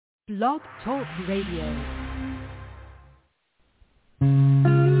Blog Talk Radio.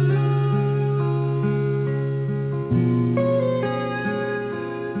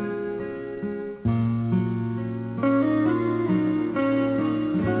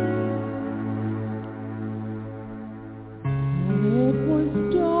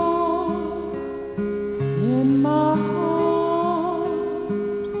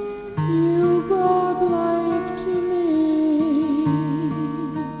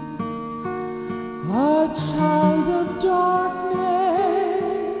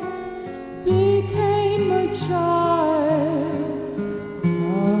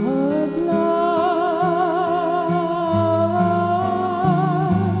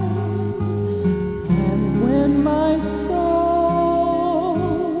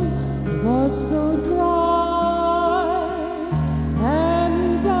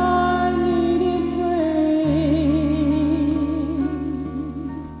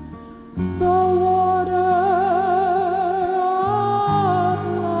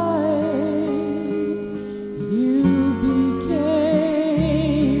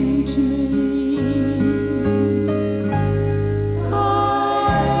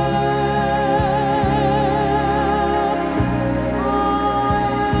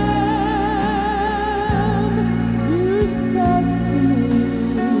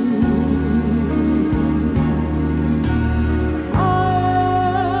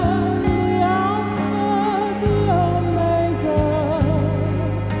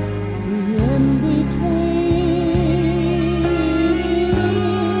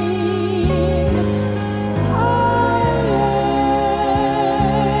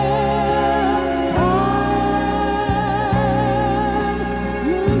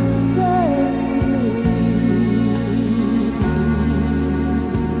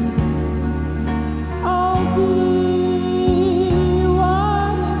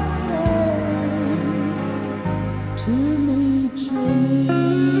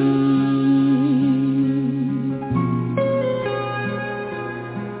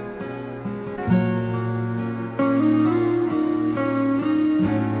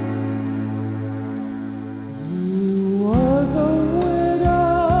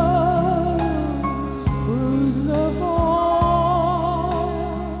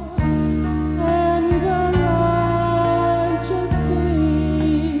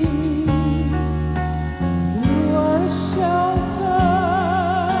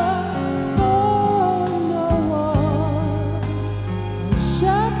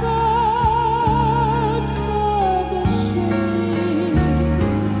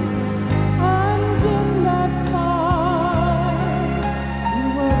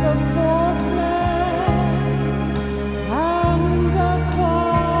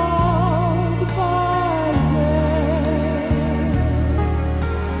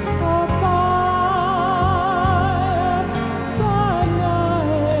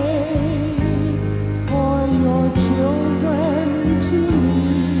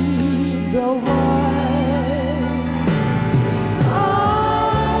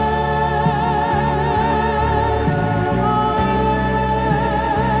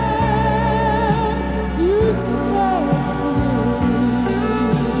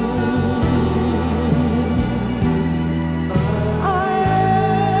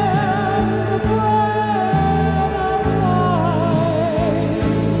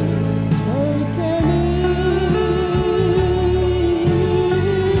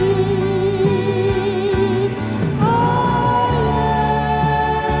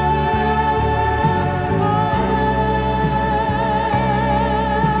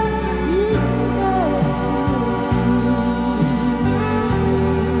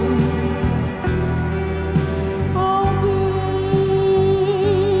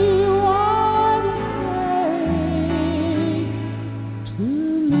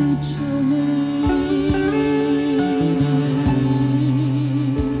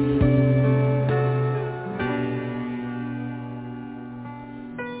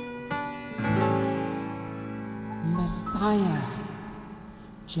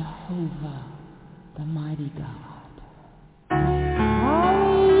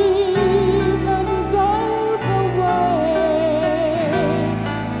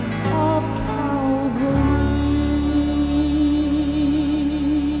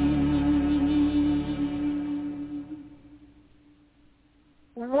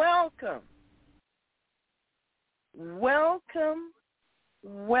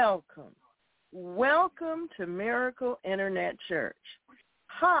 Welcome to Miracle Internet Church.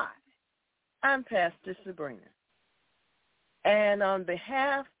 Hi, I'm Pastor Sabrina. And on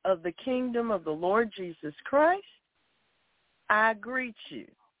behalf of the kingdom of the Lord Jesus Christ, I greet you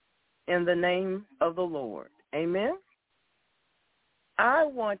in the name of the Lord. Amen. I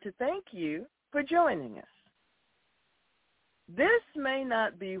want to thank you for joining us. This may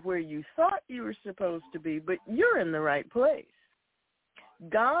not be where you thought you were supposed to be, but you're in the right place.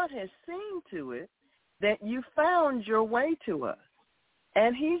 God has seen to it that you found your way to us,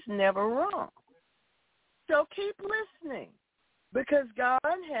 and he's never wrong. So keep listening, because God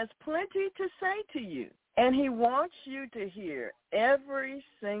has plenty to say to you, and he wants you to hear every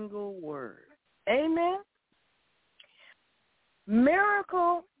single word. Amen?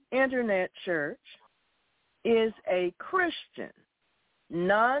 Miracle Internet Church is a Christian,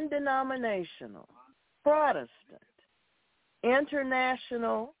 non-denominational, Protestant,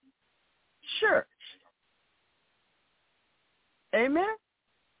 international church. Amen?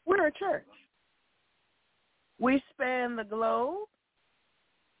 We're a church. We span the globe,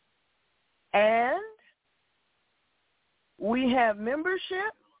 and we have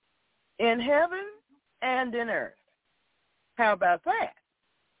membership in heaven and in earth. How about that?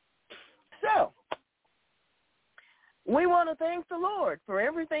 So, we want to thank the Lord for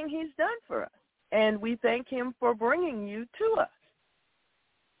everything he's done for us, and we thank him for bringing you to us.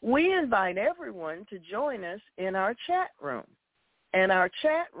 We invite everyone to join us in our chat room, and our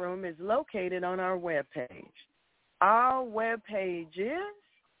chat room is located on our webpage. Our webpage is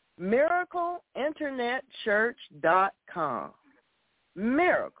miracleinternetchurch.com.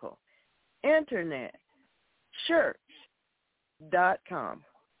 miracleinternetchurch.com.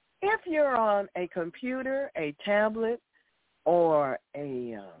 If you're on a computer, a tablet, or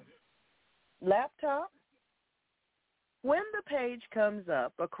a laptop, when the page comes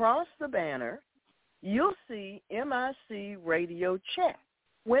up across the banner, you'll see MIC Radio Chat.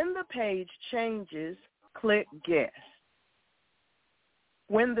 When the page changes, click Guest.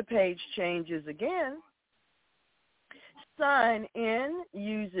 When the page changes again, sign in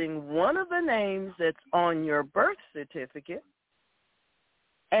using one of the names that's on your birth certificate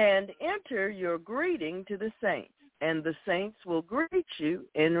and enter your greeting to the saints, and the saints will greet you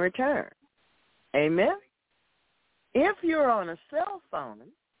in return. Amen? If you're on a cell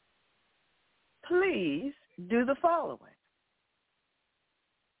phone, please do the following.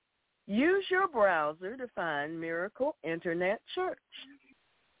 Use your browser to find Miracle Internet Church.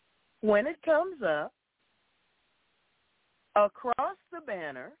 When it comes up, across the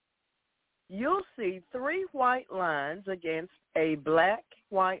banner, you'll see 3 white lines against a black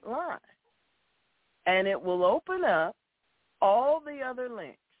white line, and it will open up all the other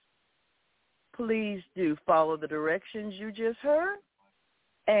links. Please do follow the directions you just heard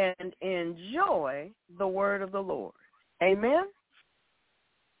and enjoy the word of the Lord. Amen?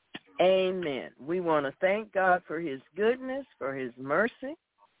 Amen. We want to thank God for his goodness, for his mercy.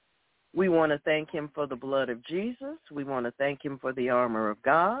 We want to thank him for the blood of Jesus. We want to thank him for the armor of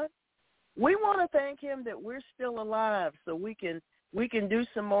God. We want to thank him that we're still alive so we can do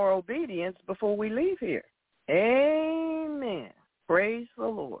some more obedience before we leave here. Amen. Praise the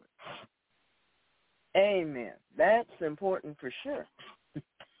Lord. Amen. That's important for sure.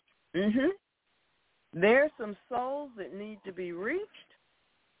 There's some souls that need to be reached,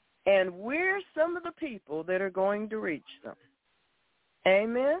 and we're some of the people that are going to reach them.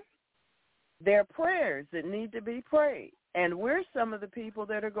 Amen. There are prayers that need to be prayed, and we're some of the people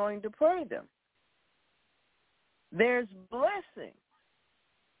that are going to pray them. There's blessings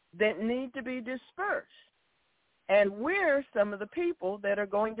that need to be dispersed, and we're some of the people that are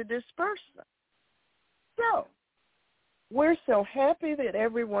going to disperse them. So, we're so happy that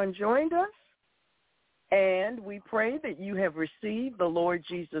everyone joined us, and we pray that you have received the Lord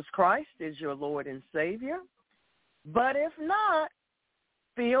Jesus Christ as your Lord and Savior. But if not,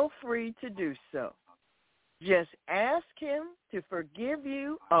 feel free to do so. Just ask him to forgive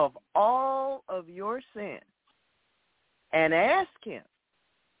you of all of your sins, and ask him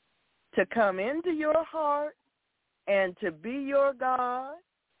to come into your heart and to be your God.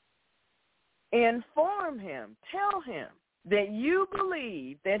 Inform him, tell him that you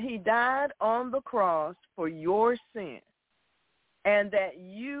believe that he died on the cross for your sin and that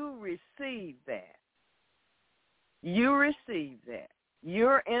you receive that. You receive that.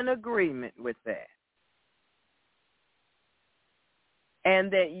 You're in agreement with that. And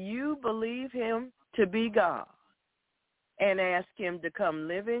that you believe him to be God, and ask him to come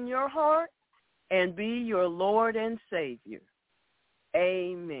live in your heart and be your Lord and Savior.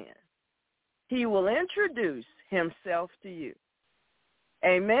 Amen. He will introduce himself to you.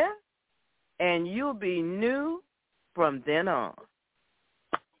 Amen? And you'll be new from then on.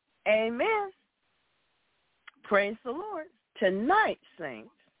 Amen. Praise the Lord. Tonight,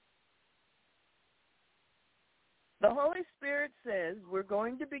 saints, The Holy Spirit says we're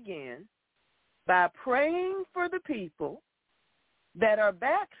going to begin by praying for the people that are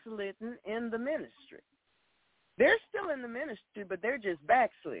backslidden in the ministry. They're still in the ministry, but they're just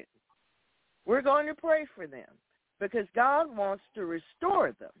backslidden. We're going to pray for them because God wants to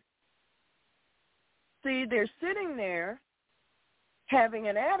restore them. See, they're sitting there having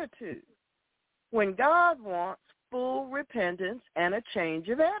an attitude when God wants full repentance and a change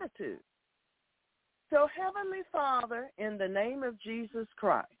of attitude. So, Heavenly Father, in the name of Jesus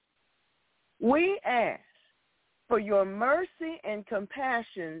Christ, we ask for your mercy and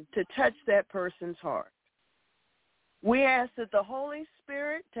compassion to touch that person's heart. We ask that the Holy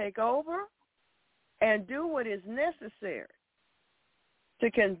Spirit take over and do what is necessary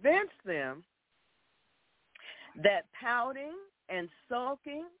to convince them that pouting and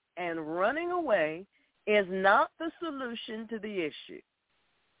sulking and running away is not the solution to the issue.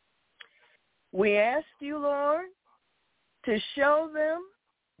 We ask you, Lord, to show them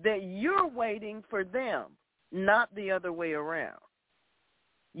that you're waiting for them, not the other way around.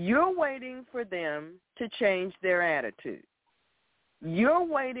 You're waiting for them to change their attitude. You're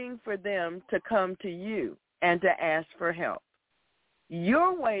waiting for them to come to you and to ask for help.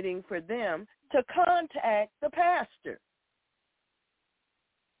 You're waiting for them to contact the pastor.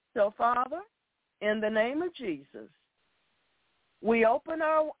 So, Father, in the name of Jesus, we open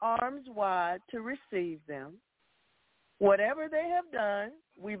our arms wide to receive them. Whatever they have done,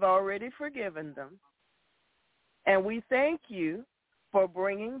 we've already forgiven them. And we thank you for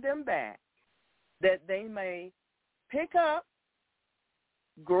bringing them back, that they may pick up,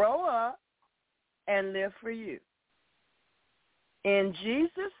 grow up, and live for you. In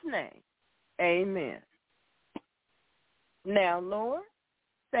Jesus' name, amen. Now, Lord,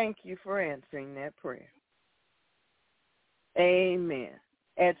 thank you for answering that prayer. Amen.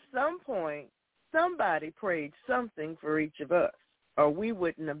 At some point, somebody prayed something for each of us, or we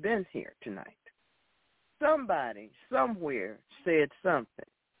wouldn't have been here tonight. Somebody, somewhere, said something.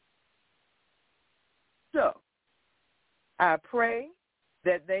 So, I pray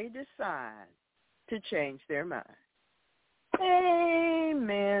that they decide to change their mind.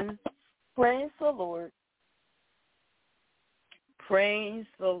 Amen. Praise the Lord. Praise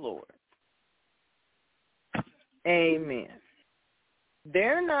the Lord. Amen.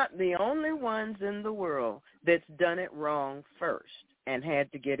 They're not the only ones in the world that's done it wrong first and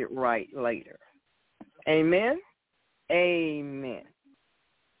had to get it right later. Amen? Amen.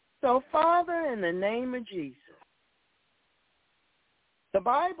 So, Father, in the name of Jesus, the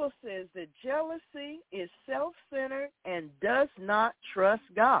Bible says that jealousy is self-centered and does not trust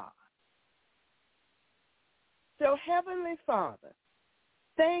God. So, Heavenly Father,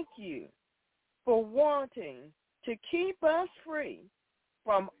 thank you for wanting to keep us free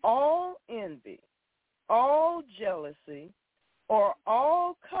from all envy, all jealousy, or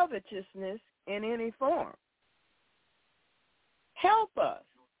all covetousness in any form. Help us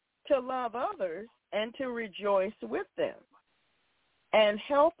to love others and to rejoice with them. And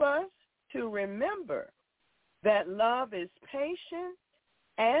help us to remember that love is patient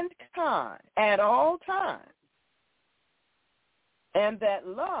and kind at all times, and that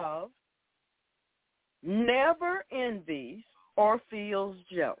love never envies or feels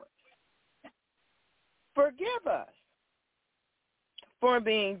jealous. Forgive us for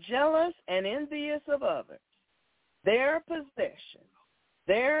being jealous and envious of others, their possessions,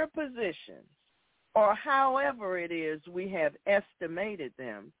 their positions, or however it is we have estimated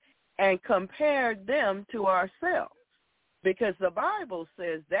them and compared them to ourselves, because the Bible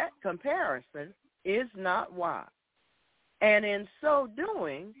says that comparison is not wise. And in so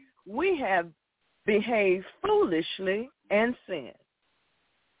doing, we have behaved foolishly and sinned.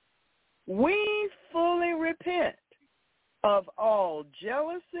 We fully repent of all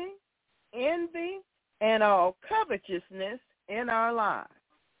jealousy, envy, and all covetousness in our lives.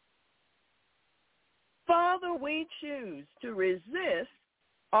 Father, we choose to resist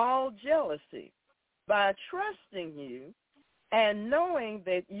all jealousy by trusting you and knowing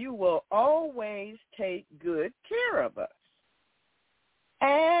that you will always take good care of us.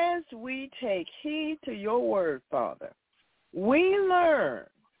 As we take heed to your word, Father, we learn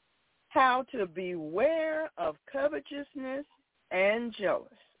how to beware of covetousness and jealousy.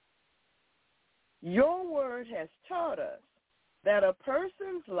 Your word has taught us that a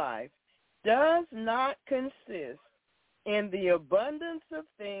person's life does not consist in the abundance of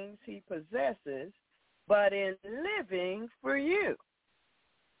things he possesses, but in living for you.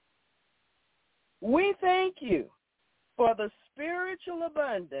 We thank you for the spiritual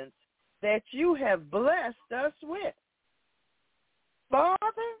abundance that you have blessed us with. Father,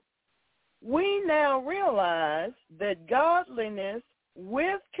 we now realize that godliness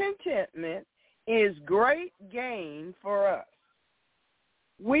with contentment is great gain for us.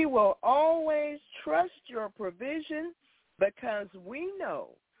 We will always trust your provision because we know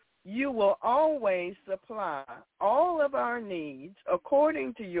you will always supply all of our needs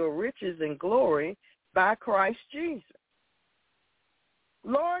according to your riches and glory by Christ Jesus.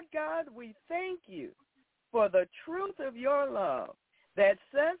 Lord God, we thank you for the truth of your love that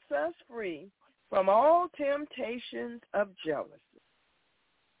sets us free from all temptations of jealousy.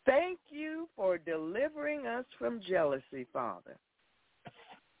 Thank you for delivering us from jealousy, Father.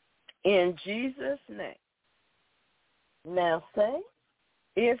 In Jesus' name. Now say,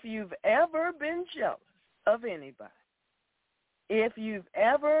 if you've ever been jealous of anybody, if you've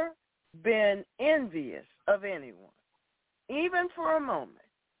ever been envious of anyone, even for a moment,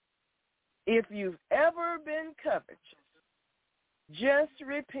 if you've ever been covetous, just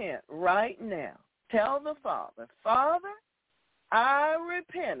repent right now. Tell the Father, Father, I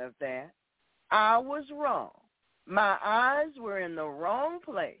repent of that. I was wrong. My eyes were in the wrong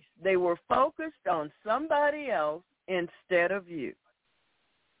place. They were focused on somebody else instead of you.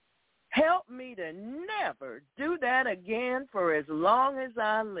 Help me to never do that again for as long as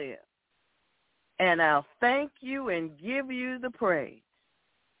I live. And I'll thank you and give you the praise.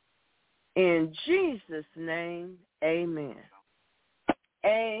 In Jesus' name, amen.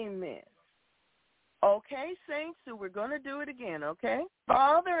 Amen. Okay, saints, so we're going to do it again, okay?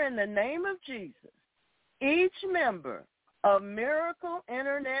 Father, in the name of Jesus, each member of Miracle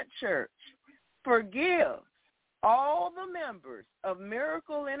Internet Church forgive all the members of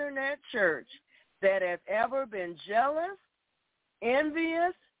Miracle Internet Church that have ever been jealous,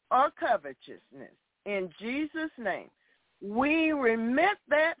 envious, or covetousness. In Jesus' name, we remit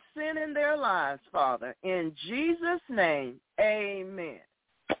that sin in their lives, Father. In Jesus' name, amen.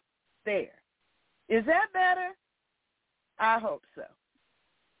 There. Is that better? I hope so.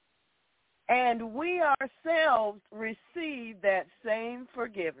 And we ourselves receive that same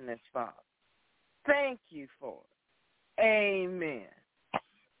forgiveness, Father. Thank you for it. Amen.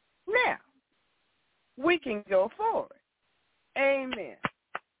 Now, we can go forward. Amen.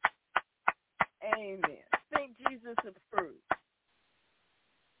 Amen. Think Jesus approves.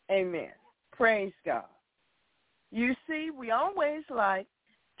 Amen. Praise God. You see, we always like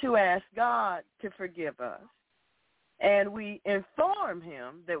to ask God to forgive us, and we inform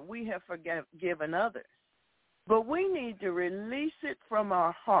him that we have forgiven others. But we need to release it from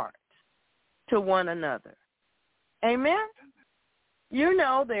our hearts to one another. Amen? You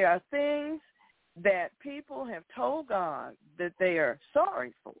know, there are things that people have told God that they are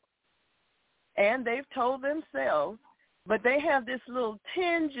sorry for, and they've told themselves, but they have this little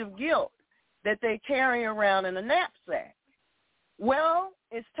tinge of guilt that they carry around in a knapsack. Well,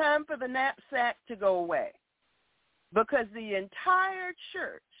 it's time for the knapsack to go away because the entire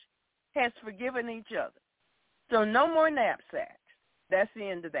church has forgiven each other. So no more knapsacks. That's the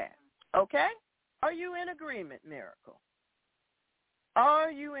end of that. Okay? Are you in agreement, Miracle?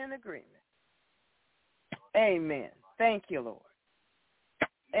 Are you in agreement? Amen. Thank you, Lord.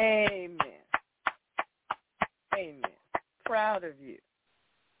 Amen. Amen. Proud of you.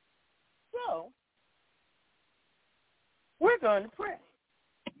 So, we're going to pray.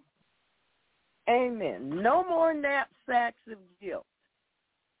 Amen. No more knapsacks of guilt.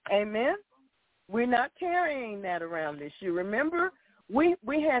 Amen. We're not carrying that around this year. Remember, we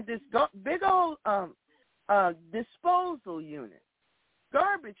had this big old disposal unit,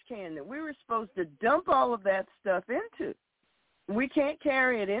 garbage can that we were supposed to dump all of that stuff into. We can't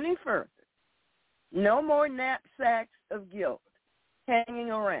carry it any further. No more knapsacks of guilt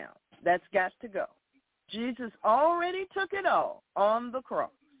hanging around. That's got to go. Jesus already took it all on the cross.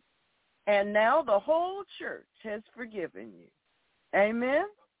 And now the whole church has forgiven you. Amen?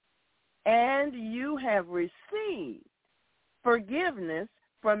 And you have received forgiveness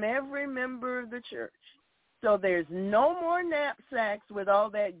from every member of the church. So there's no more knapsacks with all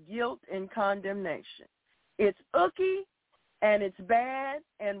that guilt and condemnation. It's icky and it's bad,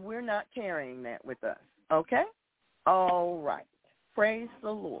 and we're not carrying that with us. Okay? All right. Praise the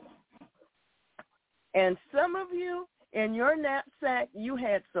Lord. And some of you, in your knapsack, you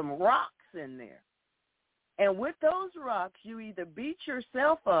had some rocks in there. And with those rocks, you either beat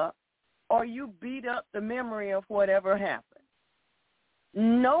yourself up or you beat up the memory of whatever happened.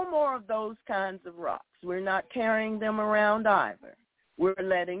 No more of those kinds of rocks. We're not carrying them around either. We're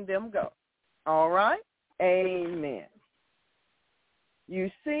letting them go. All right? Amen. You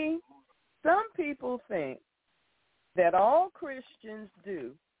see, some people think that all Christians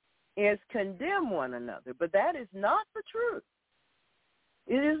do is condemn one another, but that is not the truth.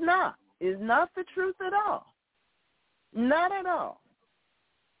 It is not. is not the truth at all. Not at all.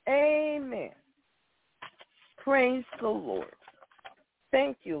 Amen. Praise the Lord.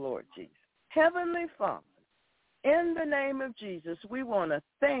 Thank you, Lord Jesus. Heavenly Father, in the name of Jesus, we want to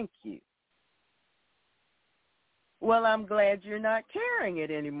thank you. Well, I'm glad you're not carrying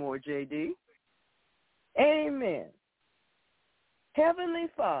it anymore, J.D. Amen. Heavenly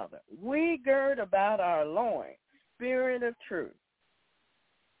Father, we gird about our loins, spirit of truth,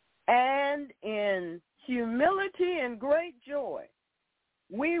 and in humility and great joy,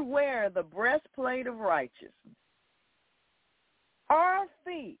 we wear the breastplate of righteousness. Our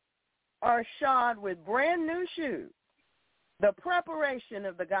feet are shod with brand new shoes, the preparation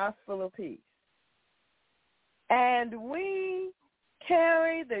of the gospel of peace. And we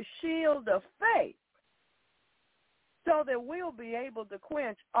carry the shield of faith so that we'll be able to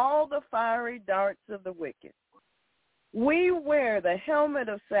quench all the fiery darts of the wicked. We wear the helmet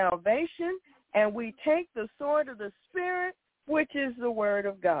of salvation, and we take the sword of the Spirit, which is the word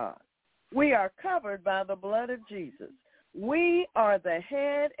of God. We are covered by the blood of Jesus. We are the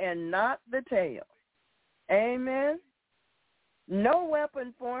head and not the tail. Amen. No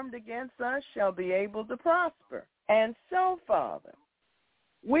weapon formed against us shall be able to prosper. And so, Father,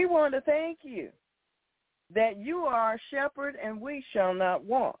 we want to thank you that you are our shepherd and we shall not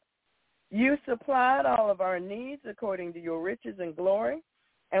want. You supplied all of our needs according to your riches and glory,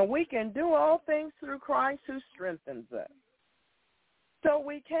 and we can do all things through Christ who strengthens us. So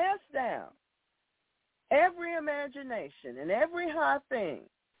we cast down every imagination and every high thing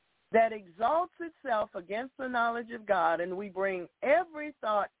that exalts itself against the knowledge of God, and we bring every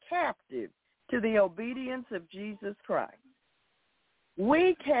thought captive to the obedience of Jesus Christ.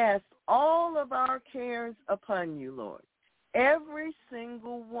 We cast all of our cares upon you, Lord, every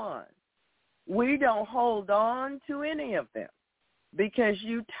single one. We don't hold on to any of them because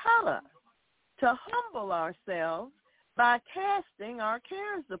you tell us to humble ourselves by casting our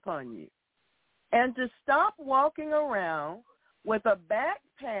cares upon you and to stop walking around with a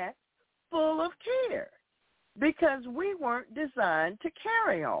backpack full of care because we weren't designed to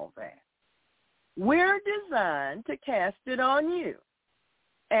carry all that. We're designed to cast it on you.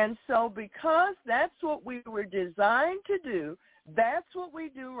 And so because that's what we were designed to do, that's what we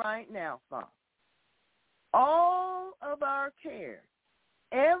do right now, Father. All of our care,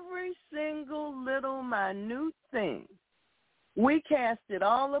 every single little minute thing, we cast it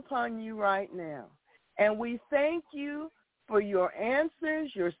all upon you right now. And we thank you for your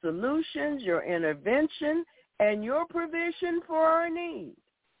answers, your solutions, your intervention, and your provision for our needs,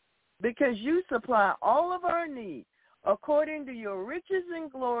 because you supply all of our needs according to your riches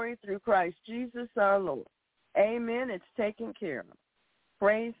and glory through Christ Jesus our Lord. Amen. It's taken care of.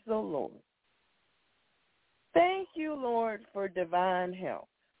 Praise the Lord. Thank you, Lord, for divine help.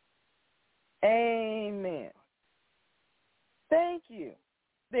 Amen. Thank you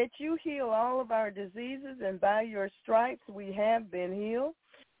that you heal all of our diseases, and by your stripes we have been healed.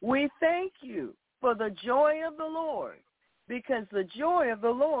 We thank you for the joy of the Lord, because the joy of the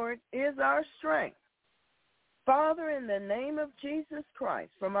Lord is our strength. Father, in the name of Jesus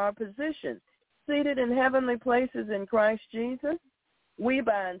Christ, from our position seated in heavenly places in Christ Jesus, we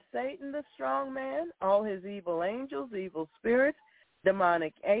bind Satan, the strong man, all his evil angels, evil spirits,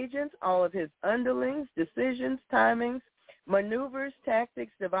 demonic agents, all of his underlings, decisions, timings, maneuvers,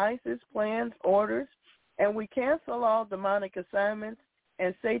 tactics, devices, plans, orders, and we cancel all demonic assignments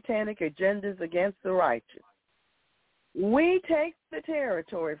and satanic agendas against the righteous. We take the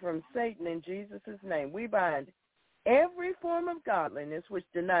territory from Satan in Jesus' name. We bind every form of godliness which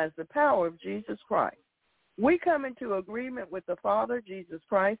denies the power of Jesus Christ. We come into agreement with the Father, Jesus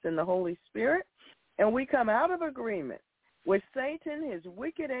Christ, and the Holy Spirit, and we come out of agreement with Satan, his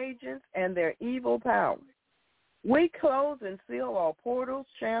wicked agents, and their evil powers. We close and seal all portals,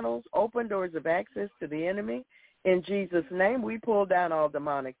 channels, open doors of access to the enemy. In Jesus' name, we pull down all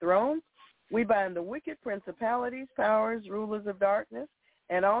demonic thrones. We bind the wicked principalities, powers, rulers of darkness,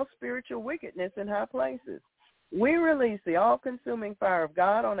 and all spiritual wickedness in high places. We release the all-consuming fire of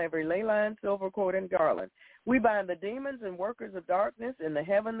God on every ley line, silver cord, and garland. We bind the demons and workers of darkness in the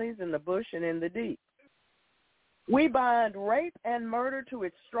heavenlies, in the bush, and in the deep. We bind rape and murder to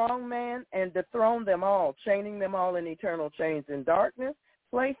its strong man and dethrone them all, chaining them all in eternal chains in darkness,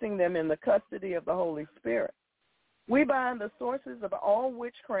 placing them in the custody of the Holy Spirit. We bind the sources of all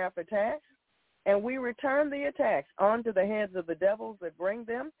witchcraft attacks, and we return the attacks onto the heads of the devils that bring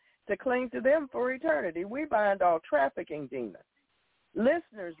them to cling to them for eternity. We bind all trafficking demons,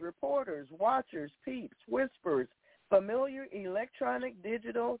 listeners, reporters, watchers, peeps, whisperers, familiar, electronic,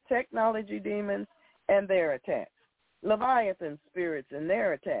 digital, technology demons, and their attacks, Leviathan spirits and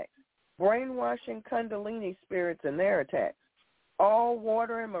their attacks, brainwashing Kundalini spirits and their attacks, all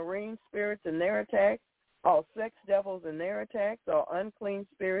water and marine spirits and their attacks, all sex devils and their attacks, all unclean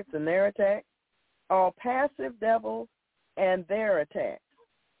spirits and their attacks, all passive devils and their attacks,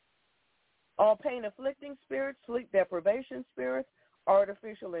 all pain-afflicting spirits, sleep deprivation spirits,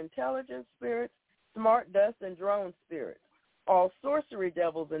 artificial intelligence spirits, smart dust and drone spirits, all sorcery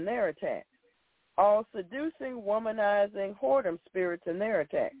devils and their attacks, all seducing, womanizing, whoredom spirits and their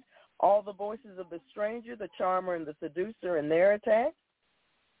attacks, all the voices of the stranger, the charmer, and the seducer and their attacks,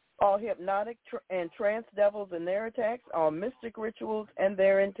 all hypnotic and trance devils and their attacks, all mystic rituals and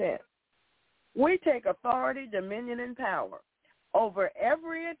their intent. We take authority, dominion, and power over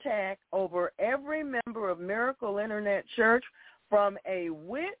every attack, over every member of Miracle Internet Church, from a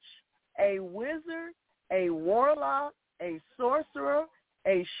witch, a wizard, a warlock, a sorcerer,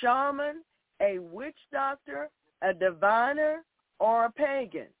 a shaman, a witch doctor, a diviner, or a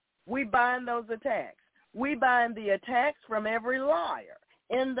pagan. We bind those attacks. We bind the attacks from every liar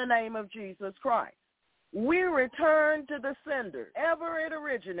in the name of Jesus Christ. We return to the sender, ever it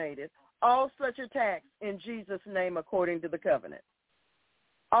originated, all such attacks in Jesus' name according to the covenant.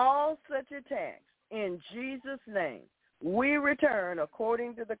 All such attacks in Jesus' name, we return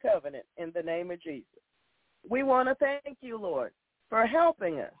according to the covenant in the name of Jesus. We want to thank you, Lord, for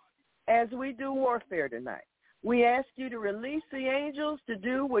helping us as we do warfare tonight. We ask you to release the angels to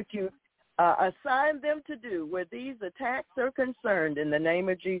do what you assigned them to do where these attacks are concerned in the name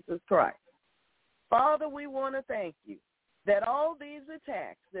of Jesus Christ. Father, we want to thank you that all these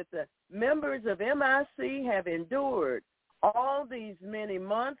attacks that the members of MIC have endured all these many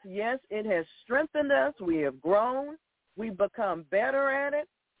months, yes, it has strengthened us. We have grown. We've become better at it.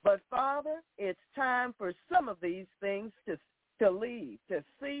 But, Father, it's time for some of these things to leave, to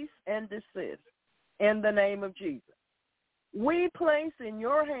cease and desist in the name of Jesus. We place in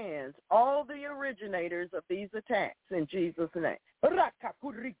your hands all the originators of these attacks in Jesus' name.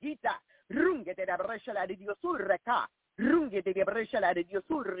 Ringe de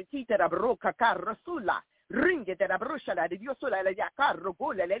la bruscia di Dio sulla le carro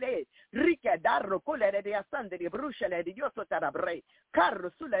gole le ricca darro cola de ascende di bruscia di Dio sottarabre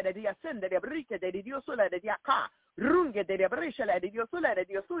carro sulla di ascende di bricche di Dio sulla di acca runge de la bruscia di Dio sulla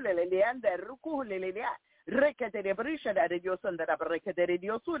le ande rucule le ricca de bruscia di Dio sondera bricche di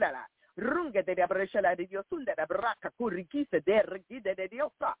Dio sulla runge de la bruscia di Dio sondera bracca currichise de rigide de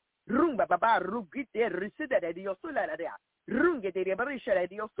Dio sa rumba baba rugite riside de Dio sulla la runge de la bruscia di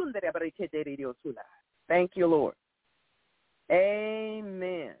Dio sondera bricche di Dio sulla. Thank you, Lord.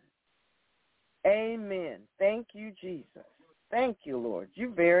 Amen. Amen. Thank you, Jesus. Thank you, Lord.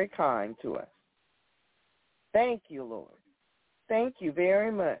 You're very kind to us. Thank you, Lord. Thank you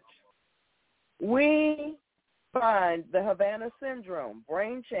very much. We find the Havana syndrome,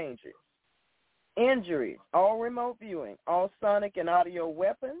 brain changes, injuries, all remote viewing, all sonic and audio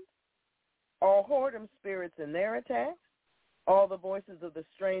weapons, all whoredom spirits in their attacks, all the voices of the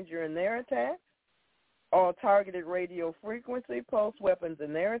stranger in their attacks, all targeted radio frequency, pulse weapons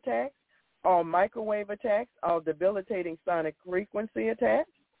in their attacks, all microwave attacks, all debilitating sonic frequency attacks,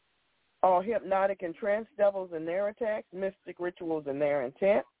 all hypnotic and trance devils in their attacks, mystic rituals in their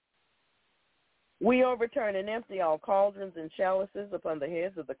intent. We overturn and empty all cauldrons and chalices upon the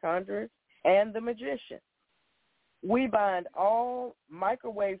heads of the conjurers and the magicians. We bind all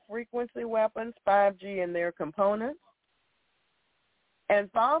microwave frequency weapons, 5G and their components. And,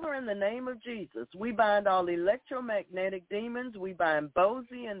 Father, in the name of Jesus, we bind all electromagnetic demons. We bind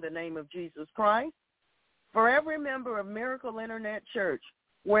Bozy in the name of Jesus Christ. For every member of Miracle Internet Church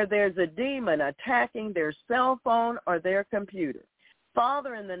where there's a demon attacking their cell phone or their computer,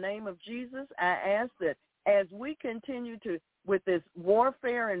 Father, in the name of Jesus, I ask that as we continue with this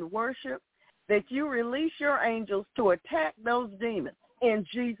warfare and worship, that you release your angels to attack those demons in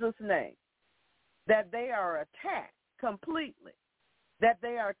Jesus' name, that they are attacked completely, that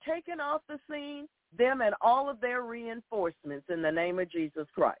they are taken off the scene, them and all of their reinforcements in the name of Jesus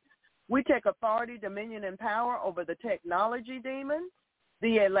Christ. We take authority, dominion, and power over the technology demons,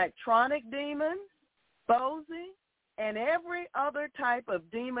 the electronic demons, Bozy, and every other type of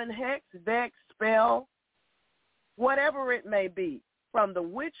demon, hex, vex, spell, whatever it may be, from the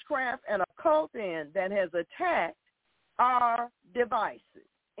witchcraft and occult end that has attacked our devices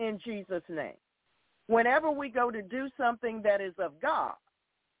in Jesus' name. Whenever we go to do something that is of God,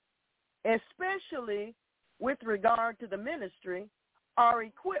 especially with regard to the ministry, our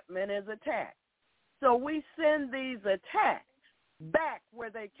equipment is attacked. So we send these attacks back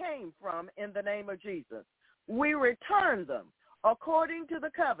where they came from in the name of Jesus. We return them according to the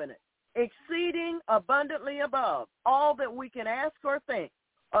covenant, exceeding abundantly above all that we can ask or think,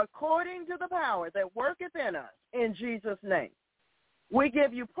 according to the power that worketh in us, in Jesus' name. We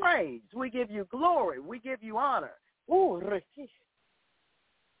give you praise. We give you glory. We give you honor.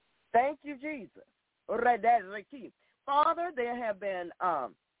 Thank you, Jesus. Father, there have been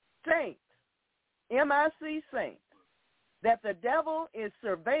saints, MIC saints, that the devil is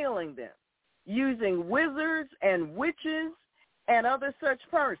surveilling them using wizards and witches and other such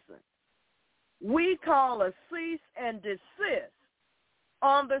persons. We call a cease and desist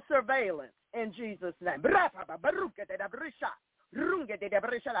on the surveillance in Jesus' name.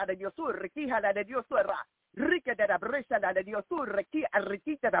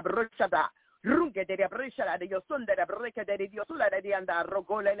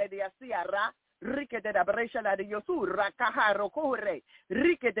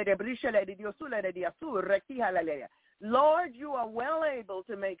 Lord, you are well able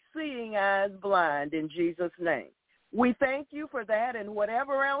to make seeing eyes blind in Jesus' name. We thank you for that and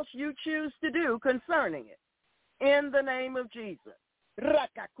whatever else you choose to do concerning it. In the name of Jesus. There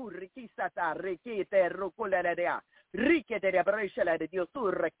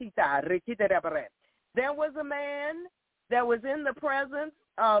was a man that was in the presence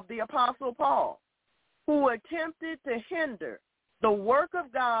of the Apostle Paul who attempted to hinder the work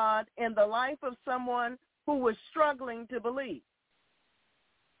of God in the life of someone who was struggling to believe.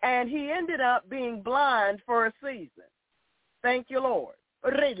 And he ended up being blind for a season. Thank you, Lord.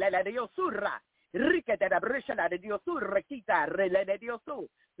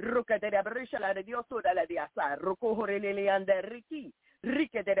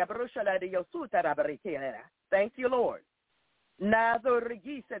 Thank you, Lord.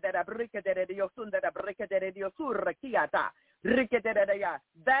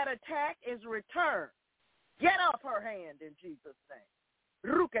 That attack is returned. Get off her hand in Jesus' name.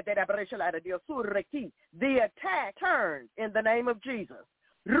 The attack turned in the name of Jesus.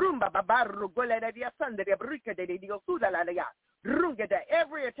 Every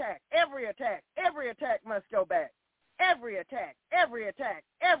attack must go back. Every attack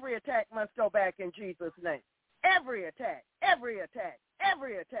must go back in Jesus' name. Every attack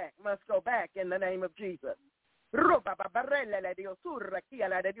must go back in the name of Jesus.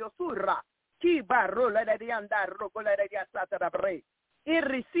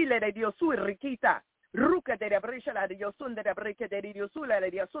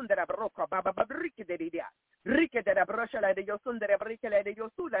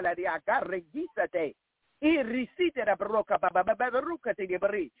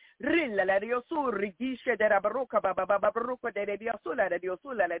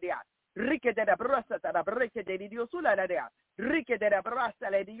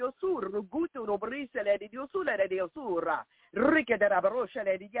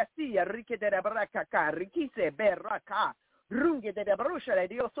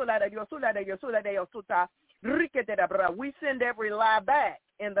 We send every lie back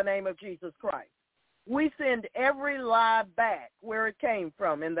in the name of Jesus Christ. We send every lie back where it came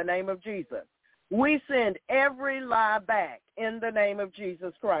from in the name of Jesus. We send every lie back in the name of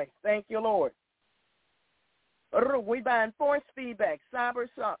Jesus Christ. Thank you, Lord. We bind force feedback, cyber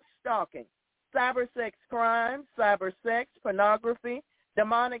stalking, cyber sex crimes, cyber sex, pornography,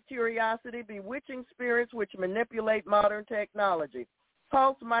 demonic curiosity, bewitching spirits which manipulate modern technology,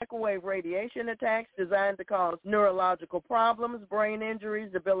 pulse microwave radiation attacks designed to cause neurological problems, brain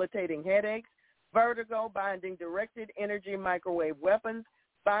injuries, debilitating headaches, vertigo, binding directed energy microwave weapons,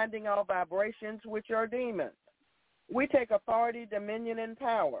 binding all vibrations which are demons. We take authority, dominion, and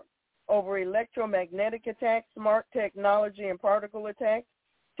power over electromagnetic attacks, smart technology and particle attacks,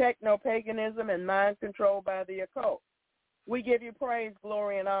 techno-paganism, and mind control by the occult. We give you praise,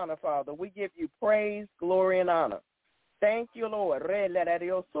 glory, and honor, Father. We give you praise, glory, and honor. Thank you, Lord.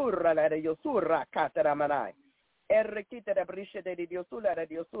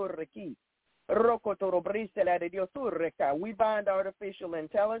 We bind artificial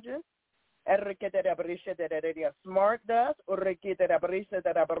intelligence, smart dust.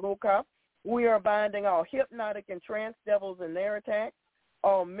 We are binding all hypnotic and trance devils and their attacks,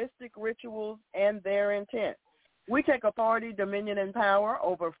 all mystic rituals and their intent. We take authority, dominion, and power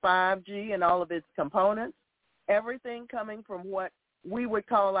over 5G and all of its components, everything coming from what we would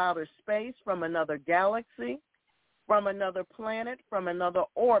call outer space, from another galaxy, from another planet, from another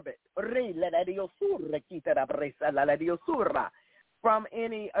orbit, from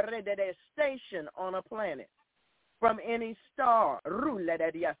any station on a planet, from any star,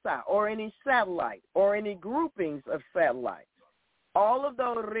 or any satellite, or any groupings of satellites. All of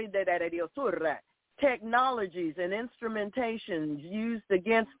those technologies and instrumentations used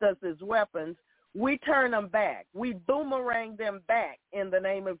against us as weapons, We turn them back. We boomerang them back in the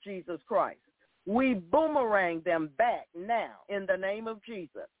name of Jesus Christ. We boomerang them back now in the name of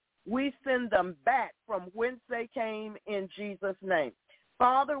Jesus. We send them back from whence they came in Jesus' name.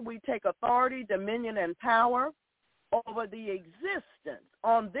 Father, we take authority, dominion, and power over the existence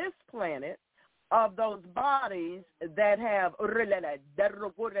on this planet of those bodies that have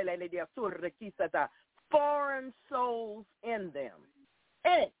foreign souls in them.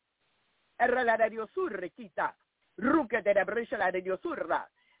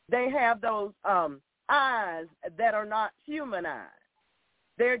 They have those eyes that are not human eyes.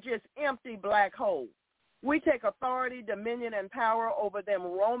 They're just empty black holes. We take authority, dominion, and power over them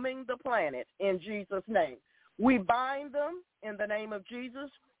roaming the planet in Jesus' name. We bind them in the name of Jesus.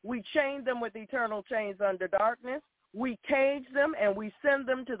 We chain them with eternal chains under darkness. We cage them, and we send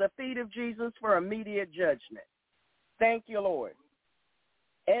them to the feet of Jesus for immediate judgment. Thank you, Lord.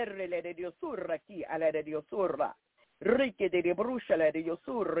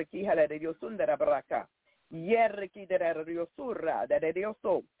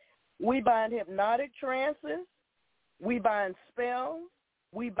 We bind hypnotic trances. We bind spells.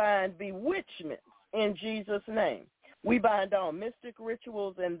 We bind bewitchments in Jesus' name. We bind all mystic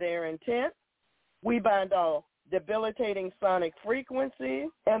rituals and their intent. We bind all debilitating sonic frequencies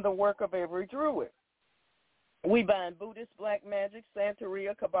and the work of every druid. We bind Buddhist, black magic,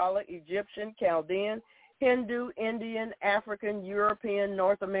 Santeria, Kabbalah, Egyptian, Chaldean, Hindu, Indian, African, European,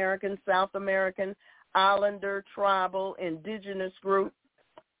 North American, South American, Islander, tribal, indigenous group,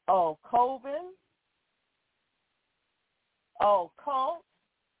 all coven, all cults,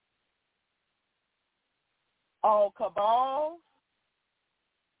 all cabals,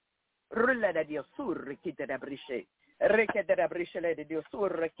 and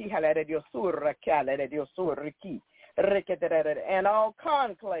all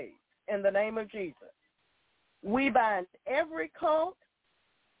conclaves in the name of Jesus. We bind every cult,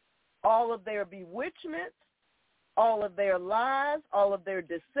 all of their bewitchments, all of their lies, all of their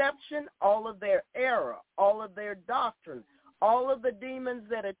deception, all of their error, all of their doctrine, all of the demons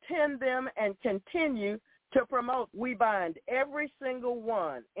that attend them and continue to promote. We bind every single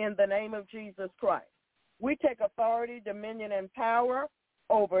one in the name of Jesus Christ. We take authority, dominion, and power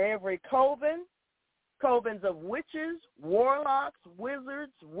over every coven, covens of witches, warlocks,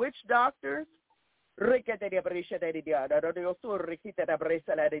 wizards, witch doctors,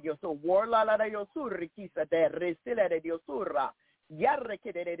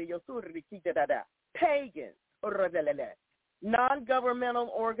 pagans,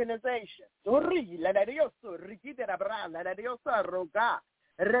 non-governmental organizations,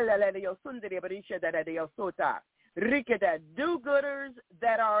 do-gooders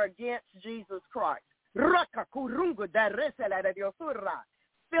that are against Jesus Christ,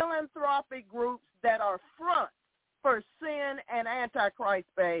 philanthropic groups that are front for sin and antichrist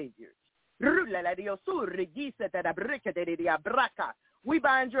behaviors. We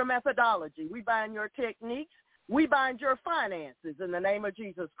bind your methodology. We bind your techniques. We bind your finances in the name of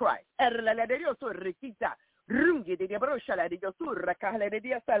Jesus Christ.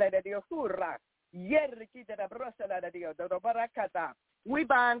 We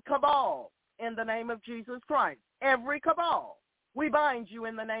bind cabal in the name of Jesus Christ. Every cabal. We bind you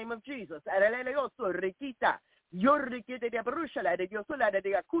in the name of Jesus.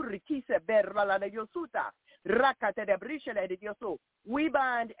 We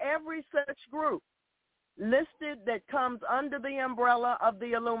bind every such group listed that comes under the umbrella of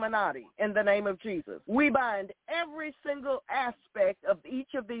the Illuminati in the name of Jesus. We bind every single aspect of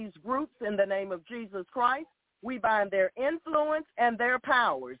each of these groups in the name of Jesus Christ. We bind their influence and their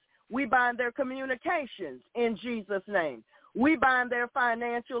powers. We bind their communications in Jesus' name. We bind their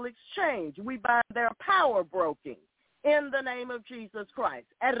financial exchange. We bind their power broking in the name of Jesus Christ.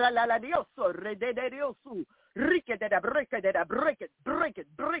 And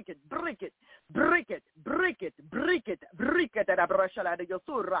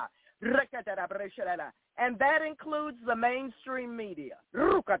that includes the mainstream media.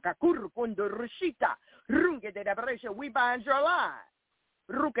 We bind your lies.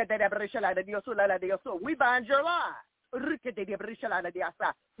 We bind your lies.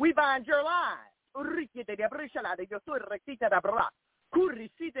 We bind your lies. We bind your lies.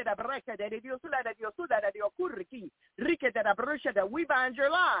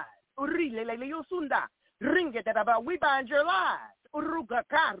 We bind your lies.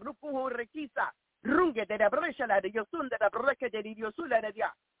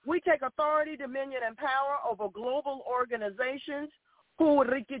 We take authority, dominion, and power over global organizations who were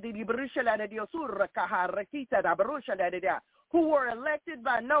elected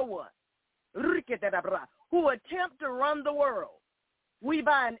by no one. who attempt to run the world. We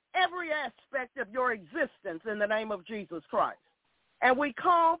bind every aspect of your existence in the name of Jesus Christ. And we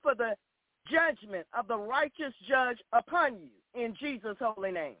call for the judgment of the righteous judge upon you in Jesus'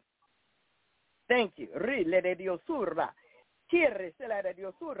 holy name. Thank you.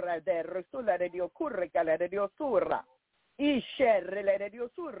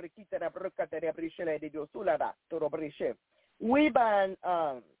 We bind,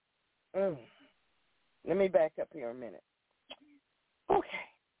 let me back up here a minute. Okay.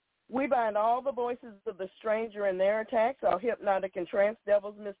 We bind all the voices of the stranger and their attacks, all hypnotic and trance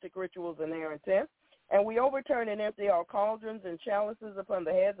devils, mystic rituals and their intent, and we overturn and empty all cauldrons and chalices upon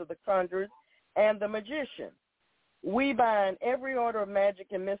the heads of the conjurers and the magicians. We bind every order of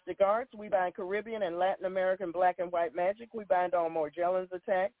magic and mystic arts. We bind Caribbean and Latin American black and white magic. We bind all Morgellons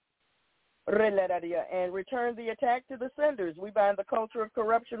attacks and return the attack to the senders. We bind the culture of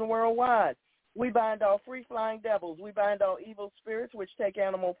corruption worldwide. We bind all free-flying devils. We bind all evil spirits which take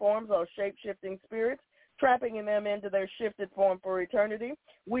animal forms, all shape-shifting spirits, trapping them into their shifted form for eternity.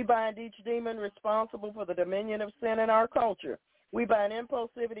 We bind each demon responsible for the dominion of sin in our culture. We bind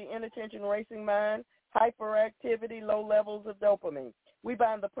impulsivity, inattention, racing mind, hyperactivity, low levels of dopamine. We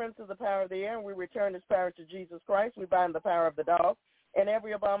bind the prince of the power of the air, and we return his power to Jesus Christ. We bind the power of the dog and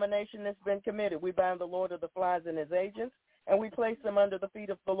every abomination that's been committed. We bind the Lord of the flies and his agents, and we place them under the feet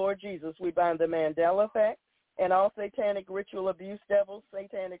of the Lord Jesus. We bind the Mandela effect and all satanic ritual abuse devils,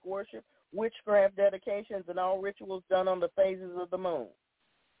 satanic worship, witchcraft dedications, and all rituals done on the phases of the moon.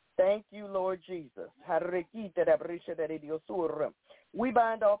 Thank you, Lord Jesus. We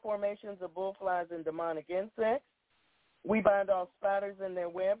bind all formations of bullflies and demonic insects. We bind all spiders in their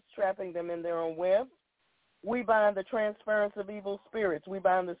webs, trapping them in their own webs. We bind the transference of evil spirits. We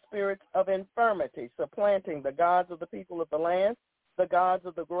bind the spirits of infirmity, supplanting the gods of the people of the land, the gods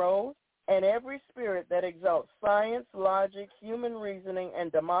of the groves, and every spirit that exalts science, logic, human reasoning,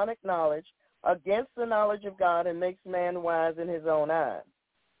 and demonic knowledge against the knowledge of God and makes man wise in his own eyes.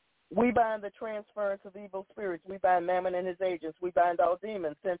 We bind the transference of evil spirits. We bind Mammon and his agents. We bind all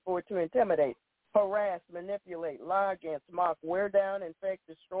demons sent forth to intimidate, harass, manipulate, lie against, mock, wear down, infect,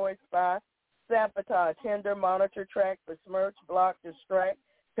 destroy, spy, sabotage, hinder, monitor, track, besmirch, block, distract,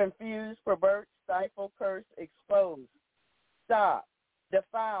 confuse, pervert, stifle, curse, expose, stop,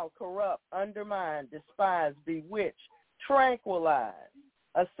 defile, corrupt, undermine, despise, bewitch, tranquilize,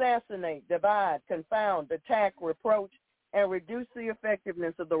 assassinate, divide, confound, attack, reproach, and reduce the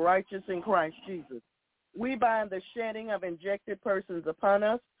effectiveness of the righteous in Christ Jesus. We bind the shedding of injected persons upon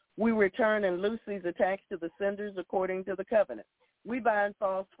us. We return and loose these attacks to the senders according to the covenant. We bind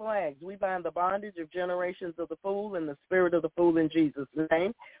false flags. We bind the bondage of generations of the fool and the spirit of the fool in Jesus'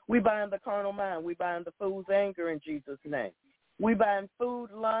 name. We bind the carnal mind. We bind the fool's anger in Jesus' name. We bind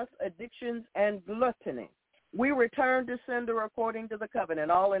food, lust, addictions, and gluttony. We return to sender according to the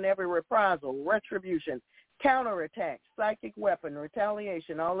covenant, all and every reprisal, retribution, counterattack, psychic weapon,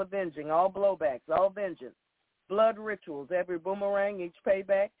 retaliation, all avenging, all blowbacks, all vengeance, blood rituals, every boomerang, each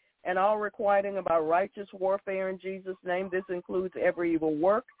payback, and all requiting about righteous warfare in Jesus' name. This includes every evil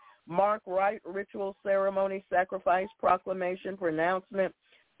work, mark, rite, ritual, ceremony, sacrifice, proclamation, pronouncement,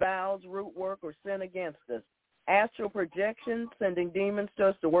 vows, root work, or sin against us. Astral projections, sending demons to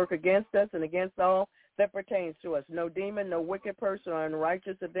us to work against us and against all that pertains to us. No demon, no wicked person or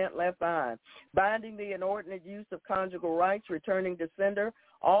unrighteous event left behind. Binding the inordinate use of conjugal rights, returning to sender,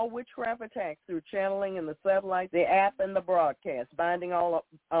 all witchcraft attacks through channeling in the satellite, the app, and the broadcast. Binding all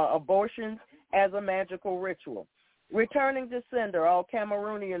abortions as a magical ritual. Returning to sender, all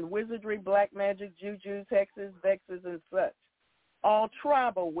Cameroonian wizardry, black magic, jujus, hexes, vexes, and such. All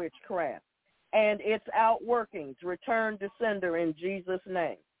tribal witchcraft and its outworkings, return to sender in Jesus'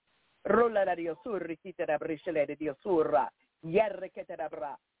 name. Returning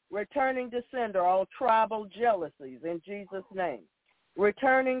to sender all tribal jealousies in Jesus' name.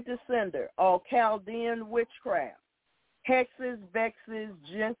 Returning to sender all Chaldean witchcraft, hexes, vexes,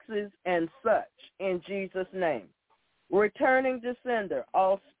 jinxes, and such in Jesus' name. Returning to sender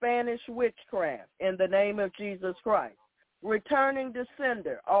all Spanish witchcraft in the name of Jesus Christ. Returning to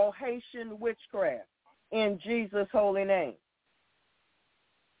sender all Haitian witchcraft in Jesus' holy name.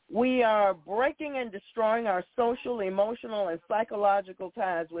 We are breaking and destroying our social, emotional, and psychological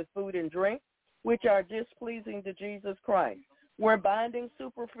ties with food and drink, which are displeasing to Jesus Christ. We're binding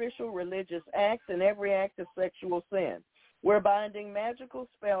superficial religious acts and every act of sexual sin. We're binding magical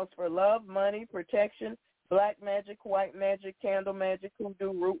spells for love, money, protection, black magic, white magic, candle magic,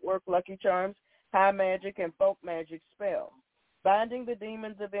 hoodoo, root work, lucky charms, high magic, and folk magic spells. Binding the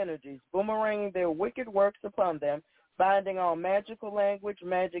demons of energies, boomeranging their wicked works upon them, binding all magical language,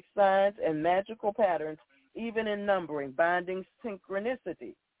 magic signs, and magical patterns, even in numbering, binding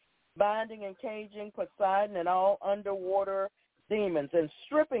synchronicity, binding and caging Poseidon and all underwater demons, and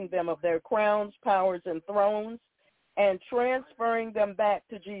stripping them of their crowns, powers, and thrones, and transferring them back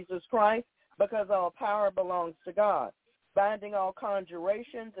to Jesus Christ, because all power belongs to God, binding all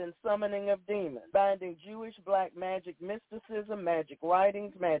conjurations and summoning of demons, binding Jewish black magic mysticism, magic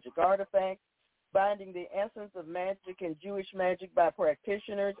writings, magic artifacts, binding the essence of magic and Jewish magic by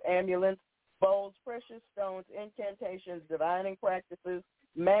practitioners, amulets, bowls, precious stones, incantations, divining practices,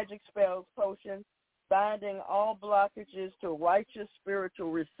 magic spells, potions, binding all blockages to righteous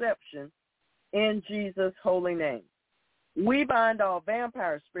spiritual reception in Jesus' holy name. We bind all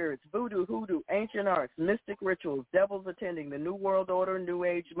vampire spirits, voodoo, hoodoo, ancient arts, mystic rituals, devils attending the New World Order, New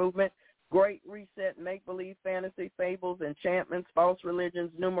Age movement, Great Reset, make-believe, fantasy, fables, enchantments, false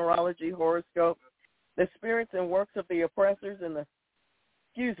religions, numerology, horoscope, the spirits and works of the oppressors, and the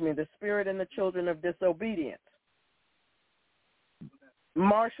spirit and the children of disobedience,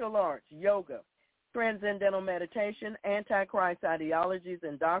 martial arts, yoga, transcendental meditation, antichrist ideologies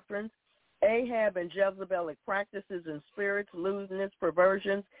and doctrines, Ahab and Jezebelic practices and spirits, lewdness,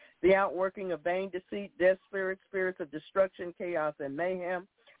 perversions, the outworking of vain deceit, death spirits, spirits of destruction, chaos, and mayhem,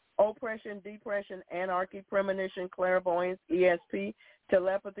 oppression, depression, anarchy, premonition, clairvoyance, ESP,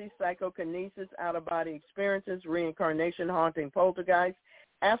 telepathy, psychokinesis, out-of-body experiences, reincarnation, haunting, poltergeist,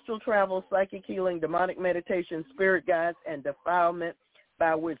 astral travel, psychic healing, demonic meditation, spirit guides, and defilement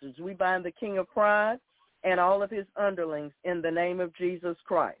by wizards. We bind the king of pride and all of his underlings in the name of Jesus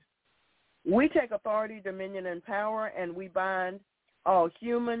Christ. We take authority, dominion, and power, and we bind all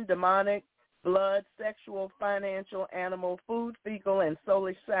human, demonic, blood, sexual, financial, animal, food, fecal, and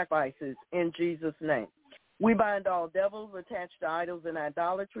soulish sacrifices in Jesus' name. We bind all devils attached to idols and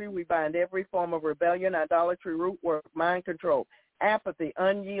idolatry. We bind every form of rebellion, idolatry, root work, mind control, apathy,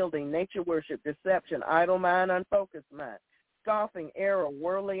 unyielding, nature worship, deception, idle mind, unfocused mind, scoffing, error,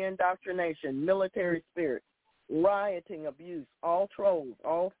 worldly indoctrination, military spirits, rioting, abuse, all trolls,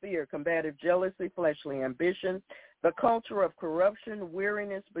 all fear, combative jealousy, fleshly ambition, the culture of corruption,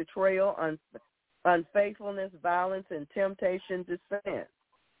 weariness, betrayal, unfaithfulness, violence, and temptation to sin.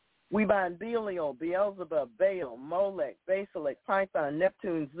 We bind Belial, Beelzebub, Baal, Molech, Basilic, Python,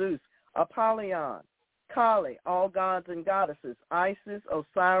 Neptune, Zeus, Apollyon, Kali, all gods and goddesses, Isis,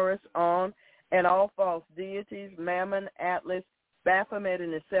 Osiris, On, and all false deities, Mammon, Atlas, Baphomet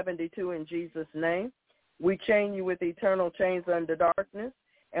and the 72 in Jesus' name. We chain you with eternal chains under darkness,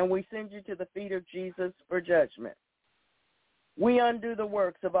 and we send you to the feet of Jesus for judgment. We undo the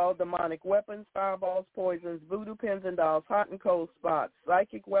works of all demonic weapons, fireballs, poisons, voodoo pins and dolls, hot and cold spots,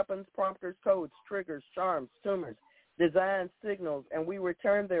 psychic weapons, prompters, codes, triggers, charms, tumors, designs, signals, and we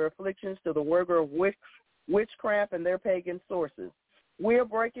return their afflictions to the worker of witchcraft and their pagan sources. We are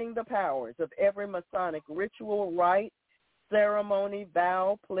breaking the powers of every Masonic ritual, rite, ceremony,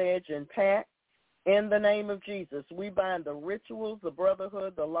 vow, pledge, and pact. In the name of Jesus, we bind the rituals, the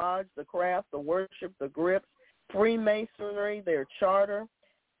brotherhood, the lodge, the craft, the worship, the grips, Freemasonry, their charter,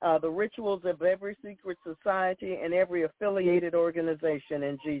 the rituals of every secret society and every affiliated organization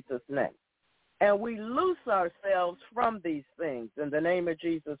in Jesus' name. And we loose ourselves from these things in the name of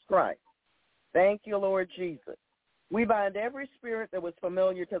Jesus Christ. Thank you, Lord Jesus. We bind every spirit that was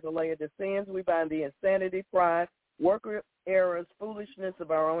familiar to the Laodiceans. We bind the insanity, pride, worker errors, foolishness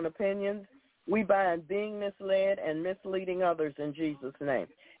of our own opinions. We bind being misled and misleading others in Jesus' name.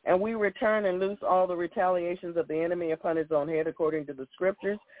 And we return and loose all the retaliations of the enemy upon his own head according to the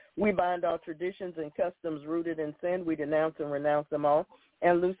scriptures. We bind all traditions and customs rooted in sin. We denounce and renounce them all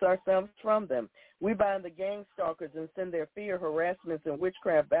and loose ourselves from them. We bind the gang stalkers and send their fear, harassments, and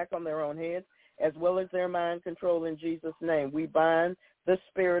witchcraft back on their own heads, as well as their mind control in Jesus' name. We bind the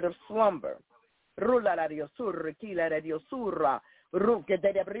spirit of slumber. Thank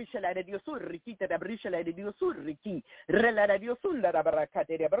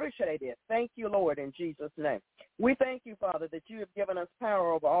you, Lord, in Jesus' name. We thank you, Father, that you have given us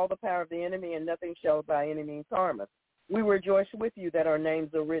power over all the power of the enemy, and nothing shall by any means harm us. We rejoice with you that our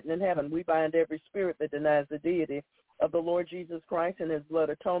names are written in heaven. We bind every spirit that denies the deity of the Lord Jesus Christ and his blood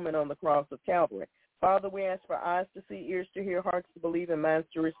atonement on the cross of Calvary. Father, we ask for eyes to see, ears to hear, hearts to believe, and minds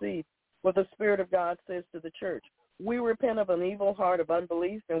to receive what the Spirit of God says to the church. We repent of an evil heart of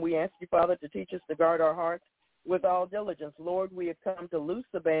unbelief, and we ask you, Father, to teach us to guard our hearts with all diligence. Lord, we have come to loose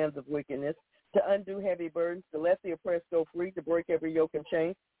the bands of wickedness, to undo heavy burdens, to let the oppressed go free, to break every yoke and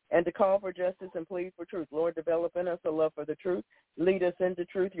chain, and to call for justice and plead for truth. Lord, develop in us a love for the truth. Lead us into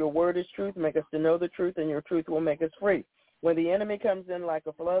truth. Your word is truth. Make us to know the truth, and your truth will make us free. When the enemy comes in like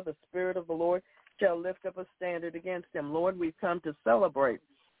a flood, the Spirit of the Lord shall lift up a standard against him. Lord, we've come to celebrate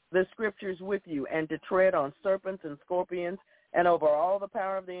the scriptures with you and to tread on serpents and scorpions and over all the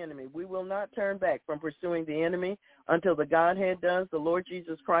power of the enemy. We will not turn back from pursuing the enemy until the Godhead does. The Lord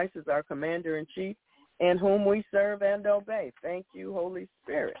Jesus Christ is our commander-in-chief, in whom we serve and obey. Thank you, Holy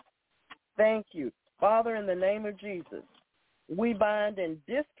Spirit. Thank you. Father, in the name of Jesus, we bind and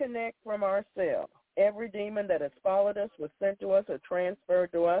disconnect from ourselves every demon that has followed us, was sent to us, or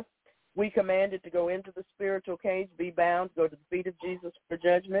transferred to us. We command it to go into the spiritual cage, be bound, go to the feet of Jesus for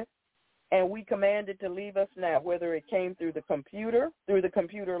judgment. And we command it to leave us now, whether it came through the computer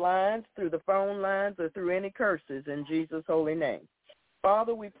lines, through the phone lines, or through any curses in Jesus' holy name.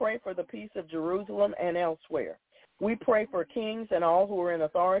 Father, we pray for the peace of Jerusalem and elsewhere. We pray for kings and all who are in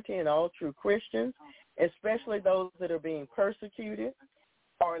authority and all true Christians, especially those that are being persecuted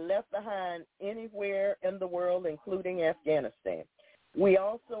or left behind anywhere in the world, including Afghanistan. We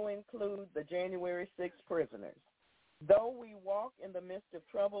also include the January 6th prisoners. Though we walk in the midst of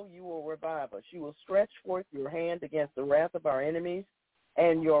trouble, you will revive us. You will stretch forth your hand against the wrath of our enemies,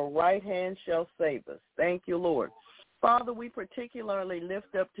 and your right hand shall save us. Thank you, Lord. Father, we particularly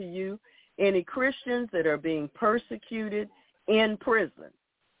lift up to you any Christians that are being persecuted in prison.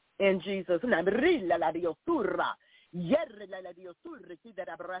 In Jesus' name.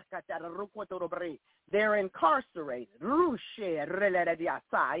 They're incarcerated.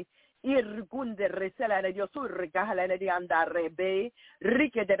 Irgunde resela de Diosur, Gahala de Andarebe,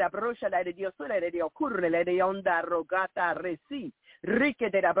 Rique de la Brocha de Diosura de Ocurre de Onda Rogata Resi, Rique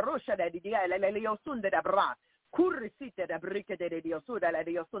de la Brocha de Dia, la Leosun de la Bra, Currisita de Brique de Diosura, la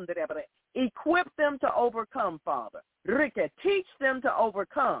Diosun de Bre. Equip them to overcome, Father. Rique, teach them to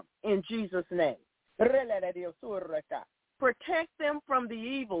overcome in Jesus' name. Rela de Diosurca. Protect them from the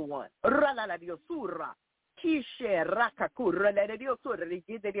evil one. Rala de Diosura.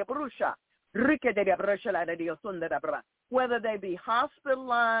 Whether they be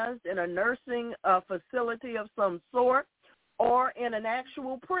hospitalized in a nursing facility of some sort or in an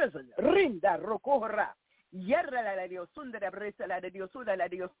actual prison.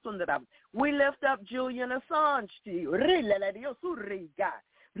 We lift up Julian Assange to you.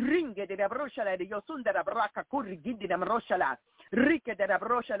 Ringe de la brocha de Yosunda Braca Currigidi de Mroshala, Rique de la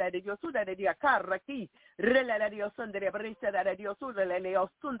brocha de Yosuda de Diacaraki, Rela de Yosunda de Brisa de Yosuda de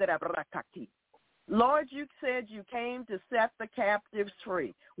Leosunda Bracaki. Lord, you said you came to set the captives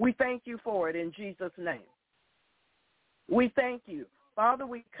free. We thank you for it in Jesus' name. We thank you. Father,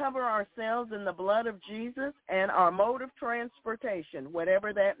 we cover ourselves in the blood of Jesus and our mode of transportation,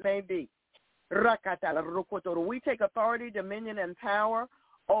 whatever that may be. We take authority, dominion, and power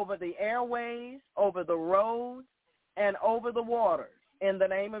over the airways, over the roads, and over the waters in the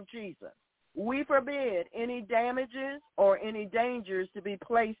name of Jesus. We forbid any damages or any dangers to be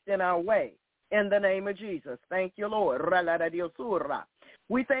placed in our way in the name of Jesus. Thank you, Lord.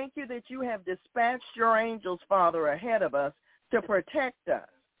 We thank you that you have dispatched your angels, Father, ahead of us to protect us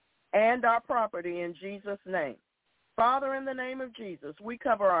and our property in Jesus' name. Father, in the name of Jesus, we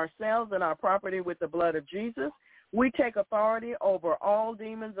cover ourselves and our property with the blood of Jesus. We take authority over all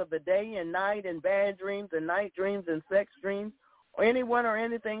demons of the day and night and bad dreams and night dreams and sex dreams, or anyone or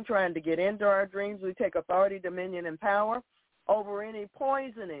anything trying to get into our dreams. We take authority, dominion, and power over any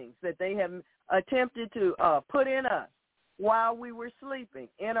poisonings that they have attempted to put in us while we were sleeping,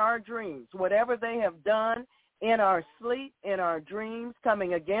 in our dreams. Whatever they have done in our sleep, in our dreams,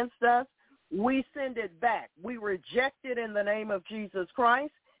 coming against us, we send it back. We reject it in the name of Jesus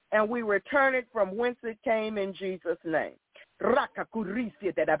Christ, and we return it from whence it came in Jesus' name.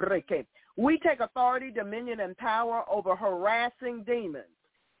 We take authority, dominion, and power over harassing demons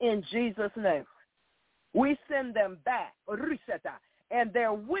in Jesus' name. We send them back, and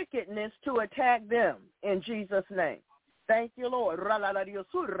their wickedness to attack them in Jesus' name. Thank you, Lord.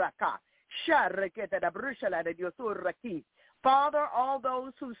 Father, all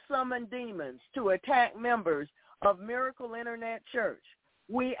those who summon demons to attack members of Miracle Internet Church,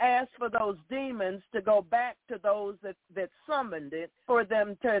 we ask for those demons to go back to those that summoned it for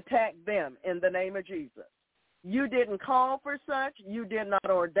them to attack them in the name of Jesus. You didn't call for such. You did not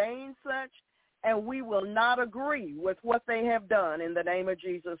ordain such. And we will not agree with what they have done in the name of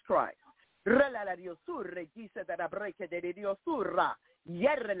Jesus Christ. We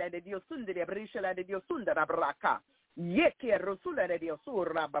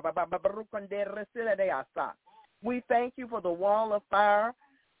thank you for the wall of fire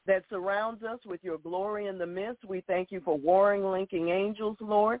that surrounds us with your glory in the midst. We thank you for warring, linking angels,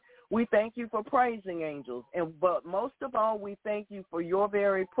 Lord. We thank you for praising angels. But most of all, we thank you for your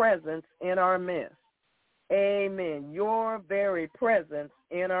very presence in our midst. Amen. Your very presence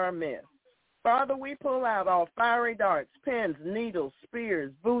in our midst. Father, we pull out all fiery darts, pins, needles,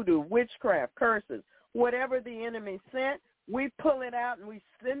 spears, voodoo, witchcraft, curses, whatever the enemy sent, we pull it out and we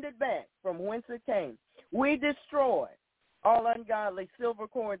send it back from whence it came. We destroy all ungodly silver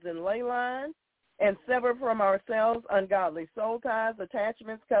cords and ley lines and sever from ourselves ungodly soul ties,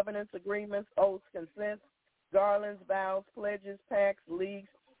 attachments, covenants, agreements, oaths, consents, garlands, vows, pledges, pacts, leagues,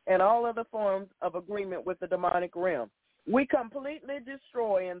 and all other forms of agreement with the demonic realm. We completely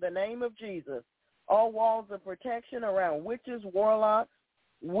destroy in the name of Jesus all walls of protection around witches, warlocks,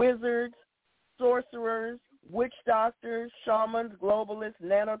 wizards, sorcerers, witch doctors, shamans, globalists,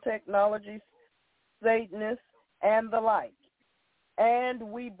 nanotechnology, Satanists, and the like. And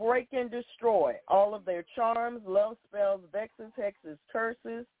we break and destroy all of their charms, love spells, vexes, hexes,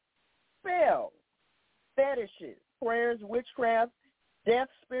 curses, spells, fetishes, prayers, witchcraft, death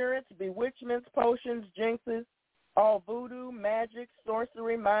spirits, bewitchments, potions, jinxes, all voodoo, magic,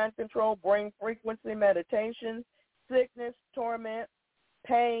 sorcery, mind control, brain frequency, meditation, sickness, torment,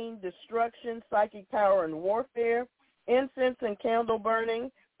 pain, destruction, psychic power and warfare, incense and candle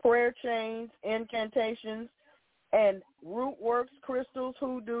burning, prayer chains, incantations, and root works, crystals,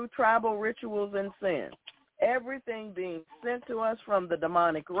 hoodoo, tribal rituals, and sin. Everything being sent to us from the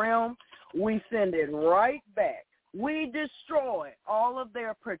demonic realm, we send it right back. We destroy all of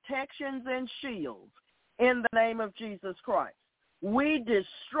their protections and shields in the name of Jesus Christ. We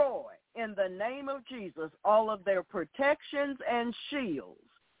destroy in the name of Jesus all of their protections and shields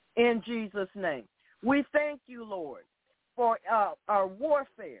in Jesus' name. We thank you, Lord, for our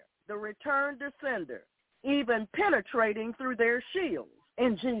warfare, the return to sender, even penetrating through their shields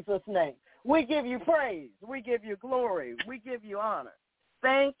in Jesus' name. We give you praise. We give you glory. We give you honor.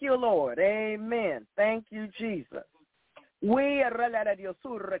 Thank you, Lord. Amen. Thank you, Jesus. With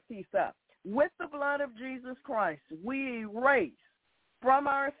the blood of Jesus Christ, we erase from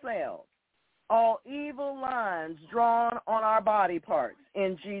ourselves all evil lines drawn on our body parts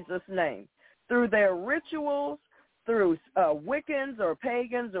in Jesus' name. Through their rituals, through Wiccans or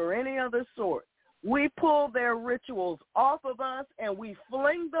pagans or any other sort, we pull their rituals off of us and we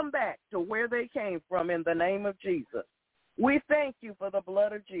fling them back to where they came from in the name of Jesus. We thank you for the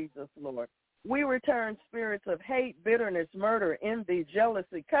blood of Jesus, Lord. We return spirits of hate, bitterness, murder, envy,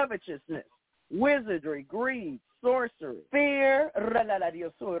 jealousy, covetousness, wizardry, greed, sorcery, fear,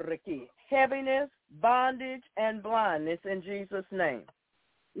 heaviness, bondage, and blindness in Jesus' name.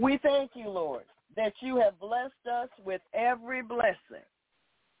 We thank you, Lord, that you have blessed us with every blessing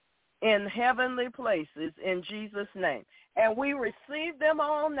in heavenly places in Jesus' name. And we receive them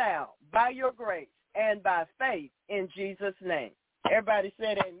all now by your grace and by faith in Jesus' name. Everybody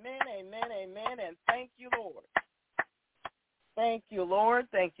said amen, amen, amen, and thank you, Lord. Thank you, Lord.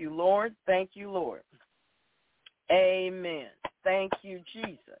 Thank you, Lord. Thank you, Lord. Amen. Thank you,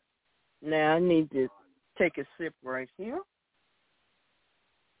 Jesus. Now I need to take a sip right here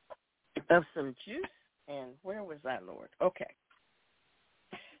of some juice. And where was I, Lord? Okay.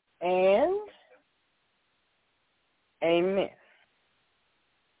 And amen.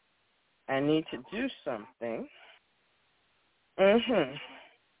 I need to do something.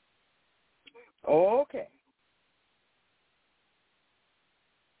 Okay.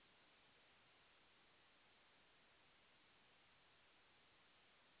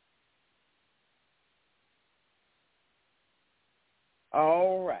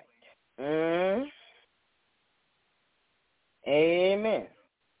 All right. Amen.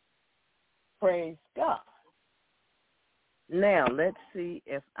 Praise God. Now, let's see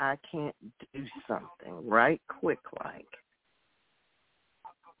if I can't do something right quick like.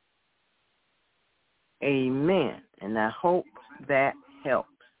 Amen. And I hope that helps.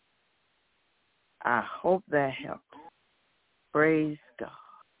 I hope that helps. Praise God.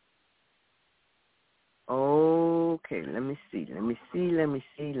 Okay, let me see.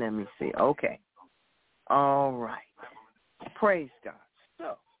 Okay. All right. Praise God.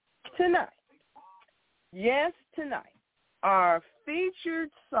 So, tonight, our featured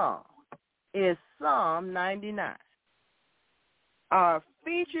song is Psalm 99. Our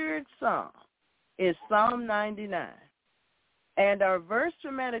featured song is Psalm 99. And our verse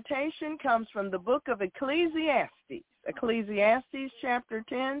for meditation comes from the book of Ecclesiastes, Ecclesiastes chapter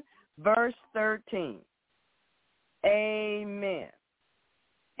 10, verse 13. Amen.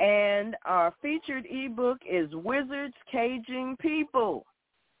 And our featured ebook is Wizards Caging People,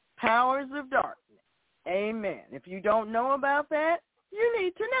 Powers of Darkness. Amen. If you don't know about that, you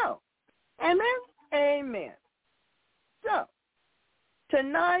need to know. Amen? Amen. So,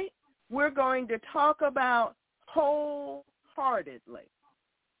 tonight we're going to talk about wholeheartedly.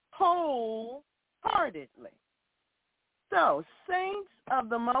 Wholeheartedly. So, saints of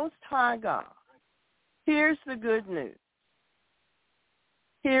the Most High God, here's the good news.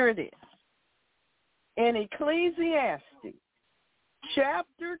 Here it is. In Ecclesiastes,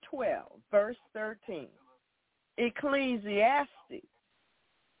 chapter 12, verse 13, Ecclesiastes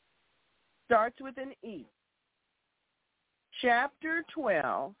starts with an E. Chapter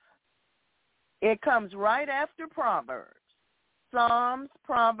 12, it comes right after Proverbs. Psalms,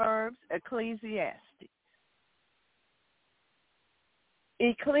 Proverbs, Ecclesiastes.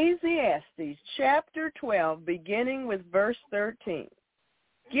 Ecclesiastes chapter 12, beginning with verse 13.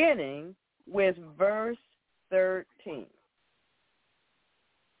 Beginning with verse 13.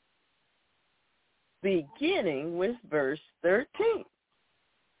 Beginning with verse 13.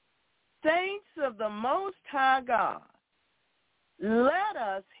 Saints of the Most High God, let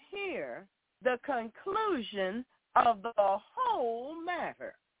us hear the conclusion of the whole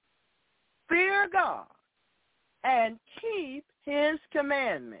matter. Fear God and keep his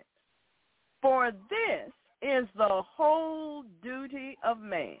commandments, for this is the whole duty of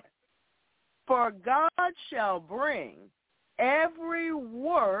man. For God shall bring every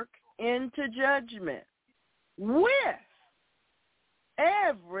work into judgment with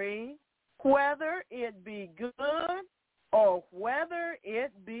every, whether it be good or whether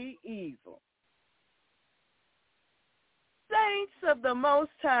it be evil. Saints of the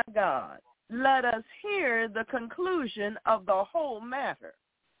Most High God, let us hear the conclusion of the whole matter.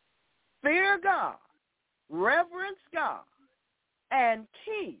 Fear God, reverence God, and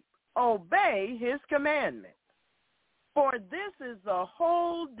obey his commandments. For this is the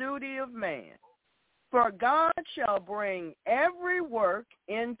whole duty of man. For God shall bring every work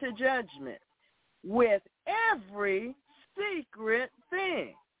into judgment with every secret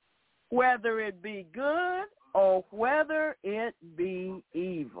thing, whether it be good or whether it be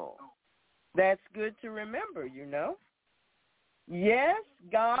evil. That's good to remember, you know. Yes,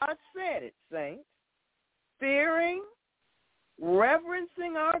 God said it, saints. Fearing,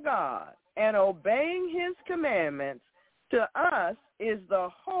 reverencing our God, and obeying his commandments to us is the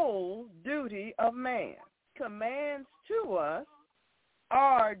whole duty of man. Commands to us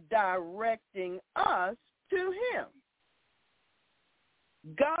are directing us to him.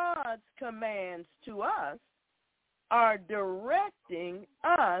 God's commands to us are directing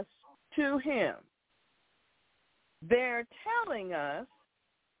us to him. They're telling us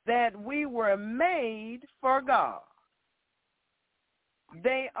that we were made for God.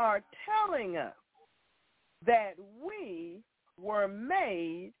 They are telling us that we were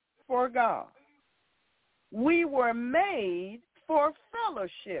made for God. We were made for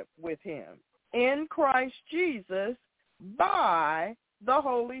fellowship with him in Christ Jesus by the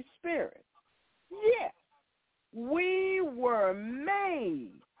Holy Spirit. Yes, we were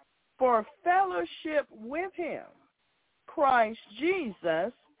made for fellowship with him, Christ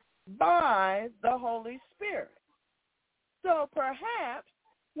Jesus, by the Holy Spirit. So perhaps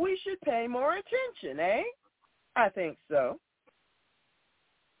we should pay more attention, eh? I think so.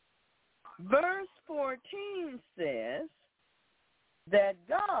 Verse 14 says that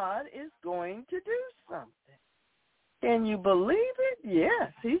God is going to do something. Can you believe it?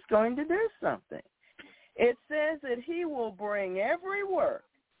 Yes, he's going to do something. It says that he will bring every work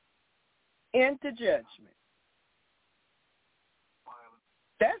into judgment.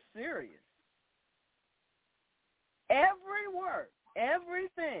 That's serious. Every work,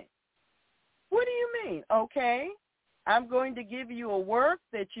 everything. What do you mean? Okay, I'm going to give you a work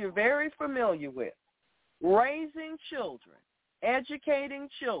that you're very familiar with. Raising children, educating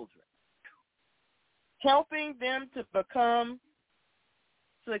children, helping them to become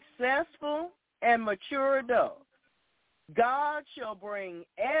successful and mature adults. God shall bring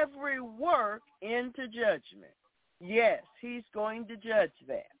every work into judgment. Yes, he's going to judge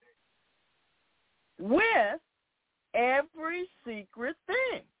that. With every secret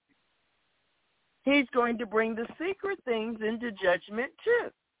thing. He's going to bring the secret things into judgment too,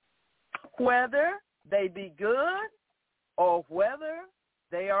 whether they be good or whether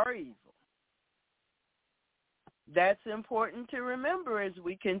they are evil. That's important to remember as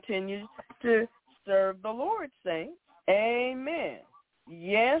we continue to serve the Lord, saints. Amen.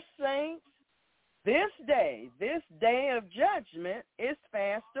 Yes, saints, this day of judgment is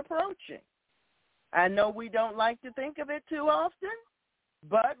fast approaching. I know we don't like to think of it too often,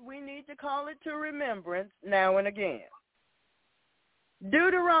 but we need to call it to remembrance now and again.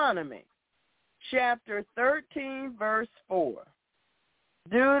 Deuteronomy chapter 13, verse 4.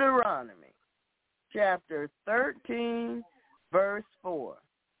 Deuteronomy chapter 13, verse 4.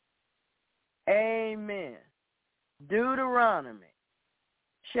 Amen. Deuteronomy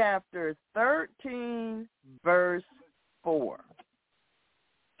chapter 13, verse 4.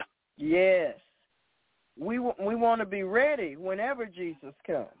 Yes. We want to be ready whenever Jesus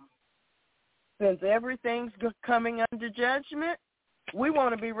comes. Since everything's coming under judgment, we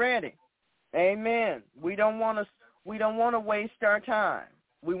want to be ready. Amen. We don't want to waste our time.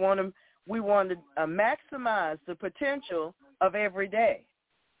 We want to maximize the potential of every day.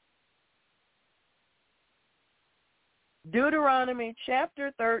 Deuteronomy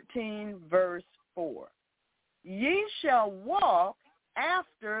chapter 13, verse 4. Ye shall walk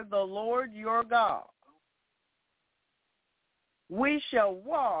after the Lord your God. We shall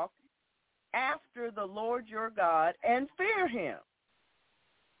walk after the Lord your God and fear him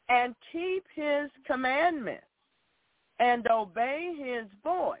and keep his commandments and obey his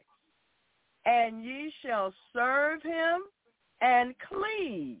voice. And ye shall serve him and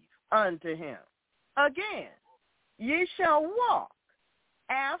cleave unto him. Again, ye shall walk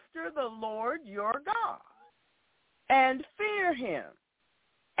after the Lord your God and fear him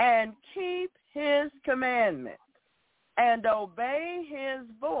and keep his commandments and obey his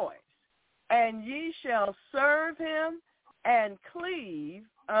voice. And ye shall serve him and cleave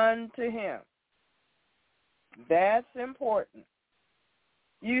unto him. That's important.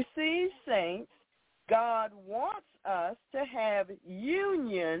 You see, saints, God wants us to have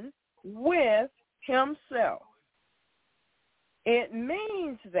union with himself. It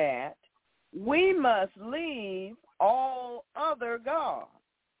means that we must leave all other gods,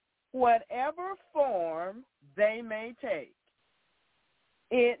 whatever form they may take.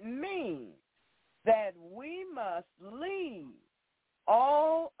 It means that we must leave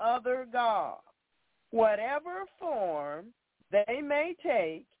all other gods, whatever form they may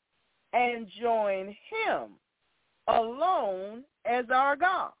take, and join him alone as our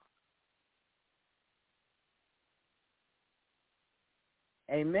God.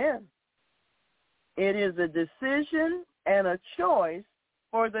 Amen. It is a decision and a choice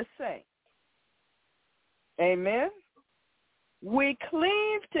for the saints. Amen. We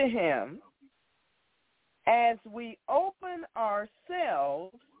cleave to him as we open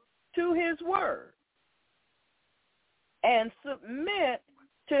ourselves to his word and submit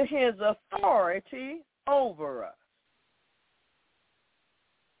to his authority over us.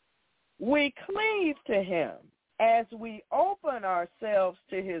 We cleave to him as we open ourselves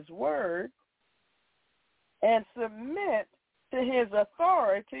to his word and submit to his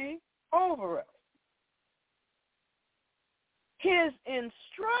authority over us. His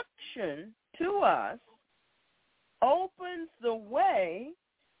instruction to us opens the way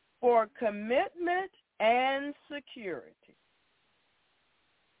for commitment and security.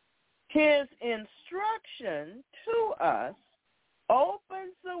 His instruction to us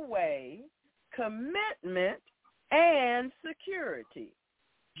opens the way, commitment, and security,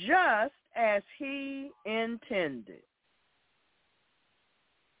 just as he intended.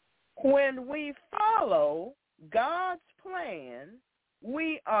 When we follow God's plan,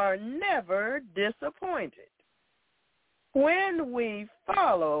 we are never disappointed. When we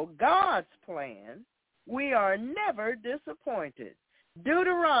follow God's plan, we are never disappointed.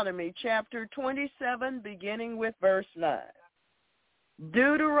 Deuteronomy chapter 27, beginning with verse 9.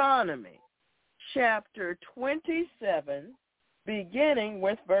 Deuteronomy chapter 27, beginning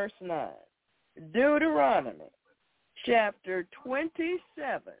with verse 9. Deuteronomy chapter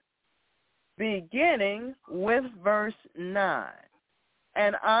 27, beginning with verse 9.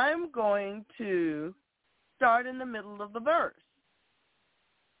 And I'm going to start in the middle of the verse.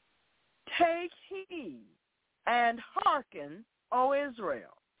 Take heed and hearken, O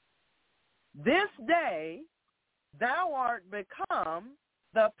Israel. This day thou art become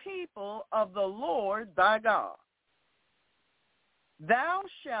the people of the Lord thy God. Thou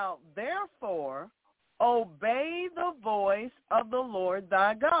shalt therefore obey the voice of the Lord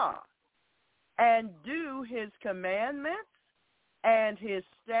thy God, and do his commandments and his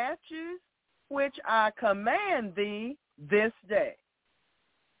statutes, which I command thee this day.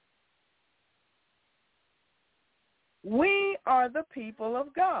 We are the people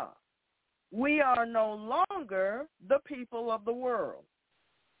of God. We are no longer the people of the world.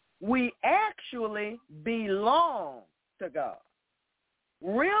 We actually belong to God.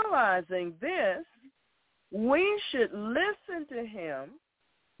 Realizing this, we should listen to him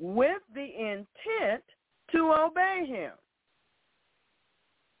with the intent to obey him.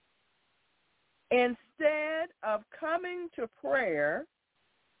 Instead of coming to prayer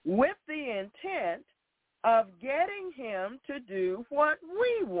with the intent of getting him to do what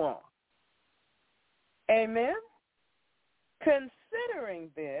we want. Amen? Considering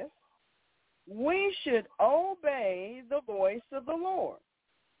this, we should obey the voice of the Lord.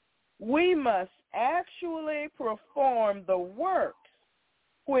 we must actually perform the works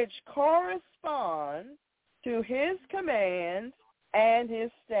which correspond to his commands and his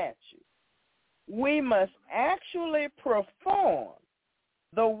statutes. We must actually perform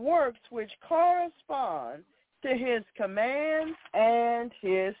the works which correspond to his commands and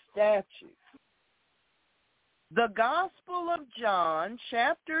his statutes. The Gospel of John,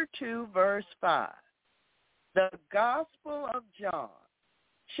 chapter 2, verse 5. The Gospel of John,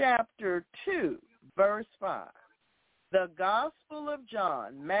 chapter 2, verse 5. The Gospel of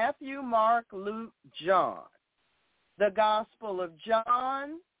John, Matthew, Mark, Luke, John. The Gospel of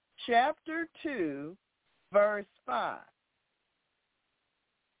John, chapter 2, verse 5.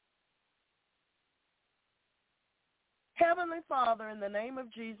 Heavenly Father, in the name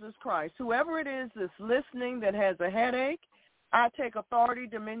of Jesus Christ, whoever it is that's listening that has a headache, I take authority,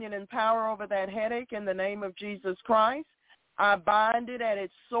 dominion, and power over that headache in the name of Jesus Christ. I bind it at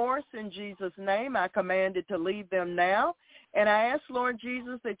its source in Jesus' name. I command it to leave them now. And I ask, Lord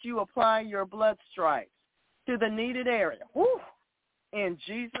Jesus, that you apply your blood stripes to the needed area. Woo! In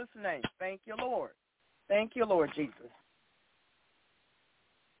Jesus' name. Thank you, Lord. Thank you, Lord Jesus.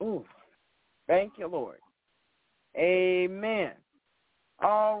 Ooh. Thank you, Lord. Amen.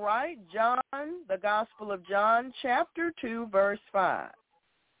 All right, John, the Gospel of John, chapter 2, verse 5.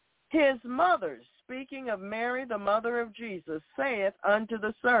 His mother, speaking of Mary, the mother of Jesus, saith unto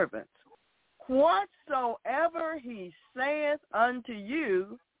the servants, whatsoever he saith unto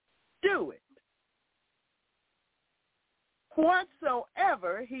you, do it.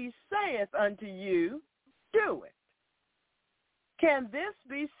 Whatsoever he saith unto you, do it. Can this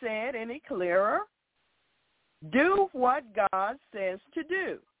be said any clearer? Do what God says to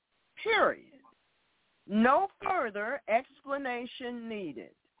do, period. No further explanation needed.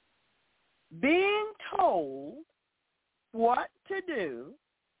 Being told what to do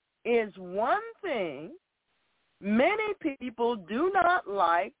is one thing many people do not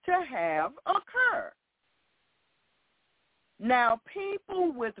like to have occur. Now,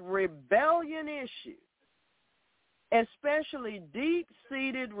 people with rebellion issues, especially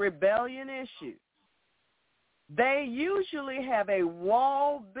deep-seated rebellion issues, they usually have a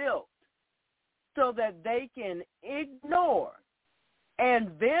wall built so that they can ignore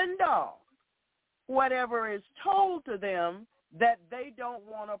and fend off whatever is told to them that they don't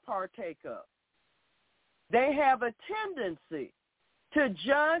want to partake of. They have a tendency to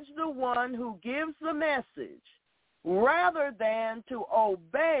judge the one who gives the message rather than to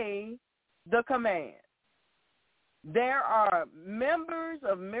obey the command. There are members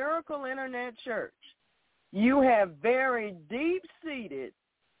of Miracle Internet Church. You have very deep-seated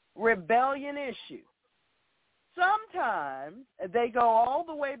rebellion issues. Sometimes they go all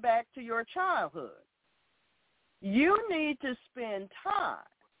the way back to your childhood. You need to spend time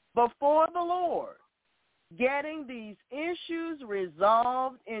before the Lord getting these issues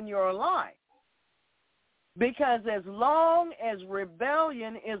resolved in your life. Because as long as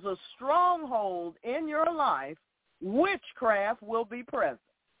rebellion is a stronghold in your life, witchcraft will be present.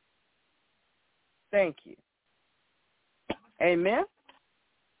 Thank you. Amen.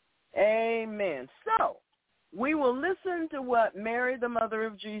 Amen. So, we will listen to what Mary, the mother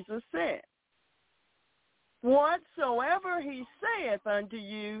of Jesus, said. Whatsoever he saith unto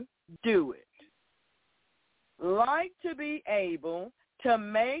you, do it. Like to be able to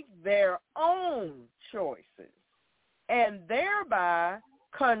make their own choices and thereby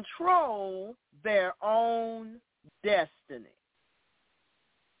control their own destiny.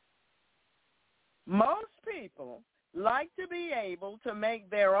 Most people like to be able to make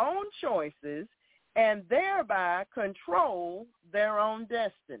their own choices and thereby control their own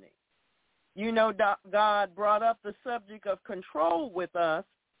destiny. You know, God brought up the subject of control with us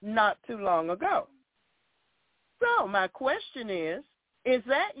not too long ago. So my question is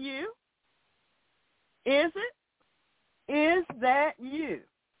that you? Is it? Is that you?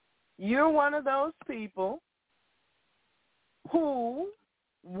 You're one of those people who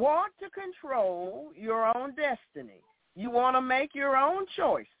want to control your own destiny. You want to make your own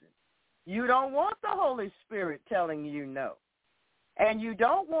choices. You don't want the Holy Spirit telling you no. And you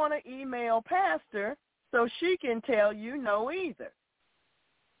don't want to email Pastor so she can tell you no either.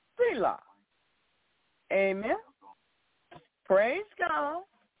 Selah. Amen. Praise God.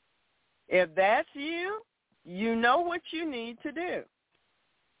 If that's you, you know what you need to do.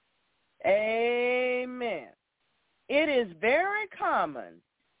 Amen. It is very common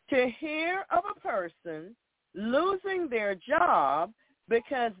to hear of a person losing their job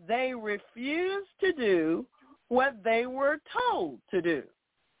because they refuse to do what they were told to do.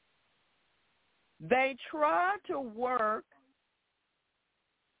 They try to work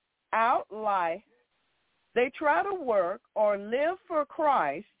out life. They try to work or live for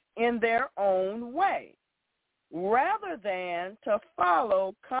Christ in their own way, rather than to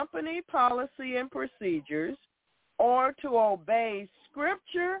follow company policy and procedures or to obey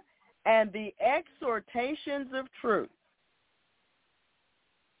Scripture and the exhortations of truth.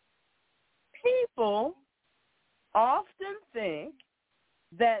 People often think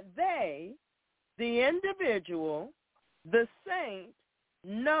that they, the individual, the saint,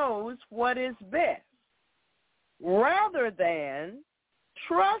 knows what is best, rather than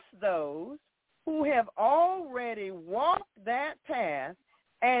trust those who have already walked that path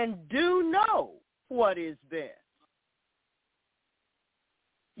and do know what is best.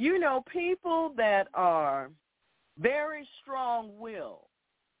 You know, people that are very strong-willed,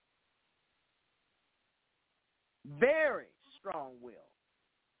 very strong-willed,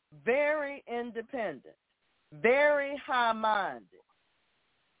 very independent, very high-minded,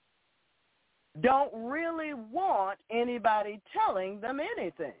 don't really want anybody telling them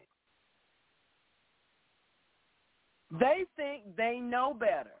anything. They think they know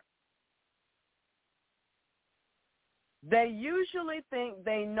better. They usually think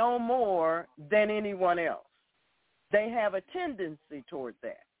they know more than anyone else. They have a tendency toward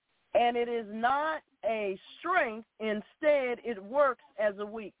that. And it is not a strength. Instead, it works as a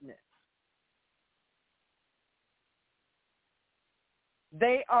weakness.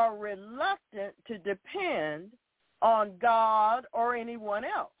 They are reluctant to depend on God or anyone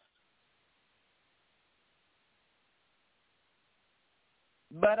else.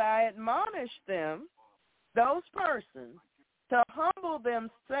 But I admonish them, those persons, to humble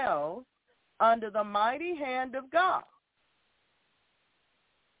themselves under the mighty hand of God.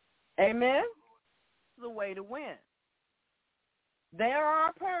 Amen? The way to win. There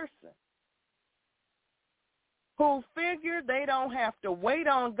are persons who figure they don't have to wait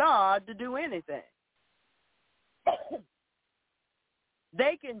on God to do anything.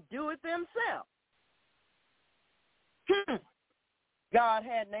 They can do it themselves. God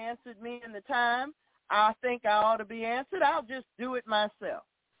hadn't answered me in the time I think I ought to be answered. I'll just do it myself.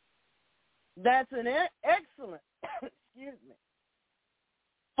 That's an excellent,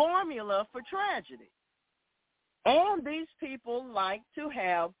 formula for tragedy. And these people like to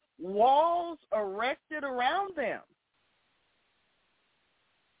have walls erected around them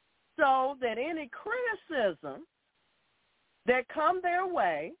so that any criticism that come their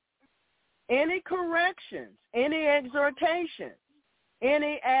way, any corrections, any exhortations,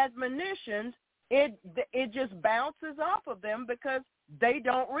 any admonitions, it just bounces off of them because they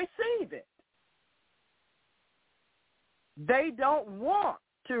don't receive it. They don't want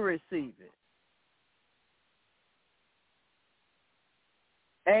to receive it.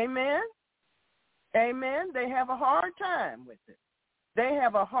 Amen? Amen? They have a hard time with it. They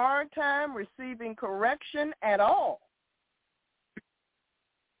have a hard time receiving correction at all.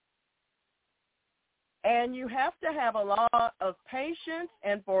 And you have to have a lot of patience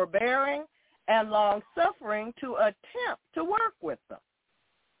and forbearing and long-suffering to attempt to work with them.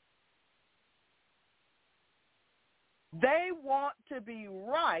 They want to be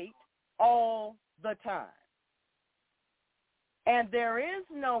right all the time. And there is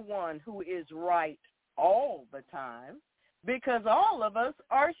no one who is right all the time because all of us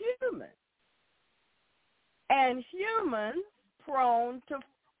are human. And humans prone to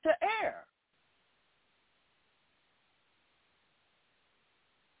err.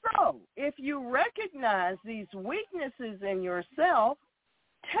 So, if you recognize these weaknesses in yourself,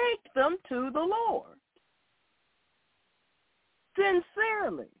 take them to the Lord.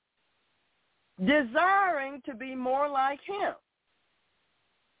 Sincerely, desiring to be more like Him.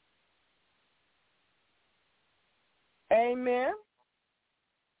 Amen?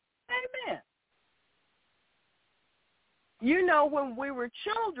 Amen. You know, when we were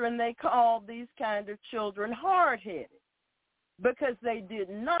children, they called these kind of children hard-headed because they did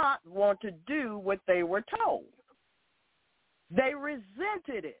not want to do what they were told. They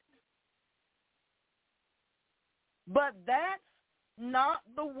resented it. But that's not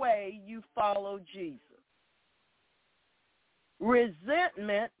the way you follow Jesus.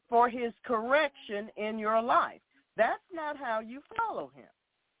 Resentment for His correction in your life. That's not how you follow Him.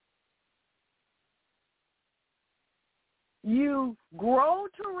 You grow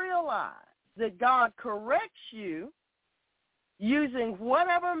to realize that God corrects you using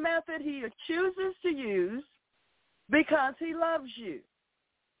whatever method He chooses to use because He loves you.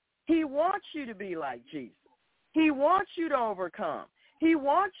 He wants you to be like Jesus. He wants you to overcome. He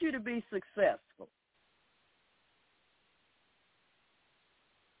wants you to be successful.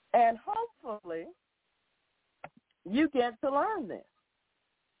 And hopefully, you get to learn this.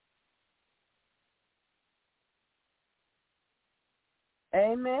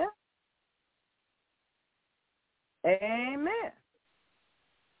 Amen. Amen.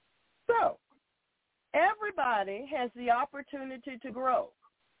 So, everybody has the opportunity to grow,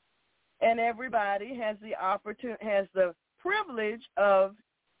 and everybody has the privilege of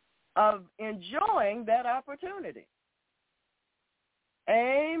enjoying that opportunity.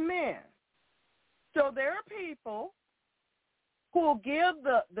 Amen. So there are people who will give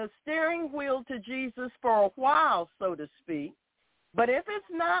the steering wheel to Jesus for a while, so to speak, but if it's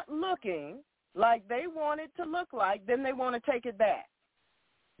not looking like they want it to look like, then they want to take it back.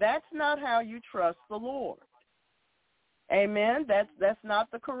 That's not how you trust the Lord. Amen? That's not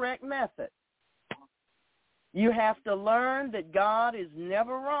the correct method. You have to learn that God is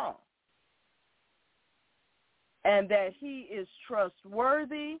never wrong and that he is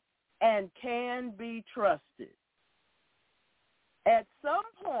trustworthy and can be trusted. At some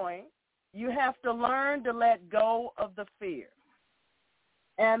point, you have to learn to let go of the fear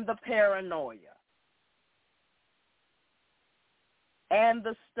and the paranoia and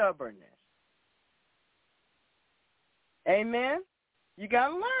the stubbornness. Amen? You got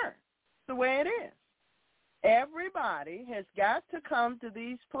to learn. It's the way it is. Everybody has got to come to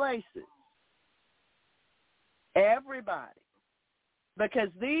these places. Everybody. Because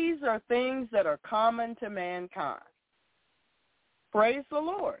these are things that are common to mankind. Praise the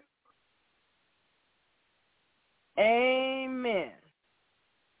Lord. Amen.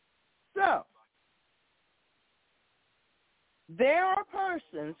 So, there are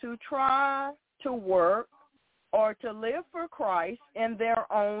persons who try to work or to live for Christ in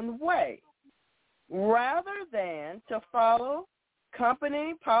their own way, rather than to follow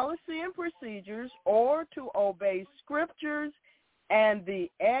company policy and procedures or to obey scriptures and the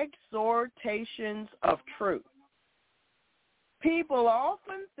exhortations of truth. People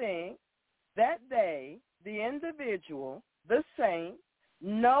often think that they, the individual, the saint,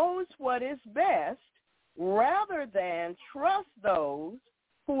 knows what is best rather than trust those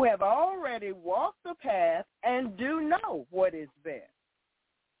who have already walked the path and do know what is best.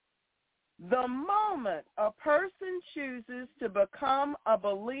 The moment a person chooses to become a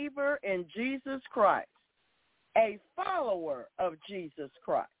believer in Jesus Christ, a follower of Jesus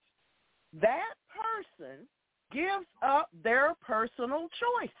Christ, that person gives up their personal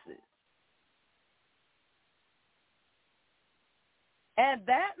choices. At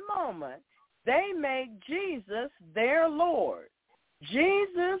that moment, they make Jesus their Lord,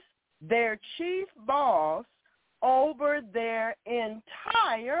 Jesus their chief boss over their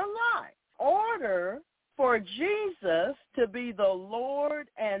entire life. In order for Jesus to be the Lord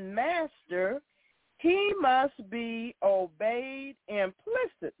and Master, he must be obeyed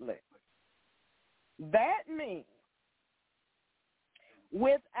implicitly. That means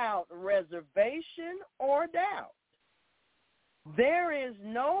without reservation or doubt. There is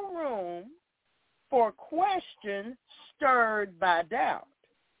no room for question stirred by doubt.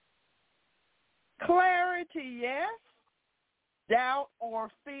 Clarity, yes. Doubt or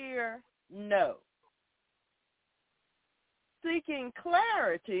fear, no. Seeking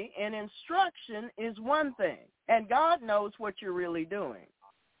clarity and instruction is one thing, and God knows what you're really doing.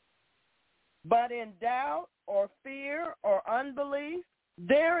 But in doubt or fear or unbelief,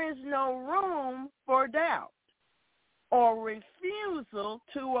 there is no room for doubt or refusal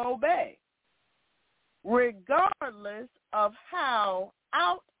to obey, regardless of how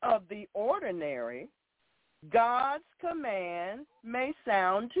out of the ordinary God's command may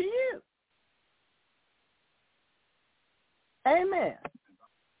sound to you. Amen.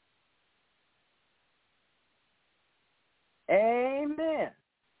 Amen.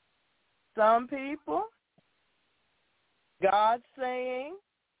 Some people, God's saying,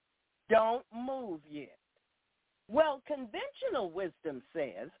 don't move yet. Well, conventional wisdom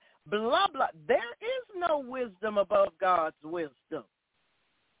says, blah, blah. There is no wisdom above God's wisdom.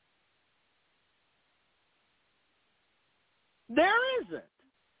 There isn't.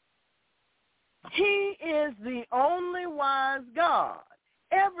 He is the only wise God.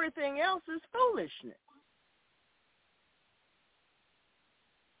 Everything else is foolishness.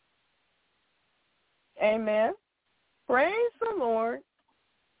 Amen. Praise the Lord.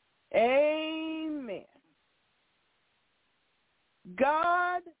 Amen.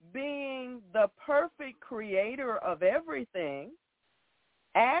 God, being the perfect creator of everything,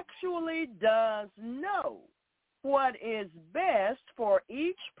 actually does know what is best for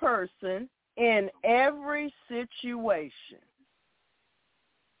each person in every situation.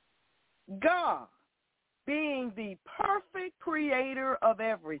 God, being the perfect creator of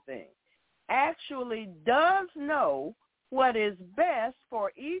everything, actually does know what is best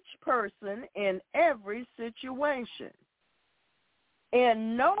for each person in every situation.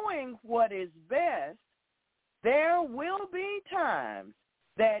 In knowing what is best, there will be times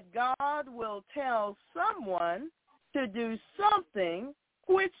that God will tell someone to do something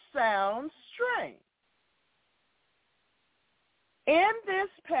which sounds strange. In this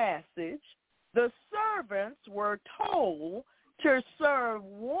passage, the servants were told to serve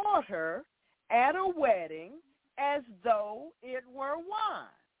water at a wedding as though it were wine.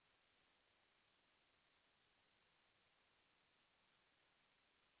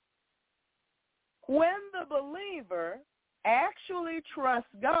 When the believer actually trusts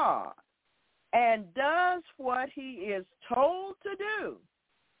God and does what he is told to do,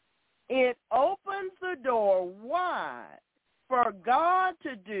 it opens the door wide for God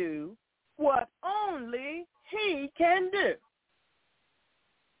to do what only he can do.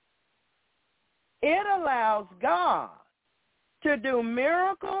 It allows God to do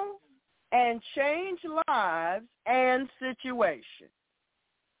miracles and change lives and situations.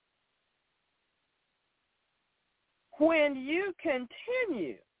 When you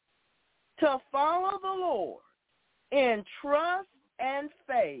continue to follow the Lord in trust and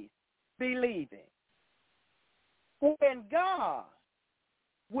faith, believing, when God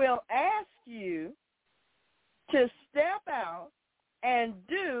will ask you to step out and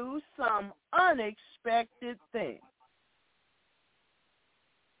do some unexpected things.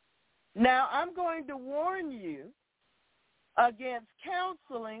 Now, I'm going to warn you against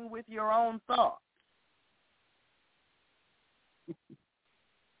counseling with your own thoughts.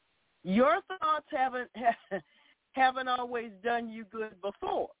 Your thoughts haven't always done you good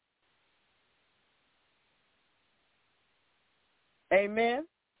before. Amen?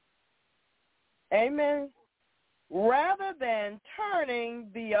 Amen. Rather than turning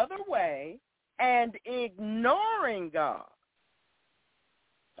the other way and ignoring God.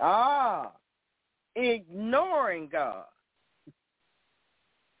 Ignoring God.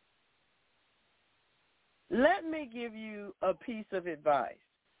 Let me give you a piece of advice.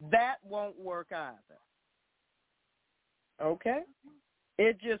 That won't work either. Okay?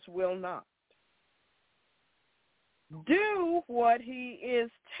 It just will not. Do what he is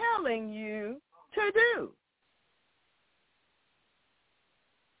telling you to do.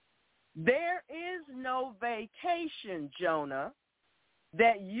 There is no vacation, Jonah,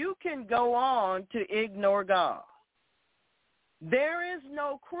 that you can go on to ignore God. There is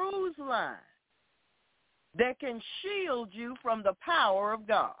no cruise line that can shield you from the power of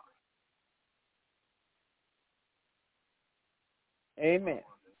God. Amen.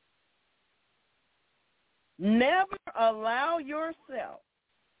 Never allow yourself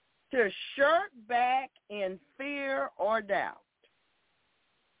to shirk back in fear or doubt.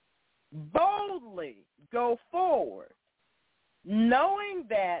 Boldly go forward, knowing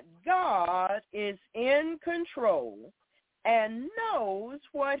that God is in control and knows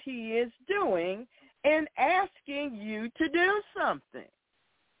what he is doing in asking you to do something.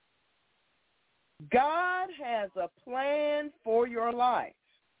 God has a plan for your life.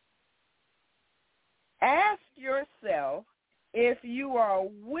 Ask yourself if you are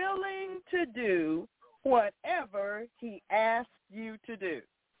willing to do whatever he asks you to do.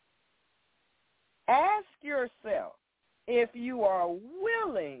 Ask yourself if you are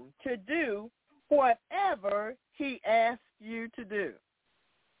willing to do whatever he asks you to do.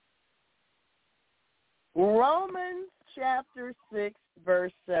 Romans chapter 6,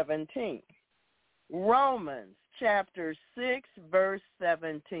 verse 17. Romans chapter 6, verse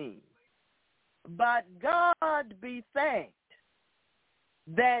 17. But God be thanked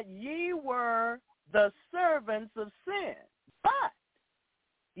that ye were the servants of sin, but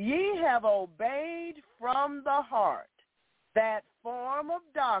ye have obeyed from the heart that form of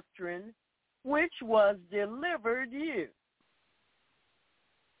doctrine which was delivered you.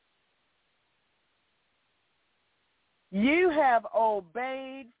 You have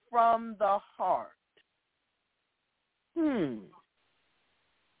obeyed from the heart.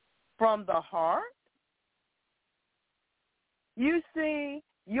 From the heart? You see,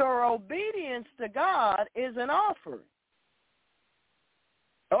 your obedience to God is an offering.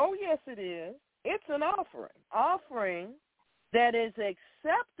 Oh, yes, it is. It's an offering. Offering that is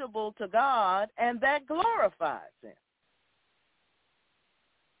acceptable to God and that glorifies him.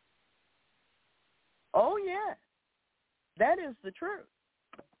 Oh, yes. That is the truth.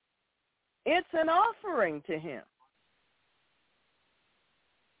 It's an offering to him.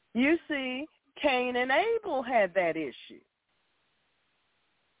 You see, Cain and Abel had that issue.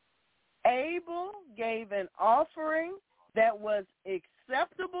 Abel gave an offering that was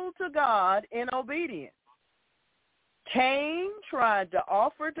acceptable to God in obedience. Cain tried to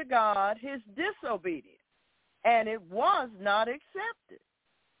offer to God his disobedience. and it was not accepted.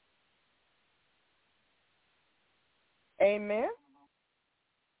 Amen.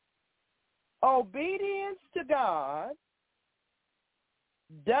 Obedience to God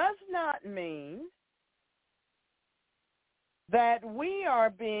does not mean that we are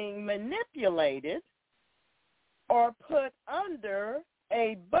being manipulated or put under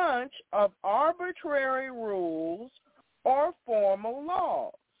a bunch of arbitrary rules or formal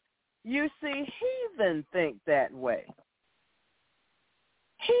laws. You see, heathen think that way.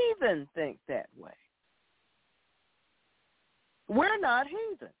 Heathen think that way. We're not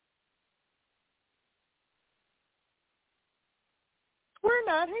heathen. We're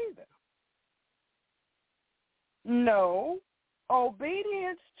not heathen. No,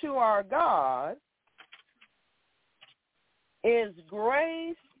 obedience to our God is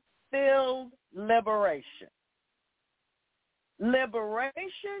grace-filled liberation.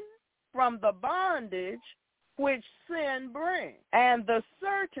 Liberation from the bondage which sin brings and the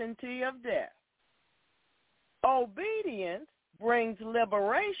certainty of death. Obedience brings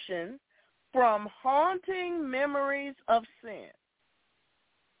liberation from haunting memories of sin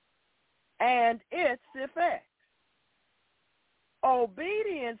and its effects.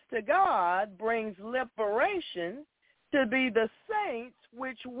 Obedience to God brings liberation to be the saints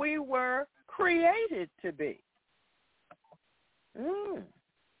which we were created to be.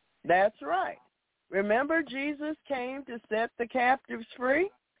 That's right. Remember, Jesus came to set the captives free,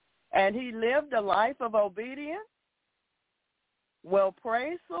 and he lived a life of obedience? Well,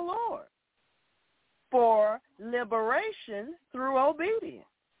 praise the Lord for liberation through obedience.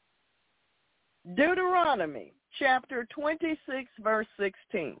 Deuteronomy chapter 26, verse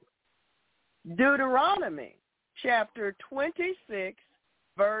 16. Deuteronomy chapter 26,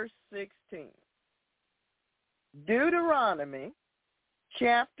 verse 16. Deuteronomy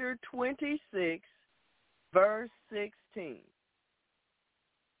chapter 26, verse 16.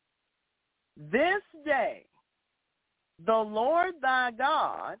 This day the Lord thy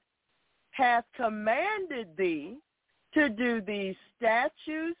God hath commanded thee to do these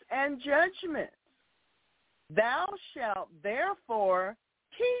statutes and judgments. Thou shalt therefore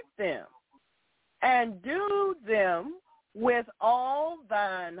keep them and do them with all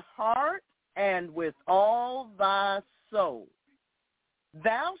thine heart and with all thy soul.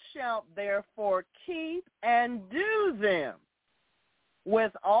 Thou shalt therefore keep and do them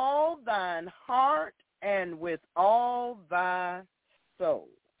with all thine heart and with all thy soul.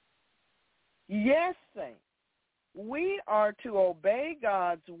 Yes, saints, we are to obey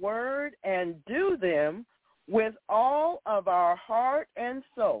God's word and do them with all of our heart and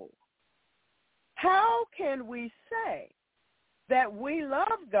soul. How can we say that we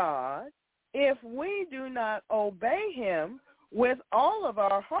love God if we do not obey him with all of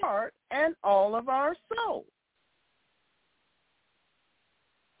our heart and all of our soul?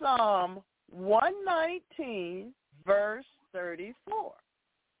 Psalm 119, verse 34.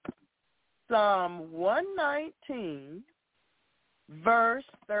 Psalm 119, verse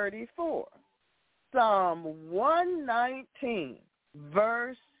 34. Psalm 119,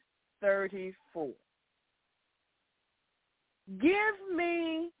 verse 34. Give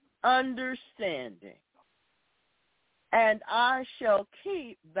me understanding, and I shall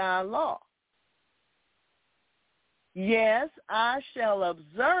keep thy law. Yes, I shall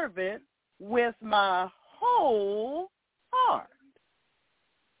observe it with my whole heart.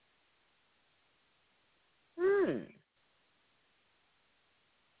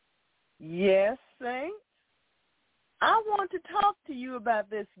 Yes, saints. I want to talk to you about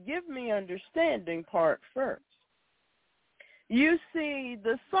this give me understanding part first. You see,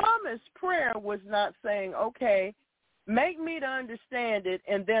 the psalmist's prayer was not saying, okay, make me to understand it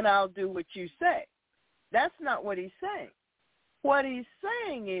and then I'll do what you say. That's not what he's saying. What he's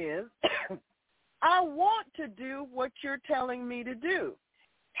saying is, I want to do what you're telling me to do.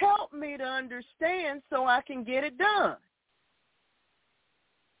 Help me to understand so I can get it done.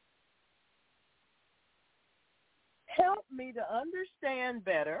 Help me to understand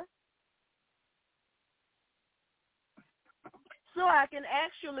better so I can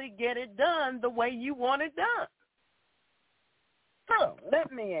actually get it done the way you want it done. So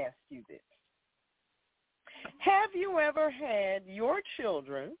let me ask you this. Have you ever had your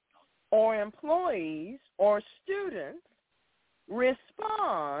children or employees or students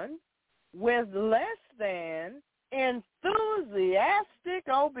respond with less than enthusiastic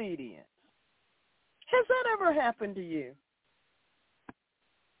obedience? Has that ever happened to you?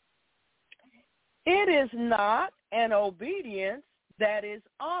 It is not an obedience that is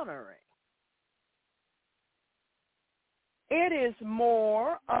honoring. It is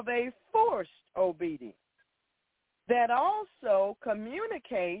more of a forced obedience. that also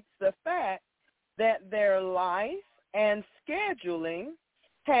communicates the fact that their life and scheduling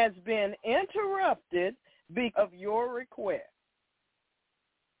has been interrupted because of your request.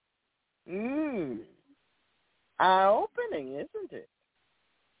 Eye-opening, isn't it?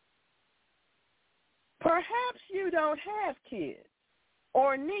 Perhaps you don't have kids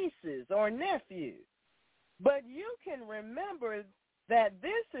or nieces or nephews, but you can remember that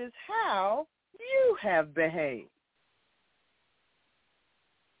this is how you have behaved.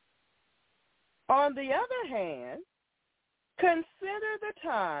 On the other hand, consider the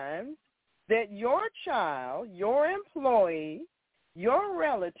times that your child, your employee, your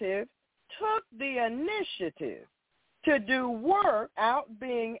relative took the initiative to do work without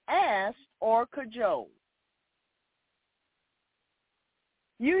being asked or cajoled.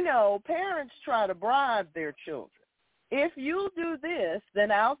 You know, parents try to bribe their children. If you do this, then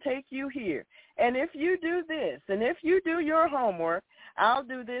I'll take you here. And if you do this, and if you do your homework, I'll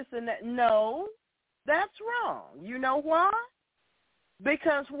do this and that. No, that's wrong. You know why?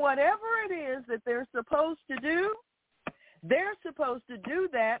 Because whatever it is that they're supposed to do, they're supposed to do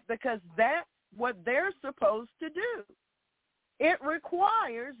that because that's what they're supposed to do. It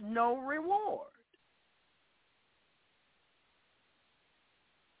requires no reward.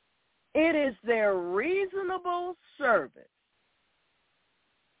 It is their reasonable service.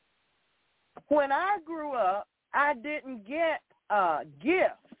 When I grew up, I didn't get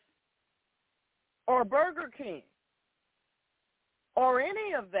gifts or Burger King or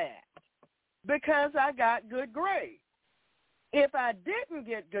any of that because I got good grades. If I didn't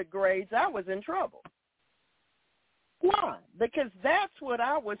get good grades, I was in trouble. Why? Because that's what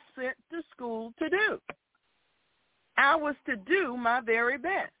I was sent to school to do. I was to do my very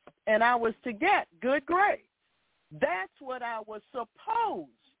best, and I was to get good grades. That's what I was supposed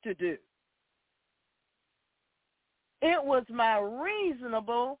to do. It was my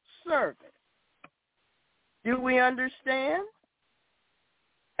reasonable service. Do we understand?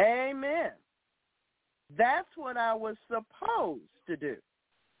 Amen. That's what I was supposed to do.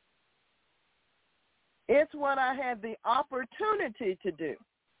 It's what I had the opportunity to do.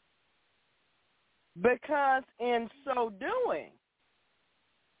 Because in so doing,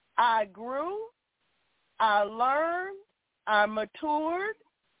 I grew, I learned, I matured,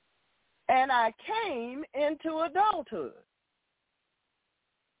 and I came into adulthood.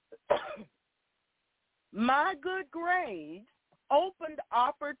 My good grades opened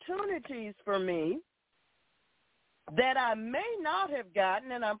opportunities for me that I may not have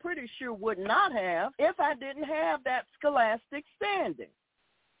gotten, and I'm pretty sure would not have, if I didn't have that scholastic standing.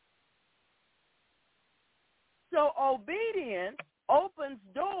 So obedience opens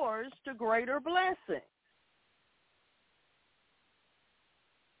doors to greater blessings.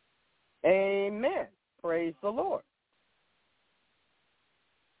 Amen. Praise the Lord.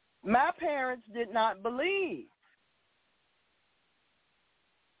 My parents did not believe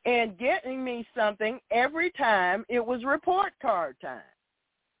in getting me something every time it was report card time.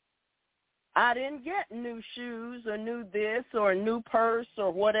 I didn't get new shoes or new this or a new purse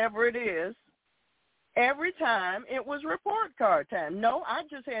or whatever it is every time it was report card time. No, I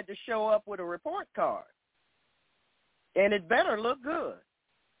just had to show up with a report card. And it better look good.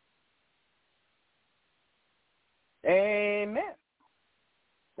 Amen.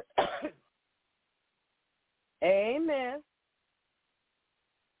 Amen.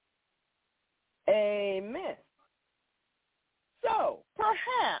 Amen. So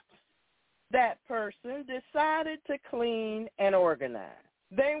perhaps that person decided to clean and organize.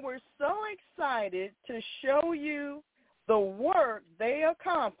 They were so excited to show you the work they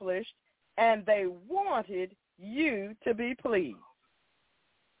accomplished, and they wanted you to be pleased.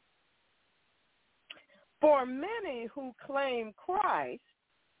 For many who claim Christ,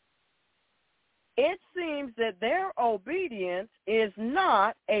 it seems that their obedience is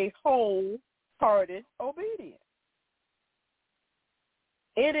not a wholehearted obedience.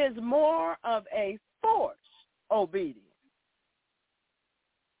 It is more of a forced obedience.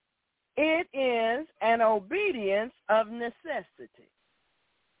 It is an obedience of necessity.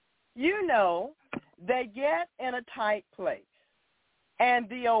 You know, they get in a tight place. And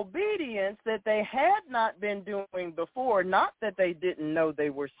the obedience that they had not been doing before, not that they didn't know they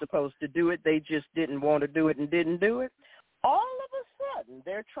were supposed to do it, they just didn't want to do it and didn't do it, all of a sudden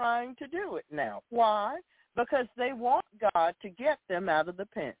they're trying to do it now. Why? Because they want God to get them out of the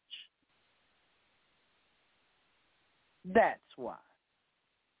pinch. That's why.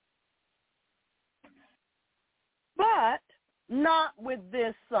 But not with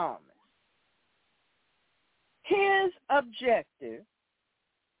this psalmist. His objective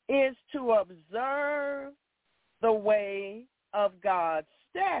is to observe the way of God's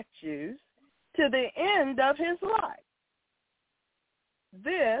statutes to the end of his life.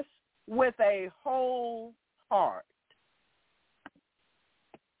 This with a whole heart.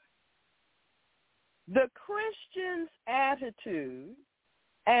 The Christian's attitude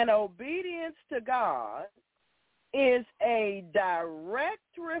and obedience to God is a direct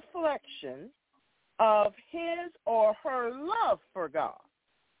reflection of his or her love for God.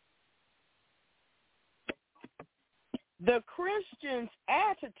 The Christian's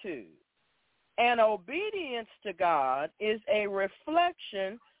attitude and obedience to God is a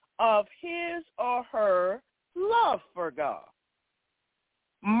reflection of his or her love for God.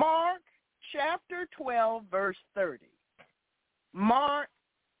 Mark chapter 12, verse 30. Mark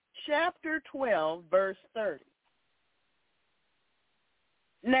chapter 12, verse 30.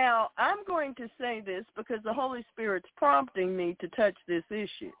 Now, I'm going to say this because the Holy Spirit's prompting me to touch this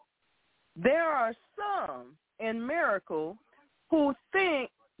issue. There are some in Miracle who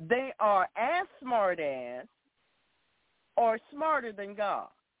think they are as smart as or smarter than God.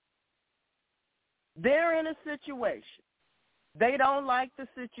 They're in a situation. They don't like the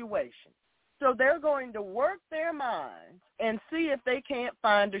situation. So they're going to work their minds and see if they can't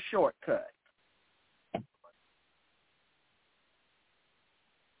find a shortcut.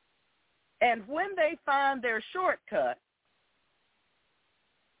 And when they find their shortcut,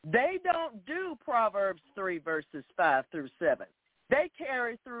 they don't do Proverbs 3, verses 5 through 7. They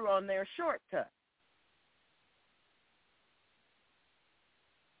carry through on their shortcut.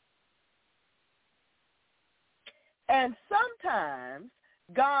 And sometimes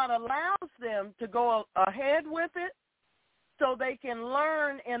God allows them to go ahead with it so they can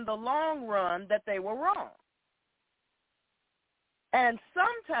learn in the long run that they were wrong. And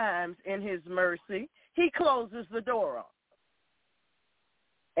sometimes in his mercy, he closes the door on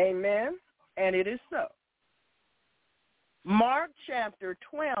them. Amen? And it is so. Mark chapter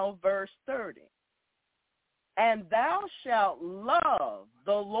 12, verse 30. And thou shalt love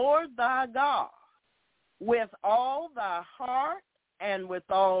the Lord thy God with all thy heart and with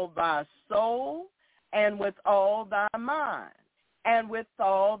all thy soul and with all thy mind and with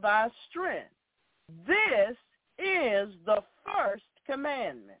all thy strength. This is the first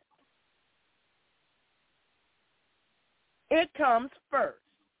commandment. It comes first,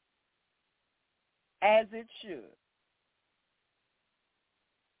 as it should.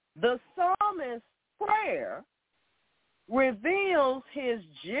 The psalmist's prayer reveals his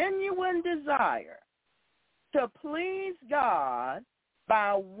genuine desire to please God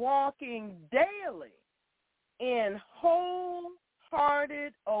by walking daily in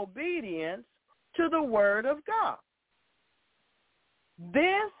wholehearted obedience to the Word of God.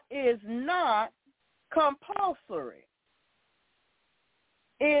 This is not compulsory.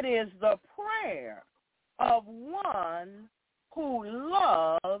 It is the prayer of one who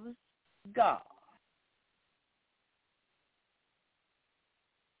loves God.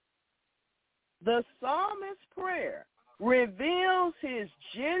 The psalmist's prayer reveals his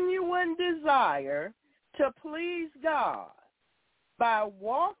genuine desire to please God by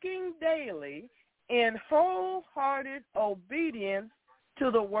walking daily in wholehearted obedience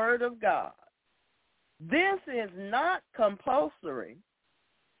to the Word of God. This is not compulsory.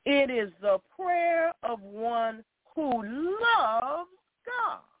 It is the prayer of one who loves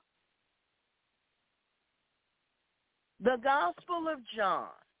God. The Gospel of John,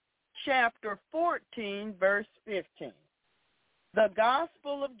 chapter 14, verse 15. The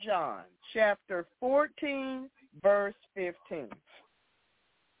Gospel of John, chapter 14, verse 15.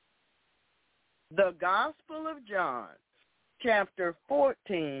 The Gospel of John, chapter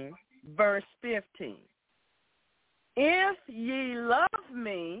 14, verse 15. If ye love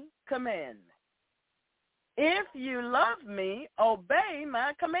me, command me. If you love me, obey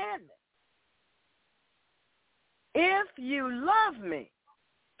my commandments. If you love me,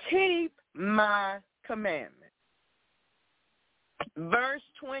 keep my commandments. Verse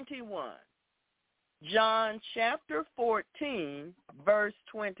 21, John chapter 14, verse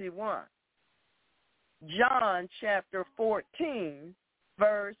 21. John chapter 14,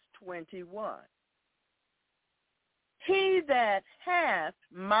 verse 21. He that hath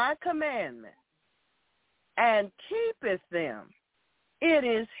my commandments and keepeth them, it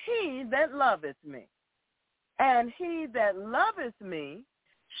is he that loveth me. And he that loveth me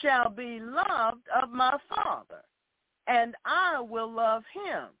shall be loved of my Father, and I will love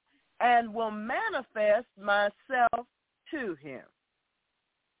him, and will manifest myself to him.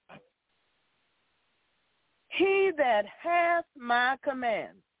 He that hath my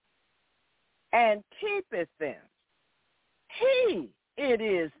commandments and keepeth them, he it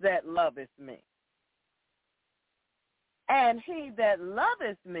is that loveth me. And he that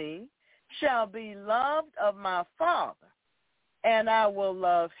loveth me shall be loved of my Father, and I will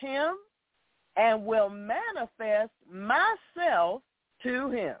love him and will manifest myself to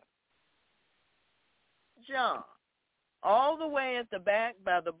him. John, all the way at the back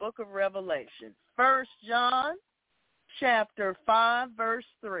by the book of Revelation. 1 John chapter 5, verse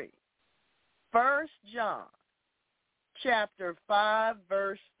 3. 1 John chapter 5,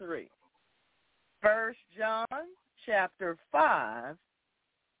 verse 3. 1 John chapter 5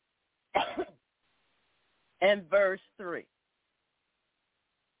 and verse 3.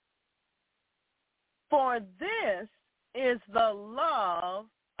 For this is the love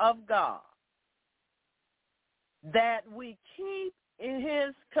of God, that we keep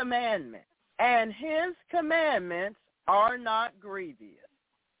his commandments, and his commandments are not grievous.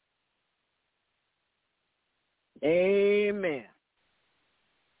 Amen.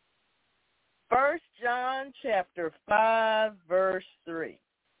 1 John chapter 5, verse 3.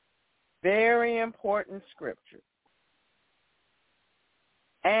 Very important scripture.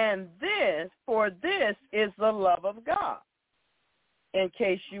 And for this is the love of God. In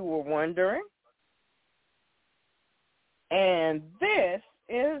case you were wondering. And this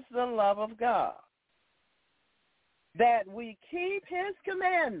is the love of God, that we keep his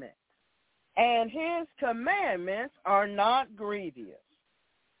commandments, and his commandments are not grievous.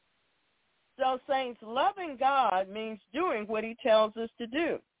 So, saints, loving God means doing what he tells us to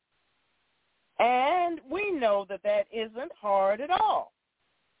do. And we know that that isn't hard at all,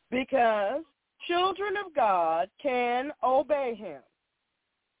 because children of God can obey him.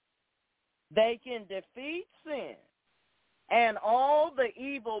 They can defeat sin and all the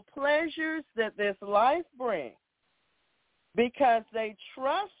evil pleasures that this life brings, because they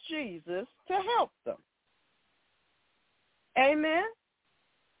trust Jesus to help them. Amen?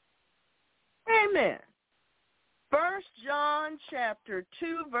 Amen. 1 John chapter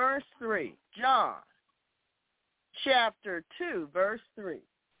 2, verse 3. John chapter 2, verse 3.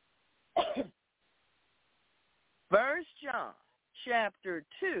 1 John chapter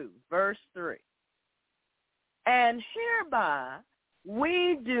 2, verse 3. And hereby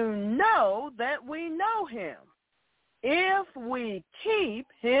we do know that we know him, if we keep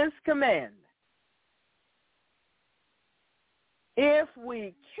his commandments. If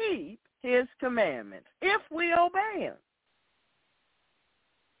we keep his commandments, if we obey him.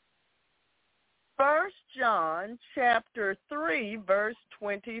 1 John chapter 3, verse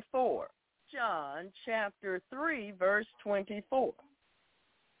 24. John chapter 3, verse 24.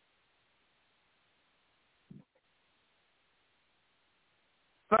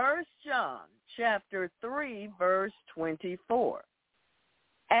 1 John chapter 3, verse 24.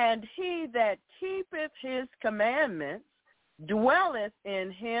 And he that keepeth his commandments dwelleth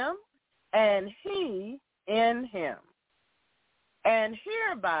in him, and he in him. And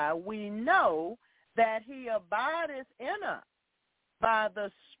hereby we know that he abideth in us by the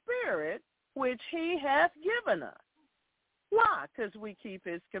Spirit which he hath given us. Why? Because we keep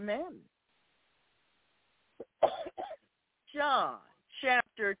his commandments. John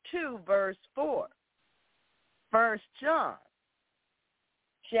chapter 2, verse 4. 1 John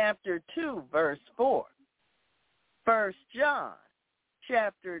chapter 2, verse 4. 1 John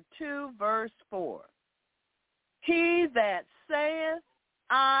chapter 2, verse 4. He that saith,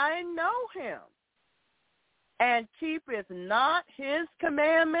 I know him, and keepeth not his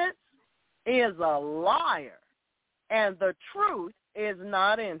commandments, is a liar, and the truth is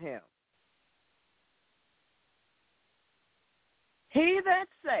not in him. He that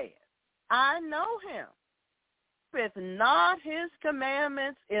saith, I know him, keepeth not his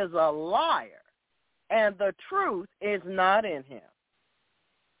commandments, is a liar, and the truth is not in him.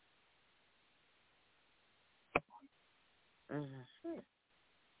 Mm-hmm.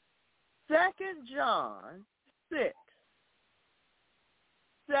 2 John 6.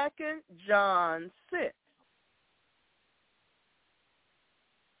 2 John 6.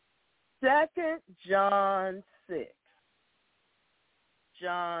 2 John 6.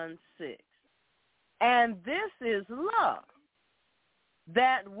 John 6. And this is love,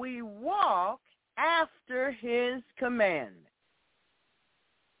 that we walk after his commandments.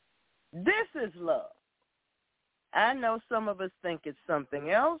 This is love. I know some of us think it's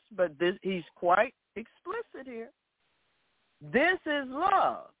something else, but he's quite explicit here. This is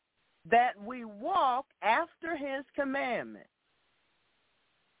love, that we walk after his commandments.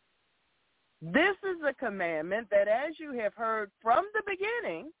 This is a commandment that, as you have heard from the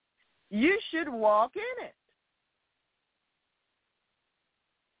beginning, you should walk in it.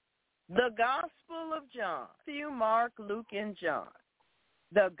 The Gospel of John. Matthew, Mark, Luke, and John.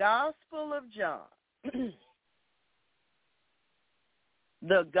 The Gospel of John.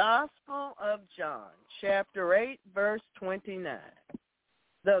 The Gospel of John, chapter 8, verse 29.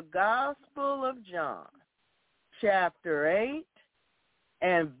 The Gospel of John, chapter 8,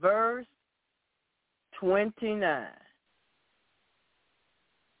 and verse 29.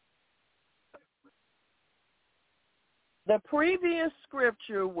 The previous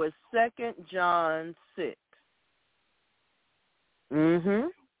scripture was 2 John 6.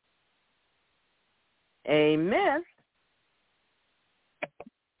 Amen.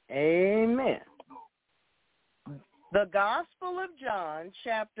 Amen. The Gospel of John,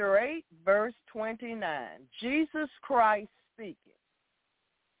 chapter 8, verse 29. Jesus Christ speaking.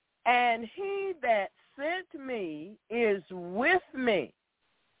 And he that sent me is with me.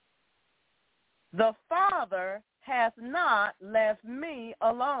 The Father hath not left me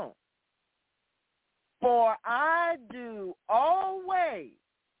alone. For I do always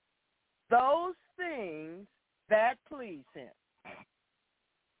those things that please him.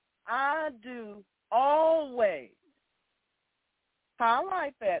 I do always.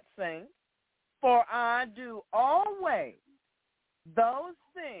 Highlight that, saint. For I do always those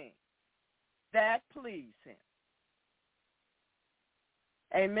things that please him.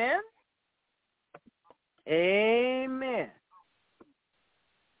 Amen? Amen.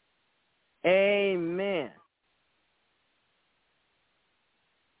 Amen.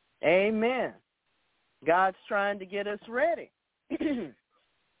 Amen. God's trying to get us ready.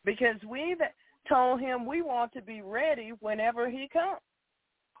 Because we've told him we want to be ready whenever he comes.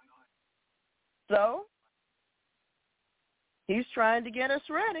 So, he's trying to get us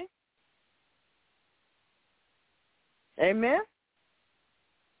ready. Amen?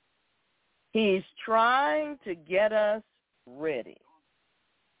 He's trying to get us ready.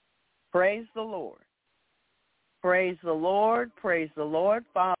 Praise the Lord. Praise the Lord. Praise the Lord.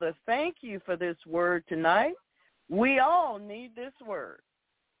 Father, thank you for this word tonight. We all need this word.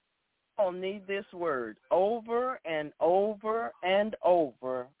 We all need this word over and over and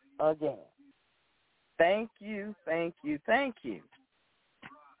over again. Thank you, thank you, thank you.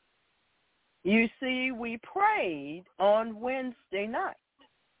 You see, we prayed on Wednesday night.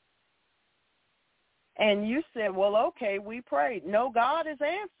 And you said, well, okay, we prayed. No, God is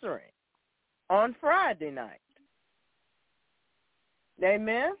answering on Friday night.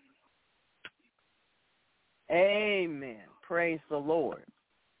 Amen? Amen. Praise the Lord.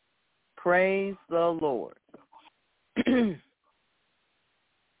 Praise the Lord.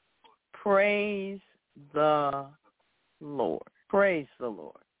 Praise the Lord. Praise the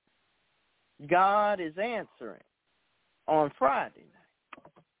Lord. God is answering on Friday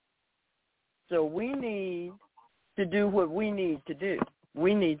night. So we need to do what we need to do.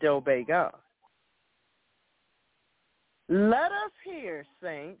 We need to obey God. Let us hear,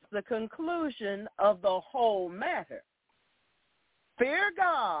 saints, the conclusion of the whole matter. Fear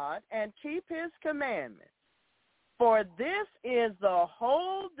God and keep his commandments, for this is the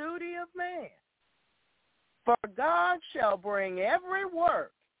whole duty of man. For God shall bring every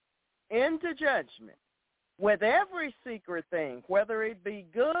work into judgment with every secret thing, whether it be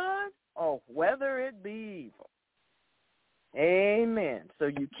good or whether it be evil. Amen. So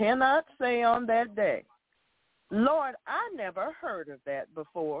you cannot say on that day, Lord, I never heard of that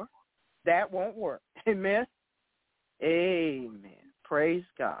before. That won't work. Amen. Amen. Praise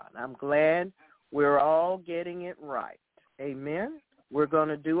God. I'm glad we're all getting it right. Amen. We're going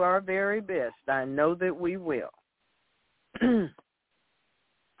to do our very best. I know that we will.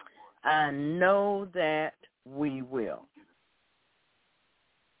 I know that we will.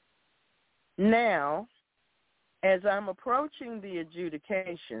 Now, as I'm approaching the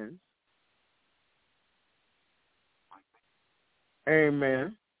adjudications,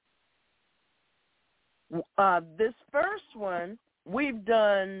 amen, this first one, we've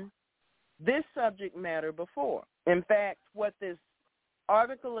done this subject matter before. In fact, what this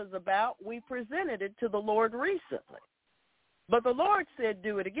article is about, we presented it to the Lord recently. But the Lord said,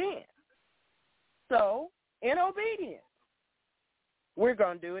 do it again. So, in obedience, we're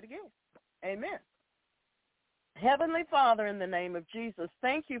going to do it again. Amen. Heavenly Father, in the name of Jesus,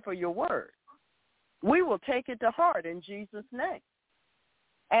 thank you for your word. We will take it to heart in Jesus' name.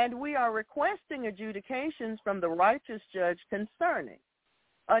 And we are requesting adjudications from the righteous judge concerning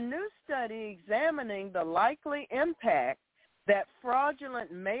a new study examining the likely impact that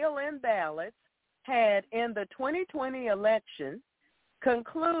fraudulent mail-in ballots had in the 2020 election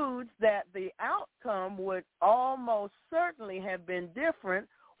concludes that the outcome would almost certainly have been different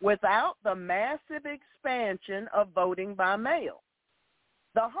without the massive expansion of voting by mail.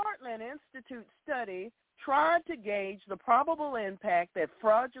 The Heartland Institute study tried to gauge the probable impact that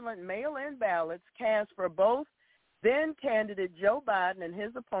fraudulent mail-in ballots cast for both then candidate Joe Biden and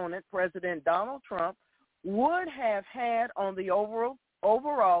his opponent, President Donald Trump, would have had on the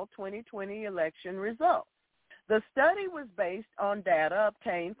overall 2020 election results. The study was based on data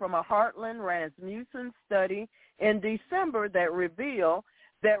obtained from a Heartland-Rasmussen study in December that revealed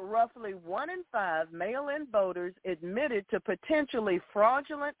that roughly 1 in 5 mail-in voters admitted to potentially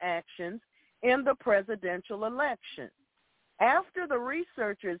fraudulent actions in the presidential election. After the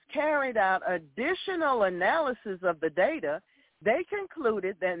researchers carried out additional analysis of the data, they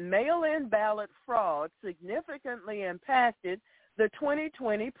concluded that mail-in ballot fraud significantly impacted the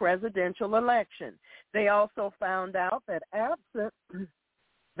 2020 presidential election. They also found out that absent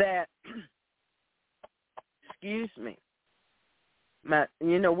that, we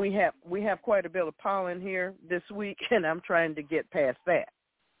have quite a bit of pollen here this week, and I'm trying to get past that.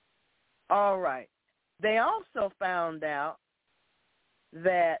 All right. They also found out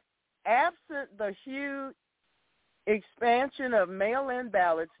that absent the huge expansion of mail-in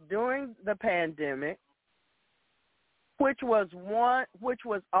ballots during the pandemic, which was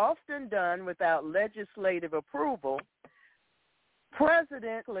often done without legislative approval,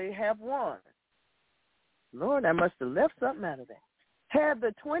 presidentially have won. Lord, I must have left something out of that. Had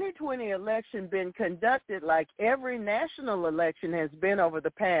the 2020 election been conducted like every national election has been over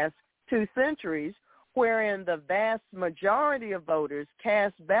the past 2 centuries, wherein the vast majority of voters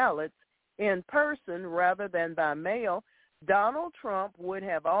cast ballots in person rather than by mail, Donald Trump would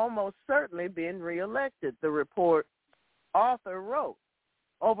have almost certainly been reelected, the report author wrote.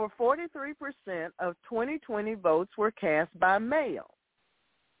 Over 43% of 2020 votes were cast by mail,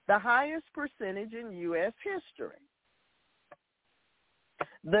 the highest percentage in U.S. history.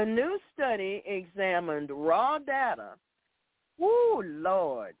 The new study examined raw data. Woo,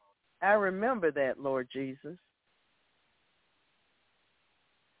 Lord. I remember that, Lord Jesus.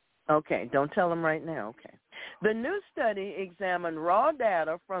 Okay, don't tell them right now. Okay. The new study examined raw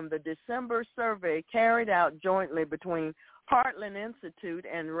data from the December survey carried out jointly between Heartland Institute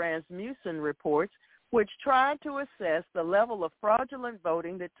and Rasmussen reports, which tried to assess the level of fraudulent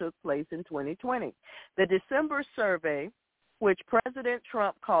voting that took place in 2020. The December survey, which President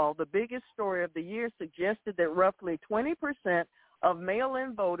Trump called the biggest story of the year, suggested that roughly 20% of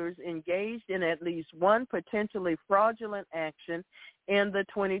mail-in voters engaged in at least one potentially fraudulent action in the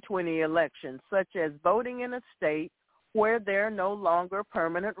 2020 election, such as voting in a state where they're no longer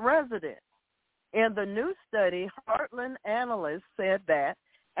permanent residents. In the new study, Heartland analysts said that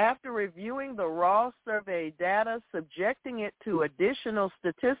after reviewing the raw survey data, subjecting it to additional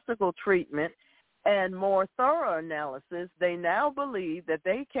statistical treatment and more thorough analysis, they now believe that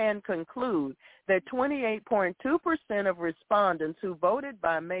they can conclude that 28.2% of respondents who voted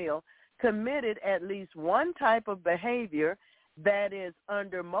by mail committed at least one type of behavior that is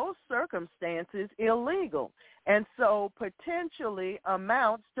under most circumstances illegal and so potentially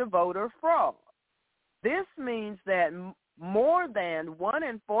amounts to voter fraud. This means that more than 1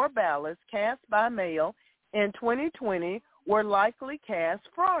 in 4 ballots cast by mail in 2020 were likely cast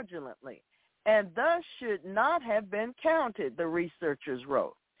fraudulently and thus should not have been counted, the researchers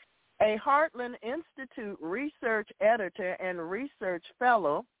wrote. A Heartland Institute research editor and research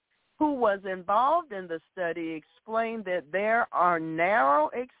fellow who was involved in the study explained that there are narrow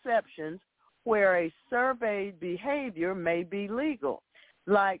exceptions where a surveyed behavior may be legal,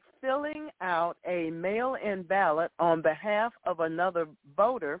 like filling out a mail-in ballot on behalf of another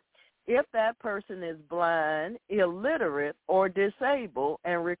voter if that person is blind, illiterate, or disabled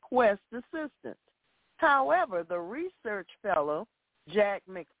and requests assistance. However, the research fellow, Jack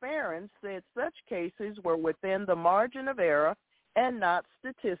McFerrin, said such cases were within the margin of error and not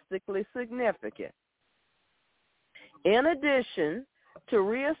statistically significant. In addition to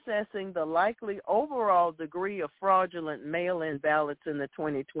reassessing the likely overall degree of fraudulent mail-in ballots in the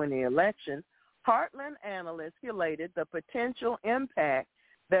 2020 election, Heartland analysts calculated the potential impact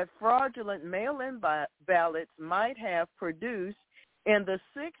that fraudulent mail-in ballots might have produced in the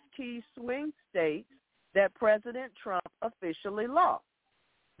 6 key swing states that President Trump officially lost.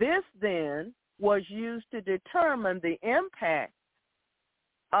 This then was used to determine the impact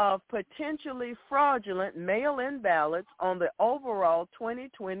of potentially fraudulent mail-in ballots on the overall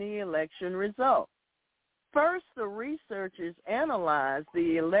 2020 election results. First, the researchers analyzed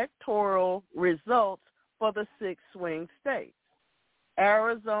the electoral results for the 6 swing states: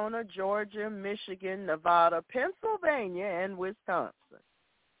 Arizona, Georgia, Michigan, Nevada, Pennsylvania, and Wisconsin.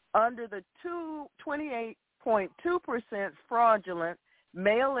 Under the 28.2% fraudulent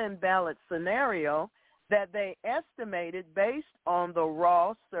mail-in ballot scenario that they estimated based on the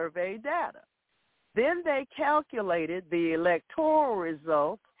raw survey data. Then they calculated the electoral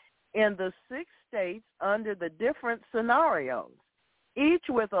results in the 6 states under the different scenarios, each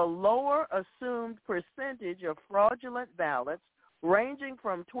with a lower assumed percentage of fraudulent ballots ranging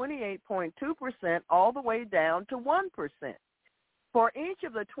from 28.2% all the way down to 1%. For each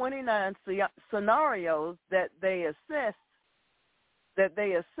of the 29 scenarios that they assessed,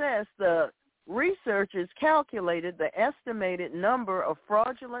 the researchers calculated the estimated number of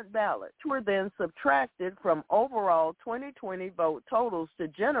fraudulent ballots, which were then subtracted from overall 2020 vote totals to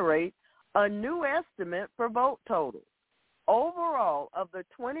generate a new estimate for vote totals. Overall, of the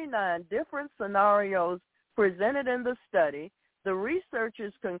 29 different scenarios presented in the study, the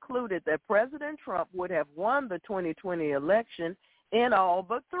researchers concluded that President Trump would have won the 2020 election in all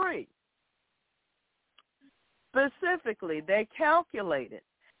but 3. Specifically, they calculated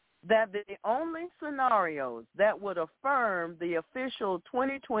that the only scenarios that would affirm the official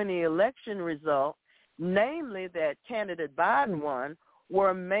 2020 election result, namely that candidate Biden won,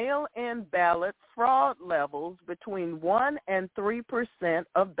 were mail-in ballot fraud levels between 1% and 3%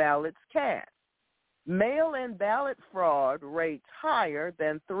 of ballots cast. Mail-in ballot fraud rates higher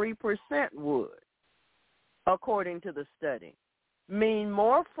than 3% would, according to the study, mean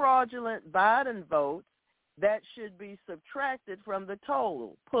more fraudulent Biden votes that should be subtracted from the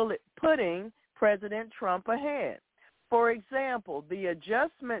total, putting President Trump ahead. For example, the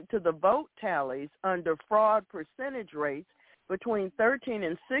adjustment to the vote tallies under fraud percentage rates between 13%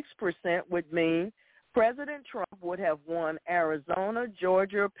 and 6% would mean President Trump would have won Arizona,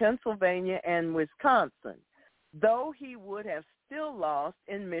 Georgia, Pennsylvania, and Wisconsin, though he would have still lost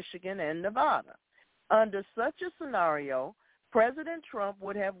in Michigan and Nevada. Under such a scenario, President Trump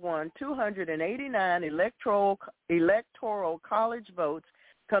would have won 289 electoral college votes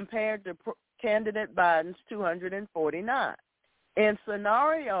compared to candidate Biden's 249. In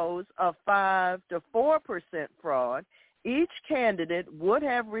scenarios of 5 to 4% fraud, each candidate would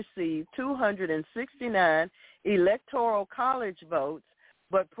have received 269 electoral college votes,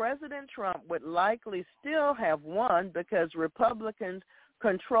 but President Trump would likely still have won because Republicans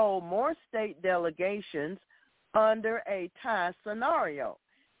control more state delegations under a tie scenario.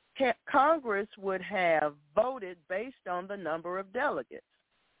 Congress would have voted based on the number of delegates.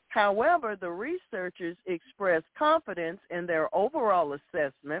 However, the researchers expressed confidence in their overall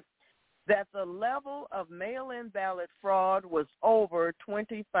assessment that the level of mail-in ballot fraud was over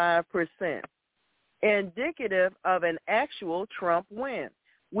 25%, indicative of an actual Trump win.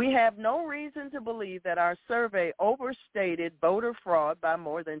 We have no reason to believe that our survey overstated voter fraud by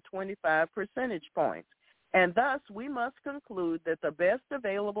more than 25 percentage points, and thus we must conclude that the best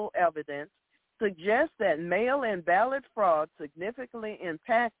available evidence suggests that mail-in ballot fraud significantly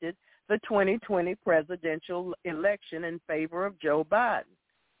impacted the 2020 presidential election in favor of Joe Biden.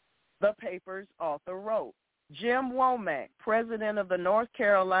 The paper's author wrote, Jim Womack, president of the North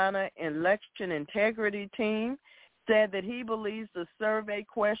Carolina Election Integrity Team, said that he believes the survey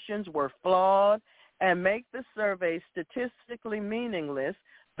questions were flawed and make the survey statistically meaningless,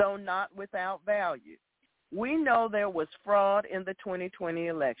 though not without value. We know there was fraud in the 2020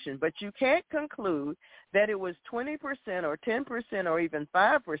 election, but you can't conclude that it was 20% or 10% or even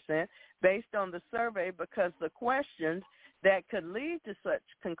 5% based on the survey because the questions that could lead to such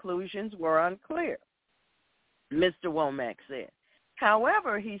conclusions were unclear, Mr. Womack said.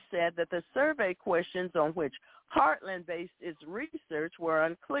 However, he said that the survey questions on which Heartland based its research were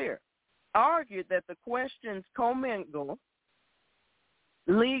unclear, argued that the questions commingle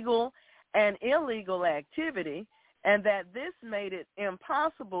legal and illegal activity, and that this made it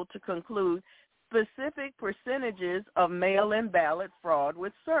impossible to conclude specific percentages of mail-in ballot fraud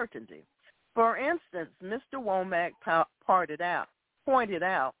with certainty. For instance, Mr. Womack pointed out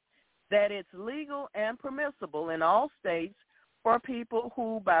that it's legal and permissible in all states for people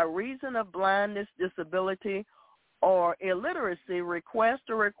who, by reason of blindness, disability, or illiteracy, request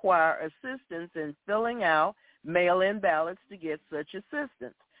or require assistance in filling out mail-in ballots to get such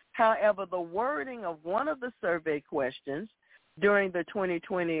assistance. However, the wording of one of the survey questions during the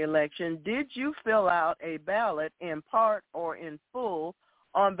 2020 election, did you fill out a ballot in part or in full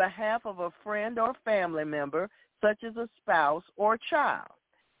on behalf of a friend or family member, such as a spouse or child,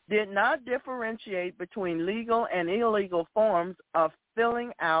 did not differentiate between legal and illegal forms of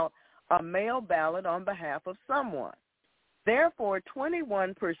filling out a mail ballot on behalf of someone. Therefore,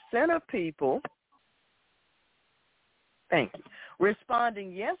 21% of people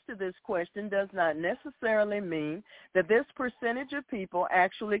responding yes to this question does not necessarily mean that this percentage of people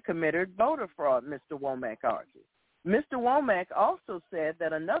actually committed voter fraud, Mr. Womack argued. Mr. Womack also said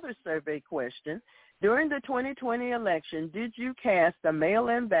that another survey question during the 2020 election, did you cast a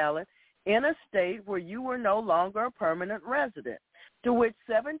mail-in ballot in a state where you were no longer a permanent resident? to which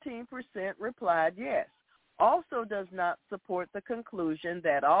 17% replied yes. Also does not support the conclusion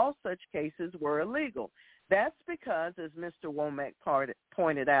that all such cases were illegal. That's because, as Mr. Womack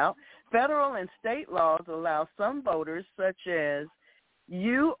pointed out, federal and state laws allow some voters, such as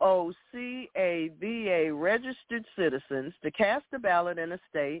UOCAVA registered citizens, to cast a ballot in a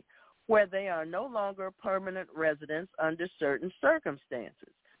state where they are no longer permanent residents under certain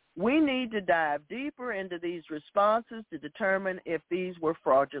circumstances. We need to dive deeper into these responses to determine if these were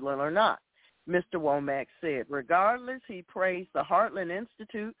fraudulent or not. Mr. Womack said. Regardless, he praised the Heartland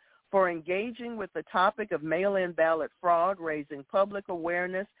Institute for engaging with the topic of mail-in ballot fraud, raising public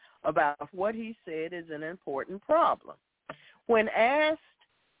awareness about what he said is an important problem. When asked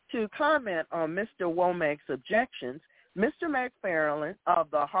to comment on Mr. Womack's objections, Mr. McFarland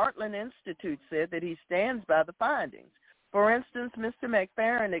of the Heartland Institute said that he stands by the findings. For instance, Mr.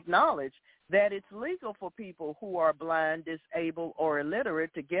 McFarland acknowledged that it's legal for people who are blind, disabled, or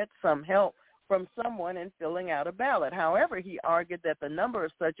illiterate to get some help from someone in filling out a ballot. However, he argued that the number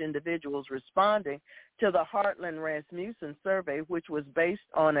of such individuals responding to the Heartland Rasmussen survey, which was based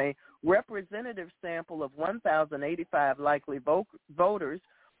on a representative sample of 1,085 likely voters,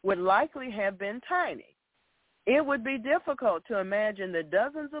 would likely have been tiny. It would be difficult to imagine that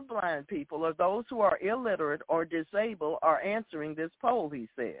dozens of blind people or those who are illiterate or disabled are answering this poll, he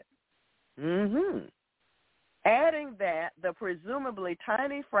said. Adding that the presumably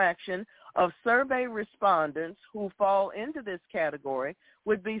tiny fraction of survey respondents who fall into this category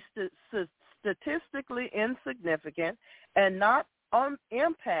would be statistically insignificant and not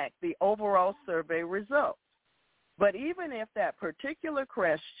impact the overall survey results. But even if that particular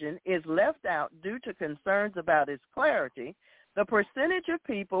question is left out due to concerns about its clarity, the percentage of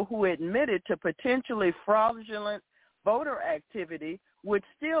people who admitted to potentially fraudulent voter activity would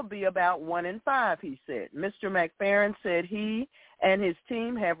still be about 1 in 5, he said. Mr. McFarland said he and his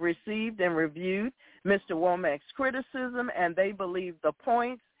team have received and reviewed Mr. Womack's criticism, and they believe the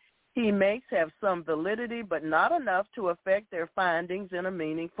points he makes have some validity, but not enough to affect their findings in a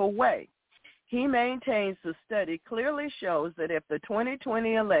meaningful way. He maintains the study clearly shows that if the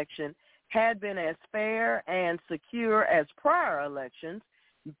 2020 election had been as fair and secure as prior elections,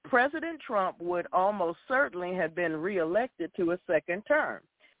 President Trump would almost certainly have been reelected to a second term.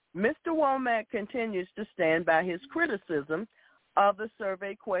 Mr. Womack continues to stand by his criticism of the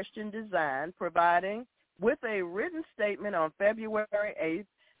survey question design, providing with a written statement on February 8th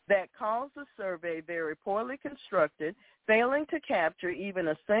that calls the survey very poorly constructed, failing to capture even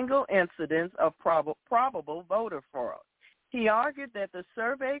a single incidence of probable voter fraud. He argued that the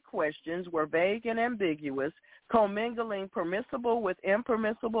survey questions were vague and ambiguous, commingling permissible with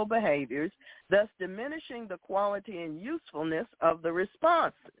impermissible behaviors, thus diminishing the quality and usefulness of the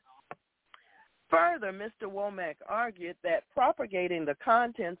responses. Further, Mr. Womack argued that propagating the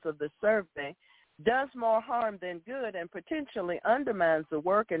contents of the survey does more harm than good and potentially undermines the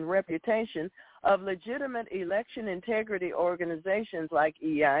work and reputation of legitimate election integrity organizations like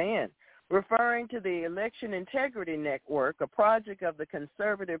EIN. Referring to the Election Integrity Network, a project of the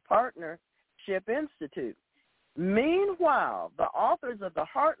Conservative Partnership Institute. Meanwhile, the authors of the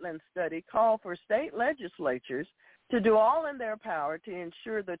Heartland study call for state legislatures to do all in their power to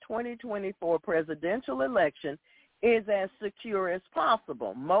ensure the 2024 presidential election is as secure as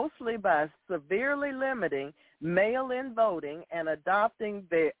possible, mostly by severely limiting mail-in voting and adopting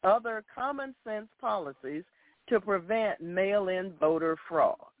the other common sense policies to prevent mail-in voter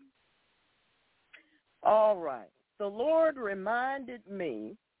fraud. All right. The Lord reminded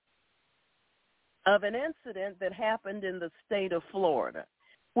me of an incident that happened in the state of Florida,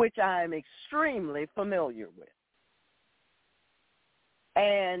 which I am extremely familiar with.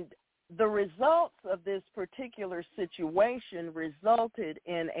 And the results of this particular situation resulted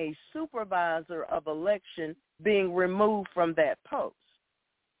in a supervisor of election being removed from that post.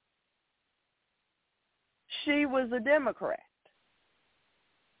 She was a Democrat.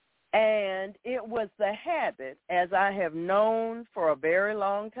 And it was the habit, as I have known for a very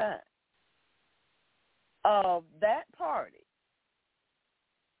long time, of that party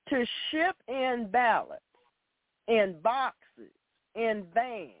to ship in ballots, in boxes, in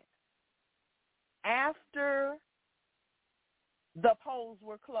vans, after the polls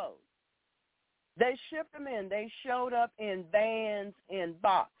were closed. They shipped them in. They showed up in vans, in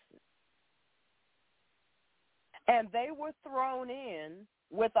boxes. And they were thrown in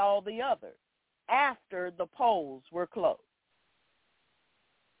with all the others after the polls were closed.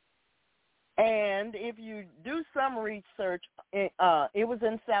 And if you do some research, it was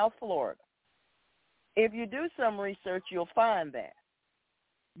in South Florida. If you do some research, you'll find that.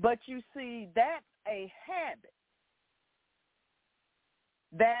 But you see, that's a habit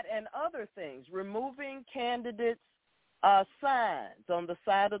That and other things, removing candidates' signs on the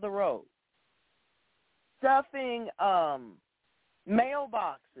side of the road, stuffing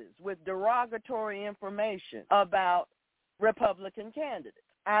mailboxes with derogatory information about Republican candidates.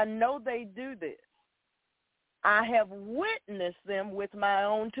 I know they do this. I have witnessed them with my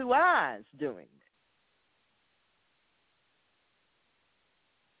own two eyes doing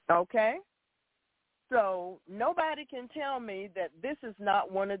this. Okay? So nobody can tell me that this is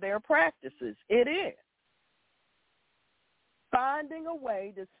not one of their practices. It is. Finding a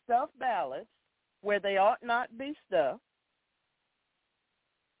way to stuff ballots where they ought not be stuffed,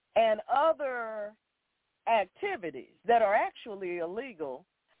 and other activities that are actually illegal.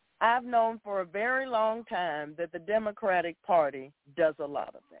 I've known for a very long time that the Democratic Party does a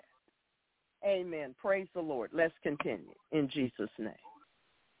lot of that. Amen. Praise the Lord. Let's continue in Jesus' name.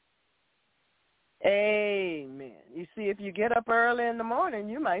 Amen. You see, if you get up early in the morning,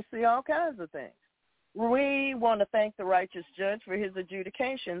 you might see all kinds of things. We want to thank the righteous judge for his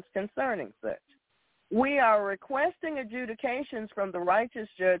adjudications concerning such. We are requesting adjudications from the righteous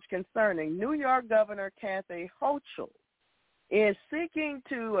judge concerning New York Governor Kathy Hochul is seeking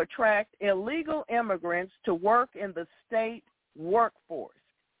to attract illegal immigrants to work in the state workforce,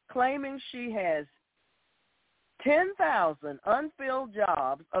 claiming she has 10,000 unfilled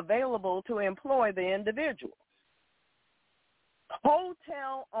jobs available to employ the individuals.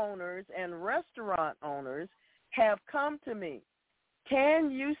 Hotel owners and restaurant owners have come to me. Can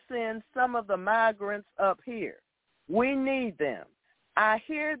you send some of the migrants up here? We need them. I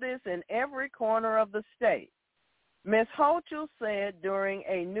hear this in every corner of the state. Ms. Hochul said during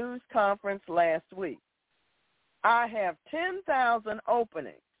a news conference last week, I have 10,000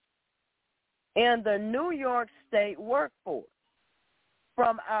 openings in the New York State workforce.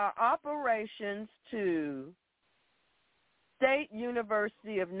 From our operations to State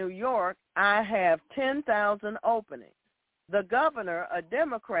University of New York, I have 10,000 openings. The governor, a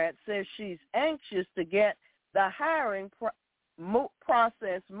Democrat, says she's anxious to get the hiring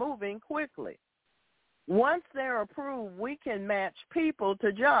process moving quickly. Once they're approved, we can match people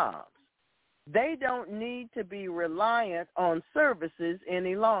to jobs. They don't need to be reliant on services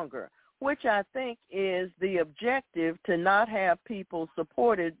any longer, which I think is the objective, to not have people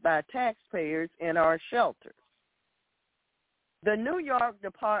supported by taxpayers in our shelters. The New York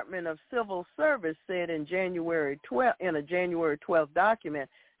Department of Civil Service said in a January 12th document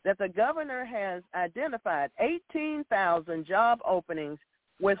that the governor has identified 18,000 job openings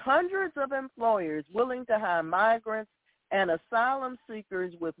with hundreds of employers willing to hire migrants and asylum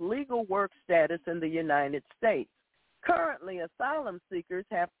seekers with legal work status in the United States. Currently, asylum seekers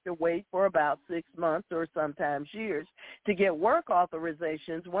have to wait for about 6 months or sometimes years to get work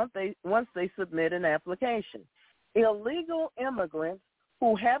authorizations once they submit an application. Illegal immigrants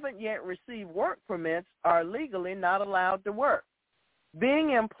who haven't yet received work permits are legally not allowed to work.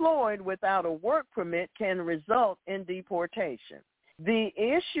 Being employed without a work permit can result in deportation. The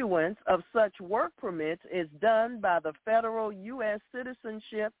issuance of such work permits is done by the federal U.S.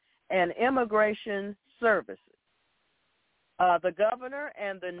 Citizenship and Immigration Services. The governor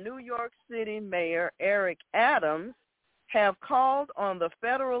and the New York City Mayor, Eric Adams, have called on the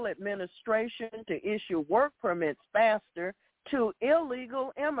federal administration to issue work permits faster to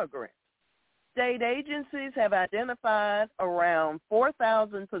illegal immigrants. State agencies have identified around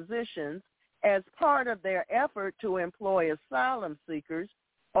 4,000 positions as part of their effort to employ asylum seekers,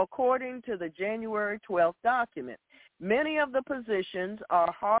 according to the January 12th document. Many of the positions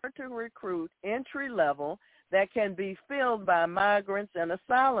are hard to recruit, entry level, that can be filled by migrants and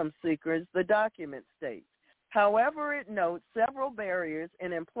asylum seekers, the document states. However, it notes several barriers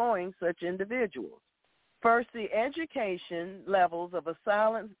in employing such individuals. First, the education levels of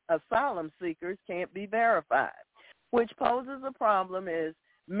asylum seekers can't be verified, which poses a problem as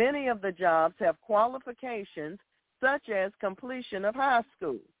many of the jobs have qualifications such as completion of high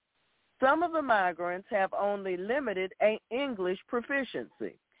school. Some of the migrants have only limited English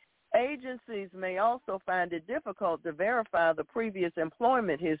proficiency. Agencies may also find it difficult to verify the previous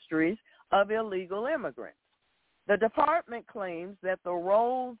employment histories of illegal immigrants. The department claims that the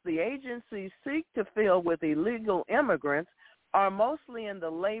roles the agencies seek to fill with illegal immigrants are mostly in the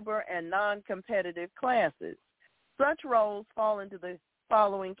labor and non-competitive classes. Such roles fall into the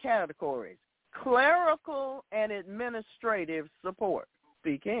following categories: clerical and administrative support,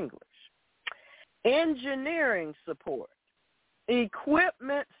 speak English, engineering support,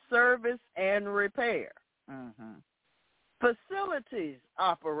 equipment service and repair, facilities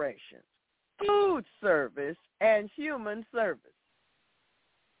operations, food service, and human service.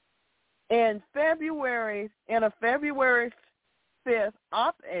 In a February 5th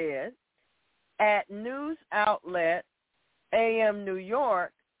op-ed at news outlet AM New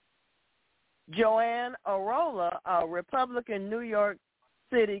York, Joanne Arola, a Republican New York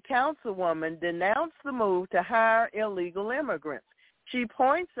City councilwoman, denounced the move to hire illegal immigrants. She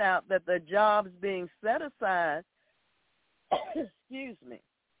points out that the jobs being set aside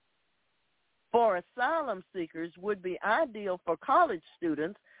for asylum seekers would be ideal for college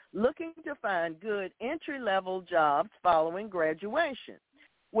students looking to find good entry-level jobs following graduation.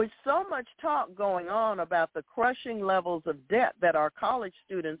 With so much talk going on about the crushing levels of debt that our college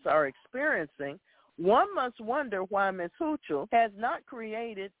students are experiencing, one must wonder why Ms. Huchel has not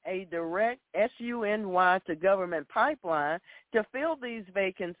created a direct SUNY to government pipeline to fill these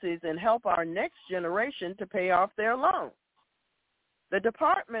vacancies and help our next generation to pay off their loans. The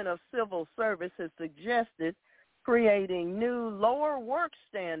Department of Civil Service has suggested creating new lower work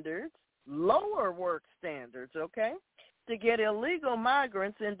standards, okay, to get illegal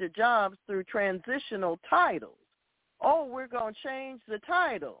migrants into jobs through transitional titles. Oh, we're going to change the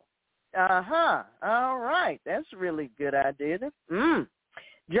title. All right. That's a really good idea.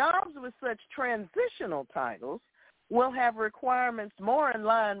 Jobs with such transitional titles will have requirements more in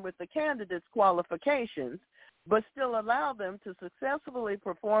line with the candidate's qualifications, but still allow them to successfully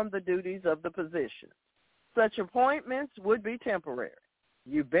perform the duties of the position. Such appointments would be temporary.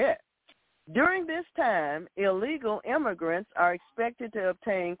 You bet. During this time, illegal immigrants are expected to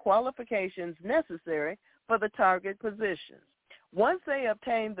obtain qualifications necessary for the target positions. Once they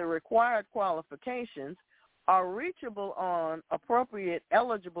obtain the required qualifications, are reachable on appropriate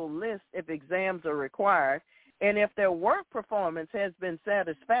eligible lists if exams are required, and if their work performance has been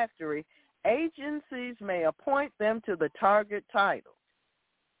satisfactory, agencies may appoint them to the target title.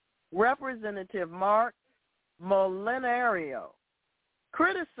 Representative Mark Molinaro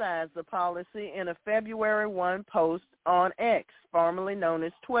criticized the policy in a February 1 post on X, formerly known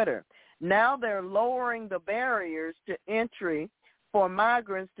as Twitter. Now they're lowering the barriers to entry for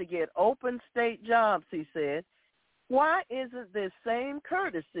migrants to get open state jobs, he said. Why isn't this same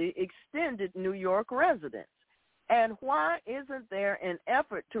courtesy extended New York residents? And why isn't there an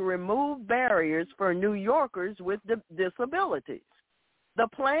effort to remove barriers for New Yorkers with disabilities? The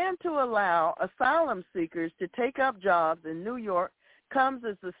plan to allow asylum seekers to take up jobs in New York comes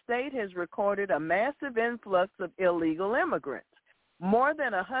as the state has recorded a massive influx of illegal immigrants. More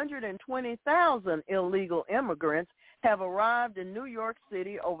than 120,000 illegal immigrants have arrived in New York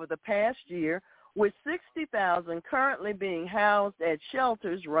City over the past year, with 60,000 currently being housed at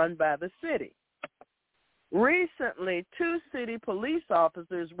shelters run by the city. Recently, 2 city police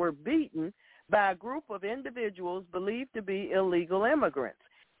officers were beaten by a group of individuals believed to be illegal immigrants,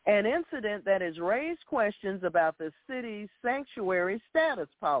 an incident that has raised questions about the city's sanctuary status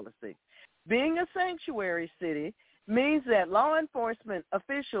policy. Being a sanctuary city means that law enforcement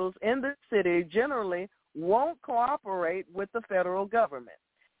officials in the city generally won't cooperate with the federal government.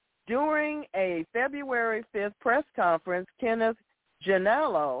 During a February 5th press conference, Kenneth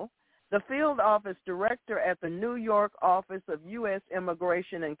Gianello, the field office director at the New York Office of U.S.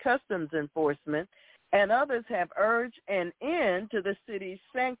 Immigration and Customs Enforcement, and others have urged an end to the city's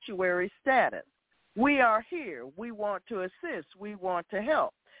sanctuary status. We are here. We want to assist. We want to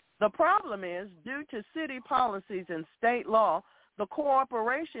help. The problem is, due to city policies and state law, the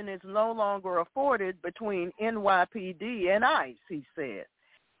cooperation is no longer afforded between NYPD and ICE, he said.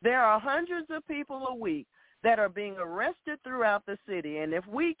 There are hundreds of people a week that are being arrested throughout the city, and if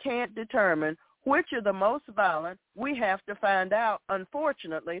we can't determine which are the most violent, we have to find out,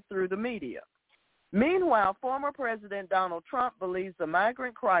 unfortunately, through the media. Meanwhile, former President Donald Trump believes the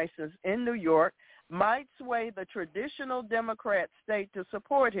migrant crisis in New York might sway the traditional Democrat state to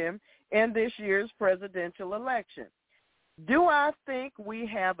support him in this year's presidential election. Do I think we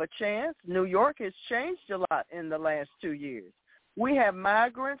have a chance? New York has changed a lot in the last 2 years. We have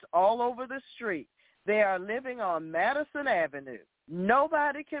migrants all over the street. They are living on Madison Avenue.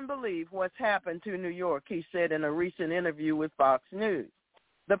 Nobody can believe what's happened to New York, he said in a recent interview with Fox News.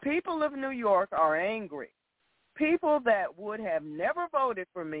 The people of New York are angry. People that would have never voted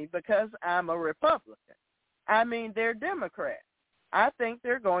for me because I'm a Republican. I mean, they're Democrats. I think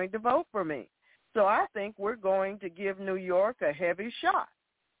they're going to vote for me. So I think we're going to give New York a heavy shot.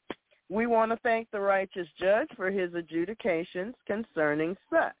 We want to thank the righteous judge for his adjudications concerning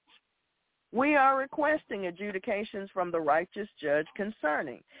such. We are requesting adjudications from the righteous judge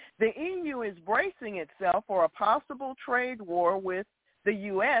concerning. The EU is bracing itself for a possible trade war with the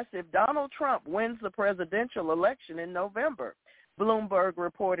U.S. if Donald Trump wins the presidential election in November, Bloomberg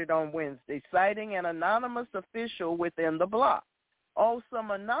reported on Wednesday, citing an anonymous official within the bloc. Oh,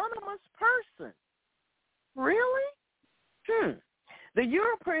 some anonymous person. Really? The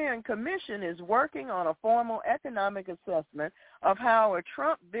European Commission is working on a formal economic assessment of how a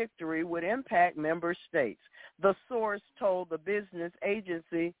Trump victory would impact member states, the source told the business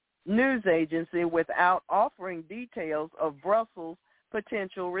agency, news agency, without offering details of Brussels'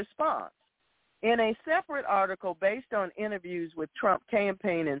 potential response. In a separate article based on interviews with Trump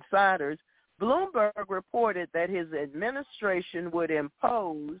campaign insiders, Bloomberg reported that his administration would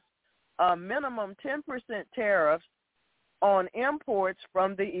impose a minimum 10% tariff on imports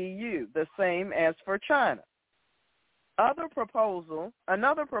from the EU, the same as for China. Another proposal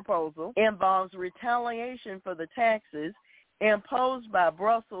involves retaliation for the taxes imposed by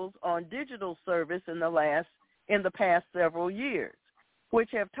Brussels on digital service in the past several years,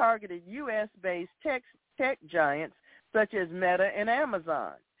 which have targeted U.S.-based tech giants such as Meta and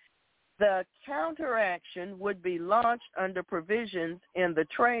Amazon. The counteraction would be launched under provisions in the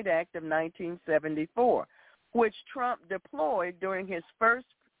Trade Act of 1974, which Trump deployed during his first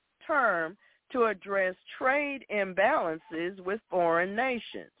term to address trade imbalances with foreign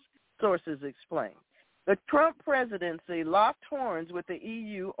nations, sources explain. The Trump presidency locked horns with the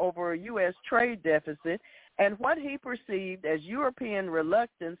EU over a U.S. trade deficit and what he perceived as European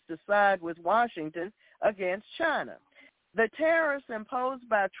reluctance to side with Washington against China. The tariffs imposed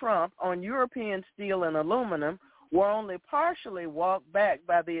by Trump on European steel and aluminum were only partially walked back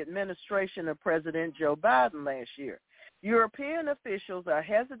by the administration of President Joe Biden last year. European officials are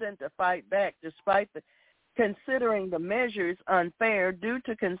hesitant to fight back despite considering the measures unfair due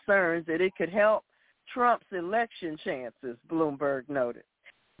to concerns that it could help Trump's election chances, Bloomberg noted.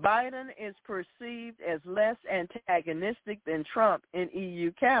 Biden is perceived as less antagonistic than Trump in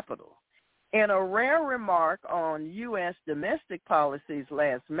EU capitals. In a rare remark on U.S. domestic policies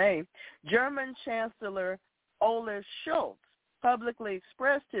last May, German Chancellor Olaf Scholz publicly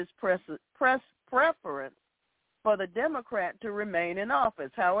expressed his preference for the Democrat to remain in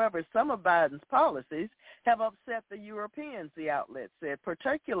office. However, some of Biden's policies have upset the Europeans, the outlet said,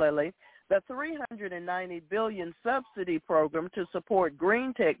 particularly the $390 billion subsidy program to support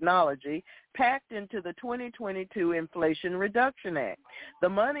green technology packed into the 2022 Inflation Reduction Act. The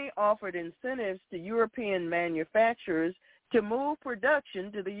money offered incentives to European manufacturers to move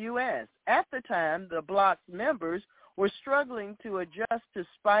production to the U.S. At the time, the bloc's members were struggling to adjust to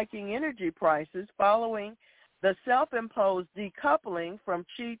spiking energy prices following the self-imposed decoupling from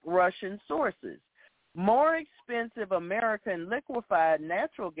cheap Russian sources. More expensive American liquefied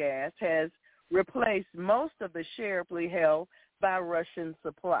natural gas has replaced most of the share held by Russian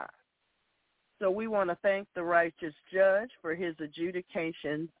supply. So we want to thank the righteous judge for his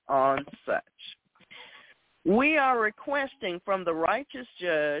adjudication on such. We are requesting from the righteous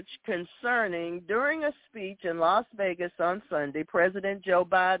judge concerning, during a speech in Las Vegas on Sunday, President Joe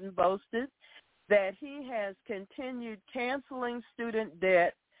Biden boasted that he has continued canceling student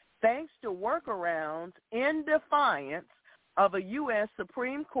debt thanks to workarounds in defiance of a U.S.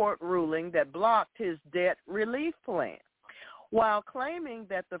 Supreme Court ruling that blocked his debt relief plan, while claiming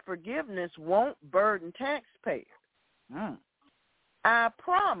that the forgiveness won't burden taxpayers. I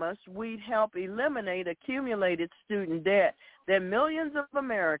promised we'd help eliminate accumulated student debt that millions of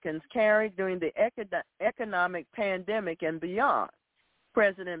Americans carried during the economic pandemic and beyond,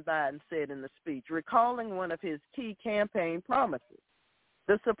 President Biden said in the speech, recalling one of his key campaign promises.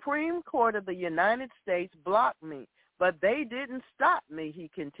 The Supreme Court of the United States blocked me, but they didn't stop me, he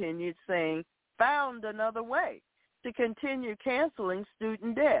continued, saying, found another way to continue canceling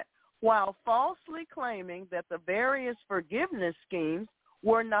student debt, while falsely claiming that the various forgiveness schemes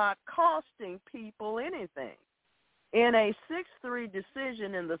were not costing people anything. In a 6-3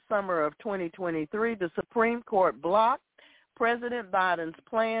 decision in the summer of 2023, the Supreme Court blocked President Biden's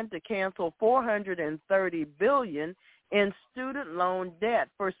plan to cancel $430 billion in student loan debt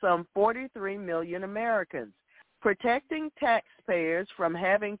for some 43 million Americans, protecting taxpayers from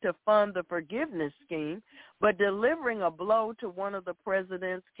having to fund the forgiveness scheme, but delivering a blow to one of the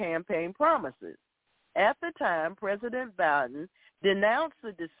president's campaign promises. At the time, President Biden denounced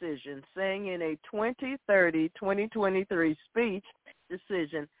the decision, saying in a 2023 speech,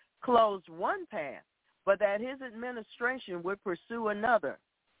 decision closed one path, but that his administration would pursue another,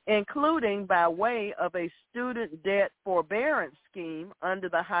 including by way of a student debt forbearance scheme under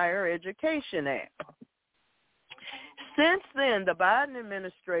the Higher Education Act. Since then, the Biden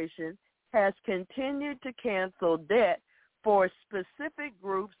administration has continued to cancel debt for specific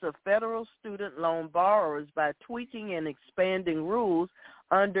groups of federal student loan borrowers by tweaking and expanding rules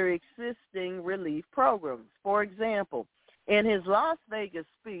under existing relief programs. For example, in his Las Vegas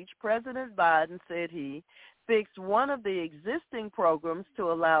speech, President Biden said he fixed one of the existing programs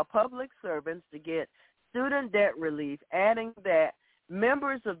to allow public servants to get student debt relief, adding that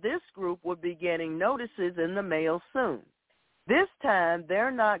members of this group would be getting notices in the mail soon. This time,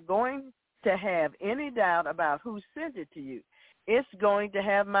 they're not going to have any doubt about who sent it to you. It's going to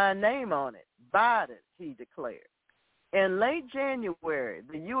have my name on it. Biden, he declared. In late January,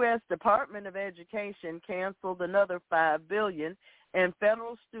 the U.S. Department of Education canceled another $5 billion in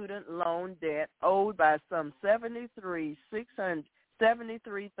federal student loan debt owed by some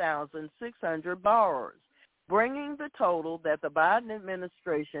 73,600 borrowers, bringing the total that the Biden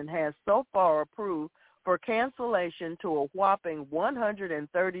administration has so far approved for cancellation to a whopping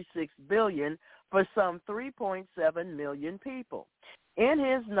 $136 billion for some 3.7 million people. In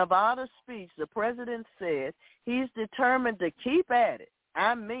his Nevada speech, the president said he's determined to keep at it.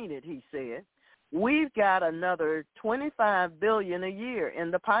 I mean it, he said. We've got another $25 billion a year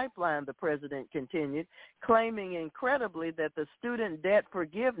in the pipeline, the president continued, claiming incredibly that the student debt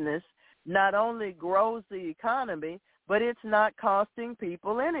forgiveness not only grows the economy, but it's not costing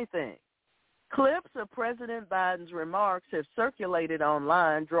people anything. Clips of President Biden's remarks have circulated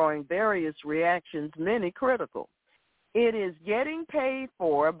online, drawing various reactions, many critical. It is getting paid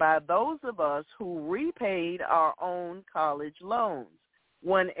for by those of us who repaid our own college loans,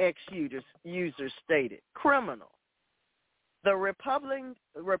 one ex-user stated. Criminal. The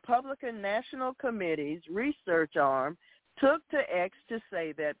Republican National Committee's research arm took to X to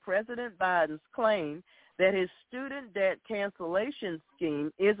say that President Biden's claim that his student debt cancellation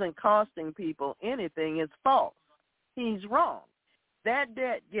scheme isn't costing people anything is false. He's wrong. That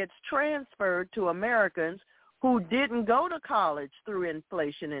debt gets transferred to Americans who didn't go to college through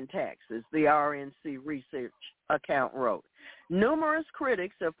inflation and taxes, the RNC research account wrote. Numerous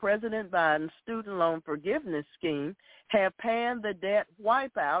critics of President Biden's student loan forgiveness scheme have panned the debt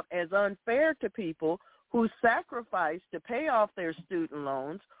wipeout as unfair to people who sacrificed to pay off their student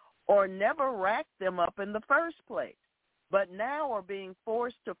loans or never racked them up in the first place, but now are being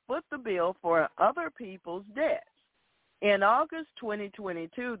forced to foot the bill for other people's debts. In August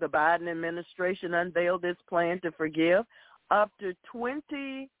 2022, the Biden administration unveiled its plan to forgive up to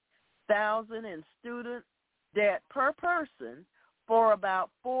 $20,000 in student debt per person for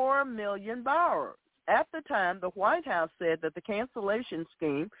about 4 million borrowers. At the time, the White House said that the cancellation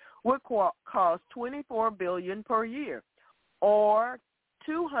scheme would cost $24 billion per year, or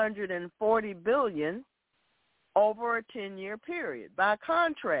 $240 billion over a 10-year period. By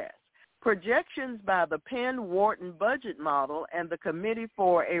contrast, projections by the Penn-Wharton budget model and the Committee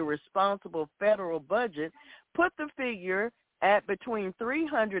for a Responsible Federal Budget put the figure at between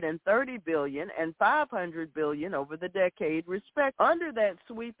 $330 billion and $500 billion over the decade, respectively. Under that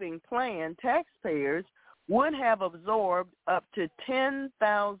sweeping plan, taxpayers would have absorbed up to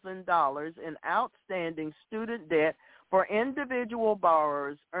 $10,000 in outstanding student debt for individual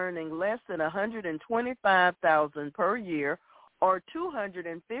borrowers earning less than $125,000 per year, or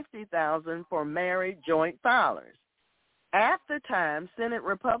 $250,000 for married joint filers. At the time, Senate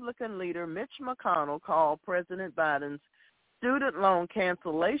Republican leader Mitch McConnell called President Biden's student loan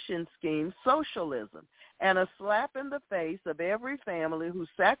cancellation scheme socialism and a slap in the face of every family who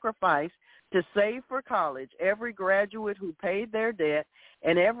sacrificed to save for college, every graduate who paid their debt,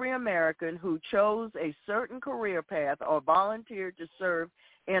 and every American who chose a certain career path or volunteered to serve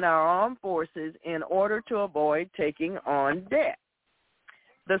in our armed forces in order to avoid taking on debt.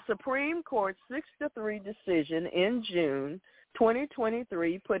 The Supreme Court's 6-3 decision in June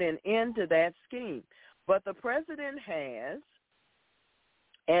 2023 put an end to that scheme, but the president has,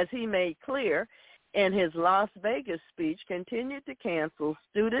 as he made clear in his Las Vegas speech, continued to cancel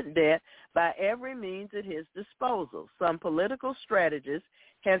student debt by every means at his disposal. Some political strategists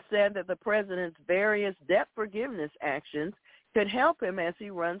have said that the president's various debt forgiveness actions could help him as he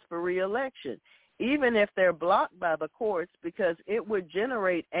runs for re-election, even if they're blocked by the courts, because it would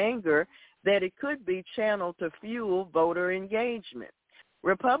generate anger that it could be channeled to fuel voter engagement.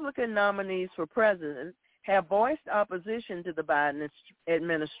 Republican nominees for president have voiced opposition to the Biden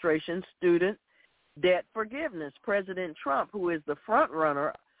administration's student debt forgiveness. President Trump, who is the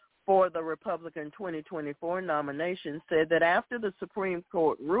front-runner for the Republican 2024 nomination, said that after the Supreme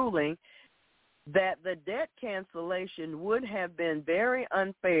Court ruling that the debt cancellation would have been very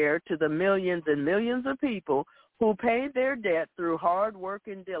unfair to the millions and millions of people who paid their debt through hard work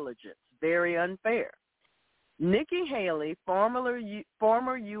and diligence. Very unfair. Nikki Haley,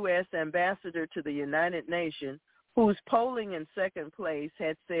 former U.S. ambassador to the United Nations, who's polling in second place,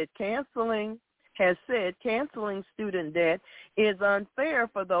 has said canceling student debt is unfair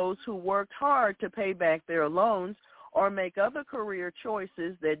for those who worked hard to pay back their loans or make other career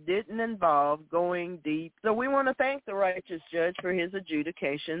choices that didn't involve going deep. So we want to thank the righteous judge for his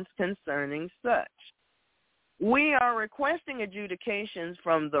adjudications concerning such. We are requesting adjudications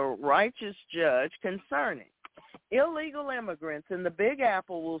from the righteous judge concerning illegal immigrants in the Big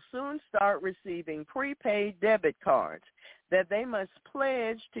Apple will soon start receiving prepaid debit cards that they must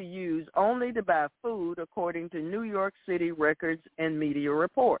pledge to use only to buy food, according to New York City records and media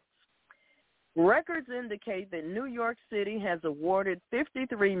reports. Records indicate that New York City has awarded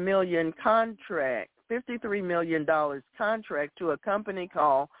 $53 million contract to a company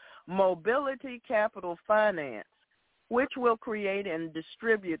called Mobility Capital Finance, which will create and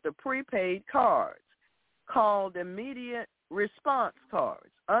distribute the prepaid cards called immediate response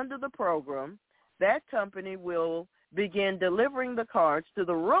cards. Under the program, that company will begin delivering the cards to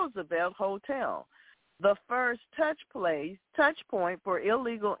the Roosevelt Hotel, the first touch point for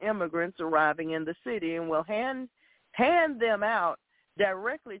illegal immigrants arriving in the city, and will hand them out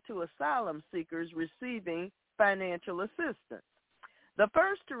directly to asylum seekers receiving financial assistance. The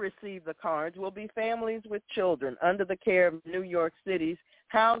first to receive the cards will be families with children under the care of New York City's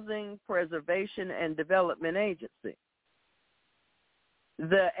Housing Preservation and Development Agency.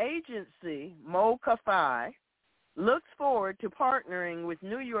 The agency, MOCAFI, looks forward to partnering with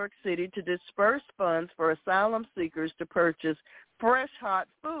New York City to disperse funds for asylum seekers to purchase fresh, hot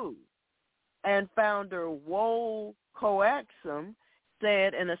food. And founder Wholeheartedly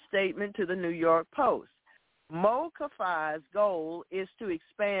said in a statement to the New York Post, MOCAFI's goal is to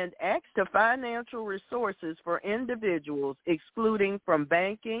expand access to financial resources for individuals, excluding from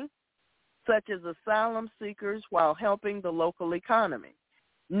banking, such as asylum seekers, while helping the local economy.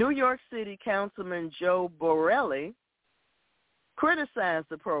 New York City Councilman Joe Borelli criticized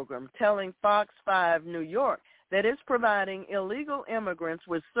the program, telling Fox 5 New York that it's providing illegal immigrants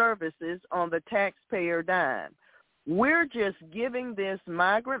with services on the taxpayer dime. We're just giving this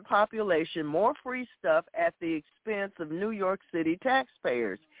migrant population more free stuff at the expense of New York City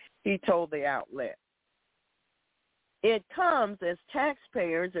taxpayers, he told the outlet. It comes as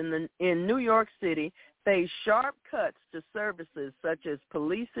taxpayers in New York City face sharp cuts to services such as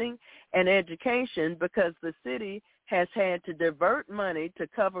policing and education because the city has had to divert money to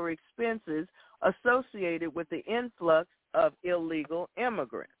cover expenses associated with the influx of illegal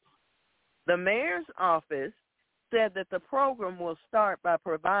immigrants. The mayor's office said that the program will start by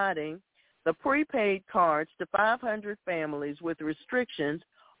providing the prepaid cards to 500 families with restrictions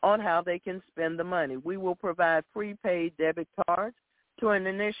on how they can spend the money. We will provide prepaid debit cards to an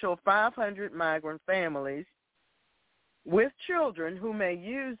initial 500 migrant families with children who may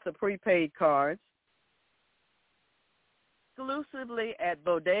use the prepaid cards exclusively at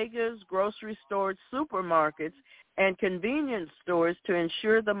bodegas, grocery stores, supermarkets, and convenience stores to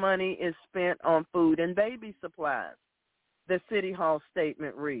ensure the money is spent on food and baby supplies, the City Hall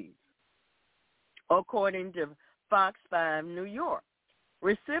statement reads. According to Fox 5 New York,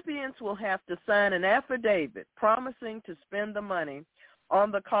 recipients will have to sign an affidavit promising to spend the money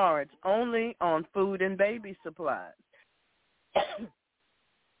on the cards only on food and baby supplies.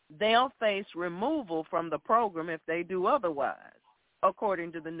 They'll face removal from the program if they do otherwise,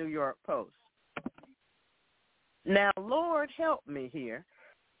 according to the New York Post. Now, Lord, help me here,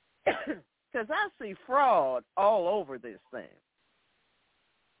 because I see fraud all over this thing.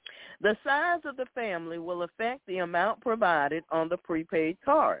 The size of the family will affect the amount provided on the prepaid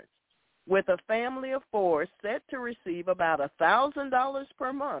cards, with a family of four set to receive about $1,000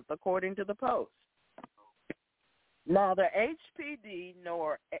 per month, according to the Post. Now, the HPD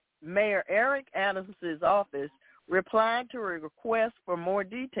nor Mayor Eric Adams' office replied to a request for more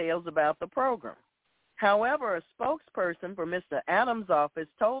details about the program. However, a spokesperson for Mr. Adams' office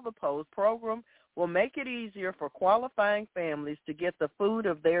told the Post program will make it easier for qualifying families to get the food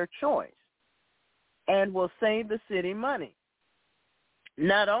of their choice and will save the city money.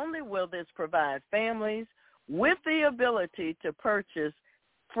 Not only will this provide families with the ability to purchase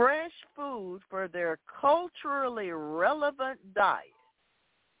fresh food for their culturally relevant diet.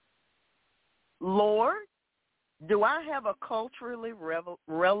 Lord, do I have a culturally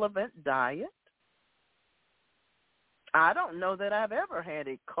relevant diet? I don't know that I've ever had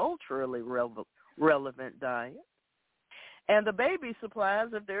a culturally relevant diet. And the baby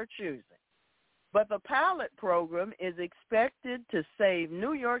supplies of their choosing. But the pilot program is expected to save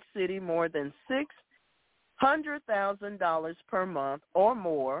New York City more than $600,000 per month or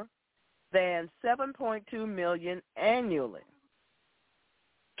more than $7.2 million annually.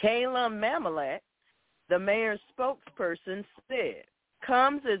 Kayla Mamalak, the mayor's spokesperson, said,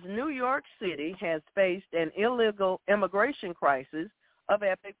 comes as New York City has faced an illegal immigration crisis of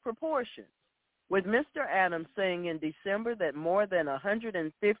epic proportions, with Mr. Adams saying in December that more than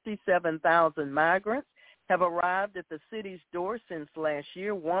 157,000 migrants have arrived at the city's door since last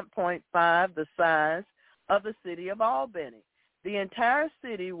year, 1.5 the size of the city of Albany. The entire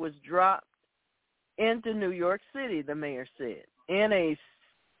city was dropped into New York City, the mayor said. In a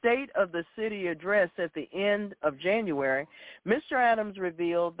State of the City address at the end of January, Mr. Adams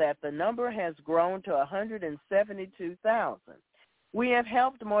revealed that the number has grown to 172,000. We have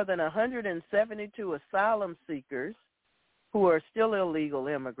helped more than 172 asylum seekers who are still illegal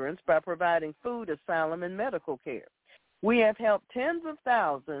immigrants by providing food, asylum, and medical care. We have helped tens of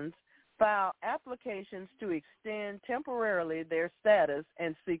thousands file applications to extend temporarily their status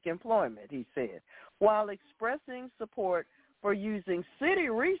and seek employment, he said, while expressing support for using city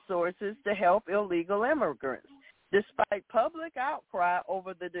resources to help illegal immigrants, despite public outcry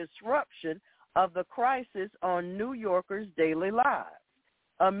over the disruption of the crisis on New Yorkers' daily lives.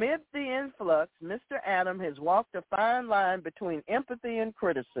 Amid the influx, Mr. Adams has walked a fine line between empathy and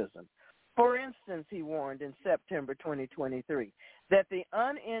criticism. For instance, he warned in September 2023 that the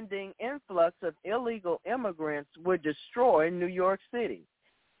unending influx of illegal immigrants would destroy New York City.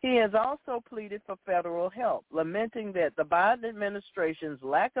 He has also pleaded for federal help, lamenting that the Biden administration's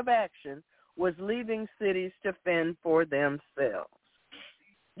lack of action was leaving cities to fend for themselves.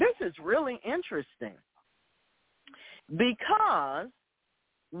 This is really interesting because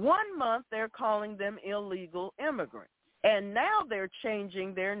 1 month they're calling them illegal immigrants, and now they're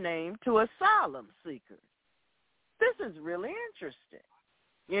changing their name to asylum seekers. This is really interesting.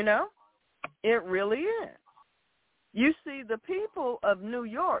 You know, it really is. You see, the people of New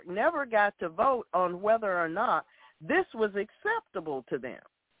York never got to vote on whether or not this was acceptable to them.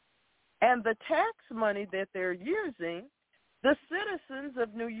 And the tax money that they're using, the citizens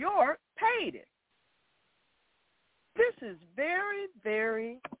of New York paid it. This is very,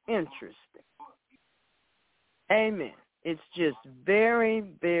 very interesting. Amen. It's just very,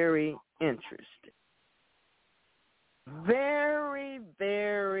 very interesting. Very,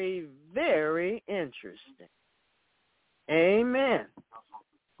 very, very interesting. Amen.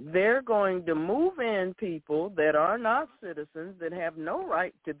 They're going to move in people that are not citizens, that have no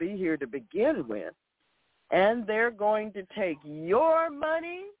right to be here to begin with, and they're going to take your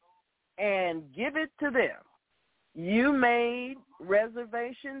money and give it to them. You made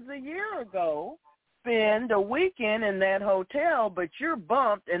reservations a year ago, spend a weekend in that hotel, but you're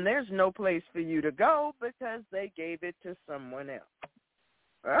bumped and there's no place for you to go because they gave it to someone else.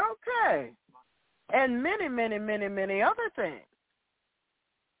 Okay. And many, many, many, many other things.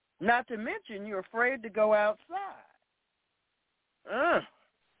 Not to mention you're afraid to go outside. I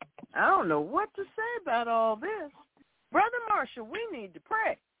don't know what to say about all this. Brother Marshall, we need to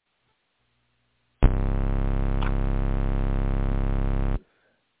pray.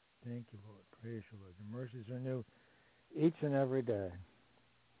 Thank you, Lord. Praise you, Lord. Your mercies are new each and every day.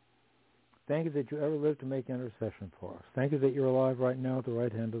 Thank you that you ever lived to make intercession for us. Thank you that you're alive right now at the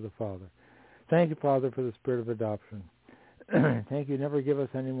right hand of the Father. Thank you, Father, for the spirit of adoption. Thank you. Never give us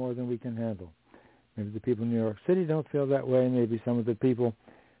any more than we can handle. Maybe the people in New York City don't feel that way. Maybe some of the people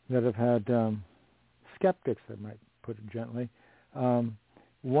that have had skeptics, I might put it gently,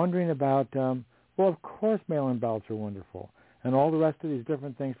 wondering about, well, of course mail-in ballots are wonderful, and all the rest of these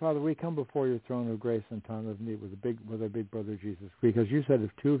different things. Father, we come before your throne of grace in time of need with our big brother Jesus, because you said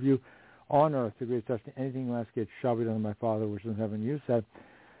if two of you on earth agree to touch anything you ask, it shall be done to my Father which is in heaven. You said,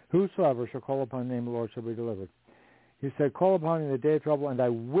 whosoever shall call upon the name of the Lord shall be delivered. You said, call upon me in the day of trouble, and I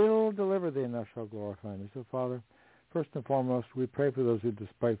will deliver thee, and thou shalt glorify me. So, Father, first and foremost, we pray for those who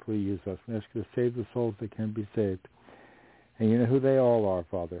despitefully use us. We ask you to save the souls that can be saved. And you know who they all are,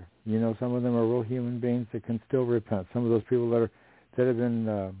 Father. You know some of them are real human beings that can still repent. Some of those people that have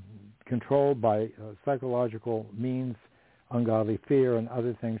been controlled by psychological means, ungodly fear, and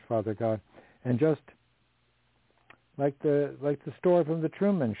other things, Father God. And just like the story from the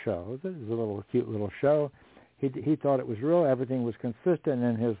Truman Show. It was a little cute little show. He thought it was real. Everything was consistent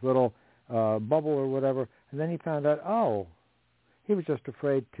in his little bubble or whatever. And then he found out, he was just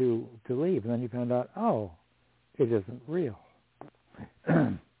afraid to leave. And then he found out, it isn't real.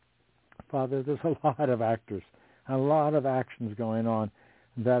 Father, there's a lot of actors, a lot of actions going on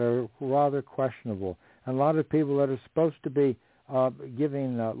that are rather questionable. And a lot of people that are supposed to be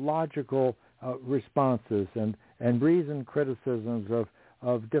giving logical responses and reasoned criticisms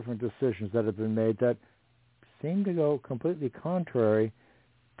of different decisions that have been made that seem to go completely contrary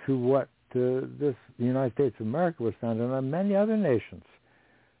to what the United States of America was founded on, and many other nations.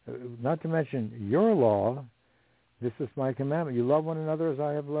 Not to mention your law. This is my commandment. You love one another as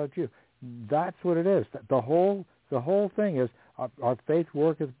I have loved you. That's what it is. The whole thing is our faith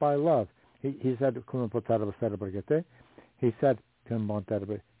worketh by love. He said,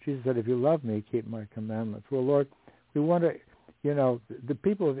 Jesus said, if you love me, keep my commandments. Well, Lord, we wonder, the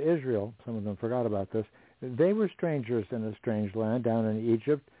people of Israel, some of them forgot about this, They were strangers in a strange land down in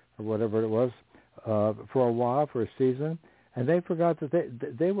Egypt or whatever it was for a while, for a season, and they forgot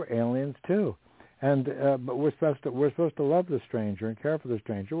that they were aliens too. And but we're supposed to love the stranger and care for the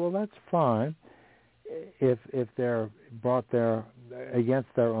stranger. Well, that's fine if they're brought there against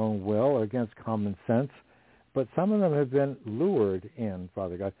their own will or against common sense. But some of them have been lured in,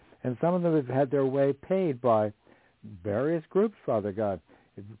 Father God, and some of them have had their way paid by various groups, Father God,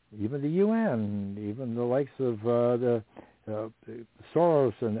 even the UN, even the likes of the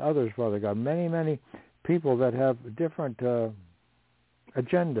Soros and others, Father God, many people that have different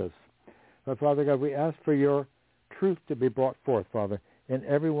agendas. But Father God, we ask for your truth to be brought forth, Father, in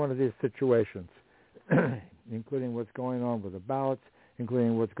every one of these situations, including what's going on with the ballots,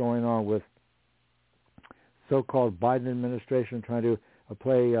 including what's going on with so-called Biden administration trying to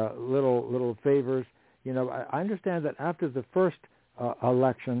play little favors. You know, I understand that after the first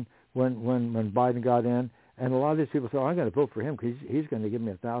election, when Biden got in, and a lot of these people say, "Oh, I'm going to vote for him because he's going to give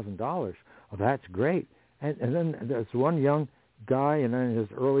me $1,000." Oh, that's great. And then there's one young guy, in his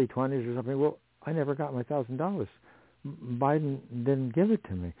early 20s or something. Well, I never got my $1,000. Biden didn't give it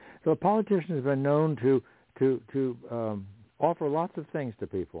to me. So politicians have been known to offer lots of things to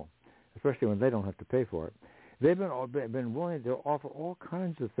people, especially when they don't have to pay for it. They've been willing to offer all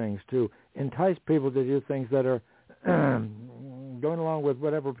kinds of things to entice people to do things that are going along with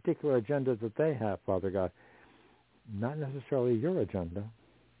whatever particular agenda that they have, Father God. Not necessarily your agenda.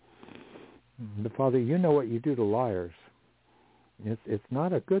 But Father, you know what you do to liars. It's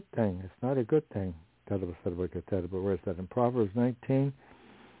not a good thing. It's not a good thing. But where is that? In Proverbs 19,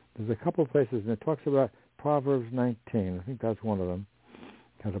 there's a couple of places, and it talks about Proverbs 19. I think that's one of them.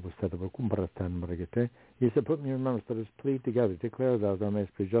 He said, put me in remembrance, let us plead together. Declare thou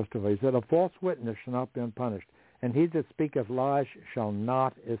mayest be justified. He said, a false witness shall not be unpunished, and he that speaketh lies shall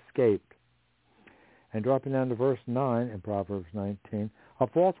not escape. And dropping down to verse 9 in Proverbs 19, a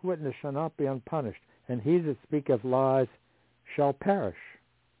false witness shall not be unpunished, and he that speaketh lies shall perish.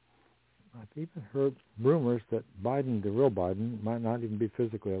 I've even heard rumors that Biden, the real Biden, might not even be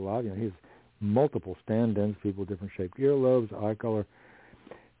physically alive. You know, he's multiple stand-ins, people with different shaped earlobes, eye color.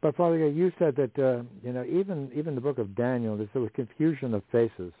 But Father God, you said that even the book of Daniel, there was confusion of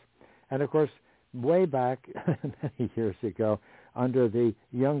faces, and of course, way back many years ago, under the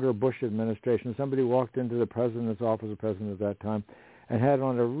younger Bush administration, somebody walked into the president's office, the president at that time, and had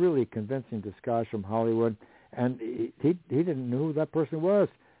on a really convincing disguise from Hollywood, and he didn't know who that person was.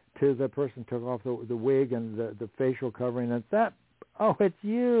 Till the person took off the wig and the facial covering, and that, oh, it's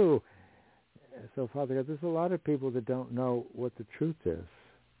you. So Father God, there's a lot of people that don't know what the truth is.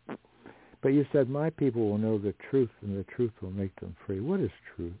 But you said, my people will know the truth, and the truth will make them free. What is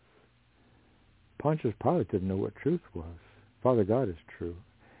truth? Pontius Pilate didn't know what truth was. Father God is true.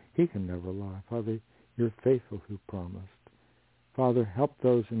 He can never lie. Father, you're faithful who promised. Father, help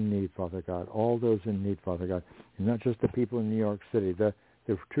those in need, Father God, all those in need, Father God, and not just the people in New York City, the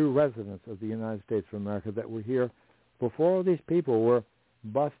true residents of the United States of America that were here before all these people were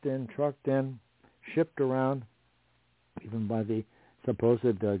bussed in, trucked in, shipped around, even by the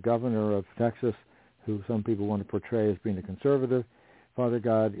supposed governor of Texas, who some people want to portray as being a conservative. Father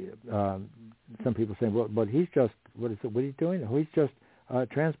God, some people say, well, but he's just, what is he doing? Oh, he's just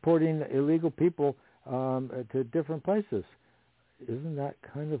transporting illegal people to different places. Isn't that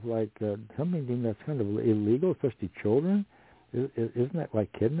kind of like something that's kind of illegal, especially children? Isn't that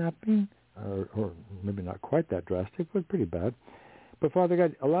like kidnapping? Or maybe not quite that drastic, but pretty bad. But Father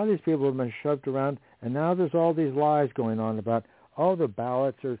God, a lot of these people have been shoved around, and now there's all these lies going on about, oh, the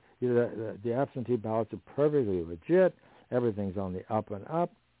ballots are, the absentee ballots are perfectly legit. Everything's on the up and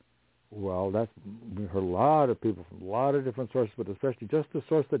up. Well, we heard a lot of people from a lot of different sources, but especially just the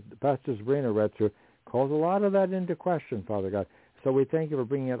source that Pastor Sabrina read through calls a lot of that into question, Father God. So we thank you for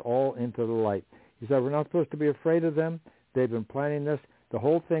bringing it all into the light. You said we're not supposed to be afraid of them. They've been planning this. The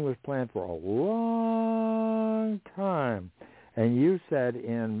whole thing was planned for a long time. And you said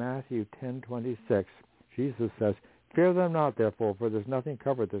in Matthew 10:26, Jesus says, fear them not, therefore, for there's nothing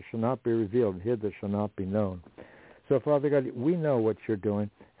covered that shall not be revealed, and hid that shall not be known. So, Father God, we know what you're doing,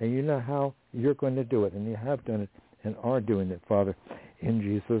 and you know how you're going to do it, and you have done it and are doing it, Father, in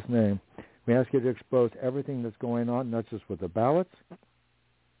Jesus' name. We ask you to expose everything that's going on, not just with the ballots,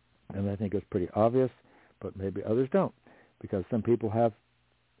 and I think it's pretty obvious, but maybe others don't, because some people have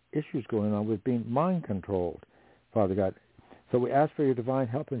issues going on with being mind-controlled, Father God. So we ask for your divine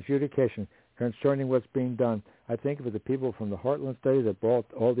help and adjudication concerning what's being done. I think of the people from the Heartland study that brought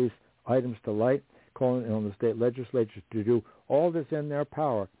all these items to light, calling on the state legislatures to do all this in their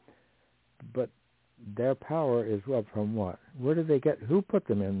power. But their power is from what? Where did they get? Who put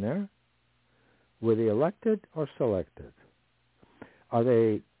them in there? Were they elected or selected? Are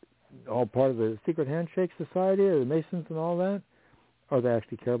they all part of the secret handshake society or the Masons and all that? Or they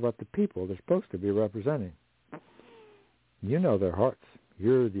actually care about the people they're supposed to be representing? You know their hearts.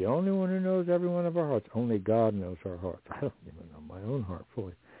 You're the only one who knows every one of our hearts. Only God knows our hearts. I don't even know my own heart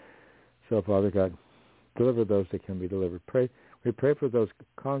fully. So, Father God, deliver those that can be delivered. We pray for those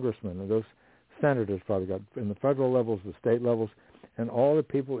congressmen and those senators, Father God, in the federal levels, the state levels, and all the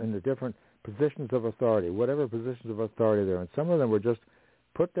people in the different positions of authority, whatever positions of authority they're in. Some of them were just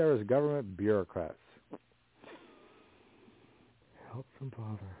put there as government bureaucrats. Help them,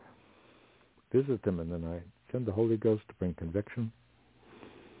 Father. Visit them in the night. Send the Holy Ghost to bring conviction.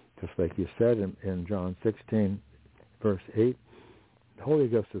 Just like you said in John 16, verse 8, the Holy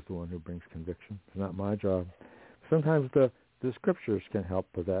Ghost is the one who brings conviction. It's not my job. Sometimes the Scriptures can help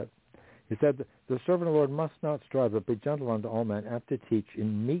with that. He said, the servant of the Lord must not strive, but be gentle unto all men, apt to teach,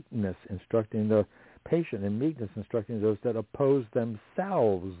 in meekness instructing the patient, in meekness instructing those that oppose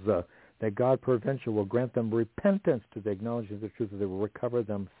themselves, that God peradventure will grant them repentance to the acknowledging of the truth, that they will recover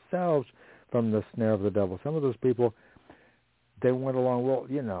themselves from the snare of the devil. Some of those people, they went along, well,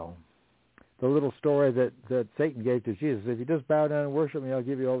 you know, the little story that Satan gave to Jesus. If you just bow down and worship me, I'll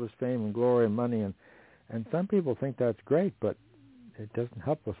give you all this fame and glory and money. And some people think that's great, but it doesn't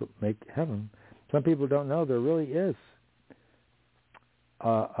help us make heaven. Some people don't know there really is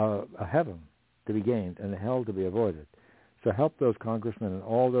a heaven to be gained and a hell to be avoided. So help those congressmen and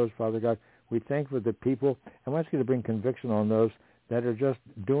all those, Father God. We thank for the people. I want you to bring conviction on those that are just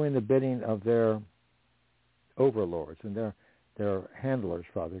doing the bidding of their overlords and their handlers,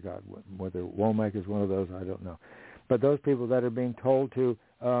 Father God. Whether Womack is one of those, I don't know. But those people that are being told to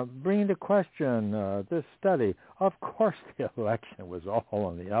bring into question this study. Of course the election was all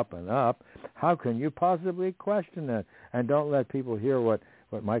on the up and up. How can you possibly question it? And don't let people hear what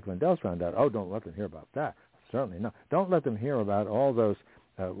Mike Lindell's found out. Oh, don't let them hear about that. Certainly not. Don't let them hear about all those,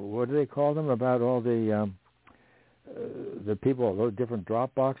 what do they call them, about all the people, those different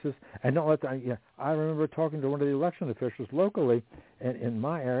drop boxes. And don't let them, I remember talking to one of the election officials locally in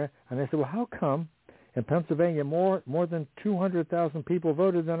my area, and I said, well, how come in Pennsylvania more than 200,000 people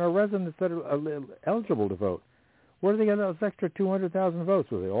voted than are residents that are eligible to vote? Where do they get those extra 200,000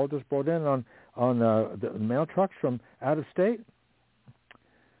 votes? Were they all just brought in on the mail trucks from out of state?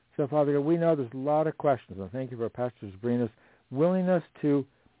 So, Father, we know there's a lot of questions, and thank you for Pastor Sabrina's willingness to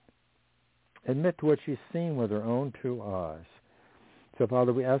admit to what she's seen with her own two eyes. So,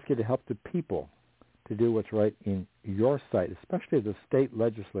 Father, we ask you to help the people to do what's right in your sight, especially the state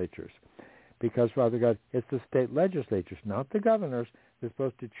legislatures. Because, Father God, it's the state legislatures, not the governors, they're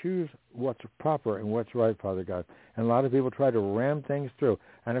supposed to choose what's proper and what's right, Father God. And a lot of people try to ram things through.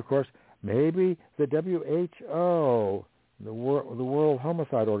 And, of course, maybe the WHO, the World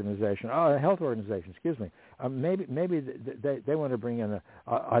Homicide Organization, Health Organization, excuse me, maybe they want to bring in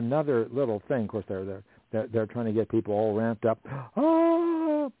another little thing. Of course, they're trying to get people all ramped up.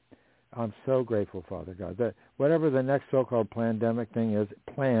 Oh, I'm so grateful, Father God, that whatever the next so-called pandemic thing is,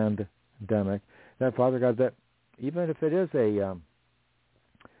 planned-demic, that, Father God, that even if it is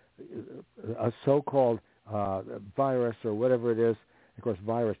a so-called virus or whatever it is, of course,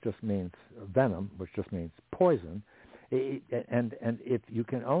 virus just means venom, which just means poison. And if you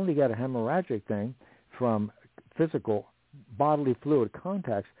can only get a hemorrhagic thing from physical bodily fluid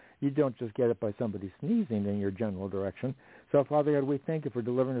contacts, you don't just get it by somebody sneezing in your general direction. So, Father God, we thank you for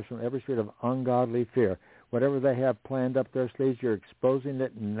delivering us from every spirit of ungodly fear. Whatever they have planned up their sleeves, you're exposing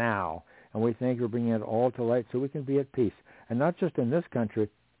it now. And we thank you for bringing it all to light so we can be at peace. And not just in this country,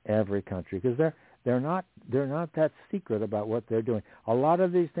 every country, because they're not that secret about what they're doing. A lot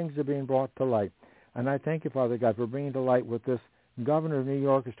of these things are being brought to light. And I thank you, Father God, for bringing to light what this governor of New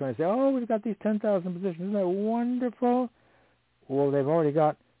York is trying to say. Oh, we've got these 10,000 positions. Isn't that wonderful? Well, they've already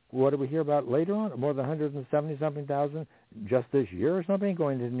got, what do we hear about later on? More than 170-something thousand just this year or something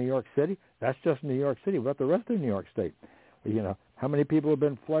going to New York City. That's just New York City. What about the rest of New York State? How many people have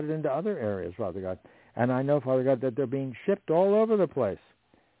been flooded into other areas, Father God? And I know, Father God, that they're being shipped all over the place.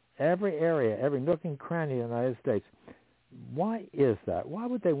 Every area, every nook and cranny in the United States. Why is that? Why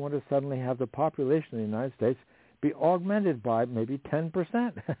would they want to suddenly have the population of the United States be augmented by maybe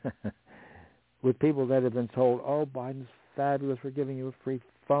 10% with people that have been told, oh, Biden's fabulous, we're giving you a free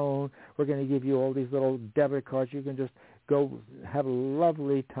phone, we're going to give you all these little debit cards, you can just go have a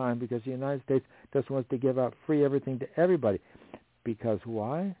lovely time, because the United States just wants to give out free everything to everybody. Because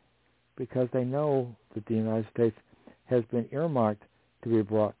why? Because they know that the United States has been earmarked to be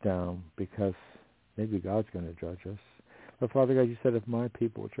brought down, because maybe God's going to judge us. But Father God, you said, if my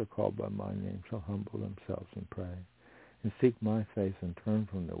people, which are called by my name, shall humble themselves and pray and seek my face and turn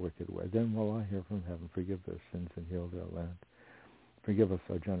from their wicked way. Then will I hear from heaven, forgive their sins and heal their land. Forgive us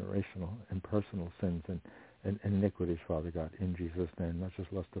our generational and personal sins and iniquities, Father God, in Jesus' name. Not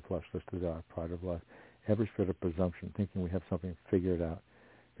just lust of flesh, lust of the eye, pride of life. Every spirit of presumption, thinking we have something figured out.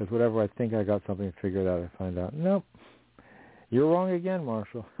 Because whatever I think I got something figured out, I find out, nope, you're wrong again,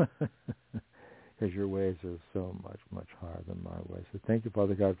 Marshall. Because your ways are so much, much higher than my ways. So thank you,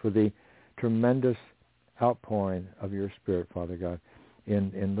 Father God, for the tremendous outpouring of your Spirit, Father God,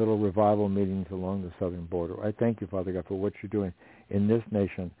 in little revival meetings along the southern border. I thank you, Father God, for what you're doing in this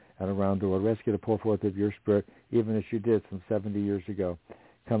nation and around the world. We ask you to pour forth of your Spirit, even as you did some 70 years ago,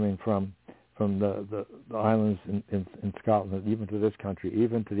 coming from the islands in Scotland, even to this country,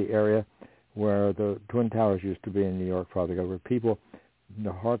 even to the area where the Twin Towers used to be in New York, Father God, where people,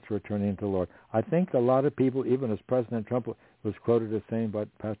 their hearts were turning to the Lord. I think a lot of people, even as President Trump was quoted as saying by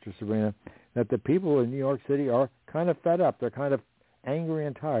Pastor Sabrina, that the people in New York City are kind of fed up. They're kind of angry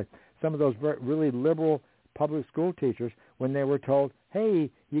and tired. Some of those really liberal public school teachers, when they were told, hey,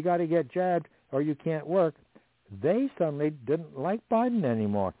 you got to get jabbed or you can't work, they suddenly didn't like Biden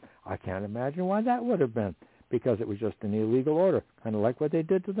anymore. I can't imagine why that would have been, because it was just an illegal order, kind of like what they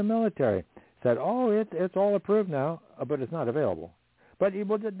did to the military. Said, oh, it's all approved now, but it's not available. But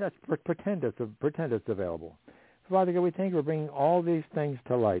that's pretend it's available. Father God, we thank you for bringing all these things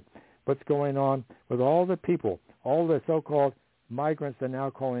to light. What's going on with all the people, all the so-called migrants they're now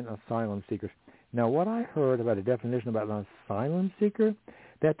calling asylum seekers. Now, what I heard about a definition about an asylum seeker,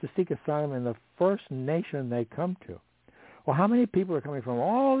 they have to seek asylum in the first nation they come to. Well, how many people are coming from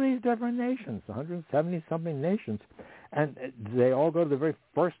all these different nations, 170-something nations, and they all go to the very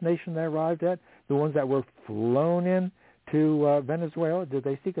first nation they arrived at, the ones that were flown in to Venezuela? Did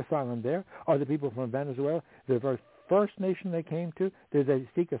they seek asylum there? Are the people from Venezuela the very first nation they came to? Did they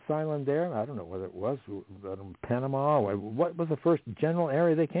seek asylum there? I don't know whether it was Panama or what was the first general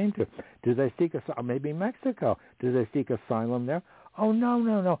area they came to. Did they seek asylum? Maybe Mexico. Did they seek asylum there? Oh,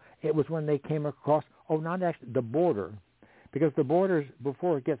 no. It was when they came across, not actually, the border. Because the borders,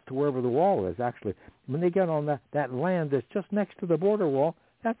 before it gets to wherever the wall is, actually, when they get on that land that's just next to the border wall,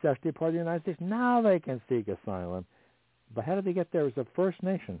 that's actually part of the United States. Now they can seek asylum. But how did they get there as a First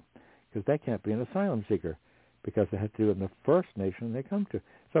Nation? Because they can't be an asylum seeker, because they have to do it in the first nation they come to.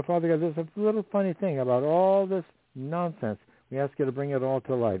 So, Father God, there's a little funny thing about all this nonsense. We ask you to bring it all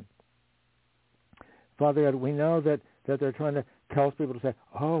to light. Father God, we know that they're trying to tell people to say,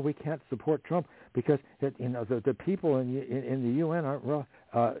 oh, we can't support Trump because the people in the UN aren't real,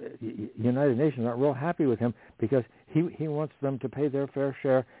 United Nations aren't real happy with him because he wants them to pay their fair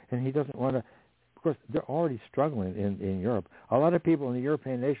share, and he doesn't want to. Of course, they're already struggling in Europe. A lot of people in the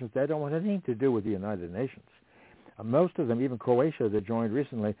European nations, they don't want anything to do with the United Nations. Most of them, even Croatia that joined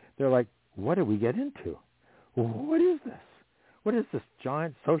recently, they're like, what did we get into? What is this? What is this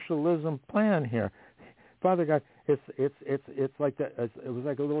giant socialism plan here? Father God, it's like that. It was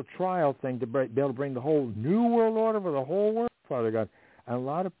like a little trial thing to be able to bring the whole new world order for the whole world, Father God. And a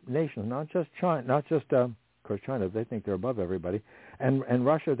lot of nations, not just China, of course, China, they think they're above everybody, and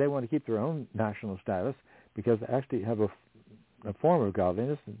Russia, they want to keep their own national status because they actually have a form of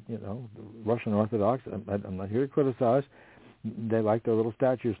godliness. The Russian Orthodox. I'm not here to criticize. They like their little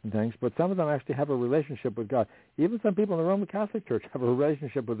statues and things, but some of them actually have a relationship with God. Even some people in the Roman Catholic Church have a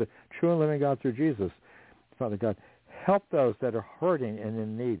relationship with the true and living God through Jesus. Father God, help those that are hurting and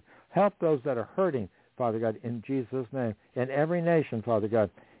in need. Help those that are hurting, Father God, in Jesus' name. In every nation, Father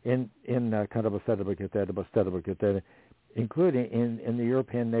God, including in the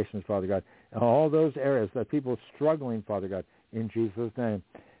European nations, Father God, all those areas that people are struggling, Father God, in Jesus' name.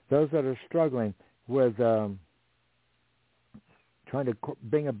 Those that are struggling with trying to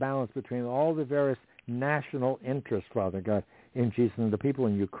bring a balance between all the various national interests, Father God, in Jesus' name. The people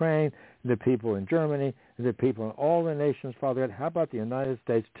in Ukraine, the people in Germany, the people in all the nations, Father God. How about the United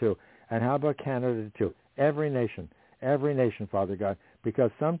States too? And how about Canada too? Every nation, Father God,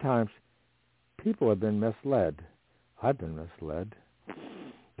 because sometimes people have been misled. I've been misled.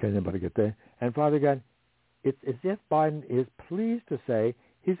 Can anybody get there? And Father God, it's as if Biden is pleased to say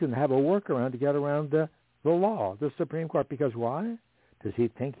he's going to have a workaround to get around the law, the Supreme Court. Because why? Does he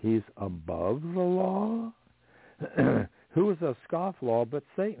think he's above the law? Who is a scofflaw but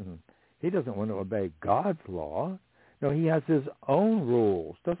Satan? He doesn't want to obey God's law. No, he has his own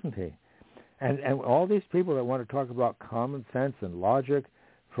rules, doesn't he? And all these people that want to talk about common sense and logic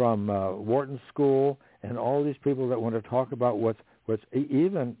from Wharton School, and all these people that want to talk about what's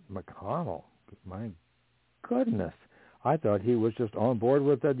even McConnell, my goodness, I thought he was just on board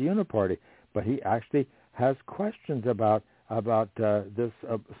with the Uniparty, but he actually has questions about this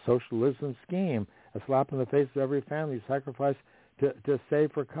socialism scheme a slap in the face of every family who sacrificed to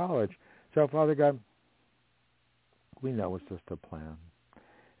save for college. So, Father God, we know it's just a plan.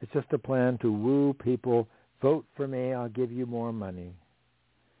 It's just a plan to woo people. Vote for me, I'll give you more money.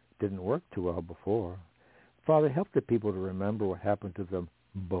 Didn't work too well before. Father, help the people to remember what happened to them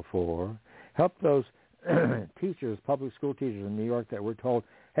before. Help those teachers, public school teachers in New York that were told,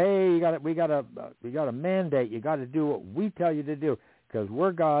 hey, we got a mandate. You got to do what we tell you to do because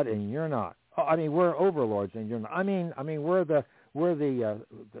we're God and you're not. Oh, I mean, we're overlords and you're not. I mean, we're the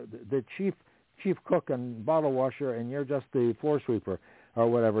chief cook and bottle washer, and you're just the floor sweeper or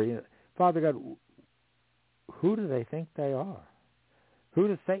whatever. You know, Father God, who do they think they are? Who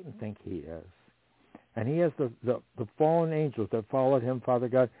does Satan think he is? And he has the fallen angels that followed him, Father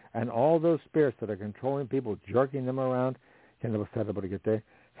God, and all those spirits that are controlling people, jerking them around.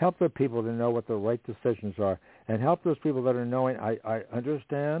 Help the people to know what the right decisions are, and help those people that are knowing. I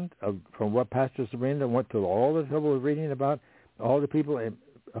understand from what Pastor Sabrina went to all the trouble of reading about all the people.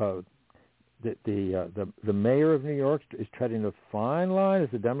 The mayor of New York is treading a fine line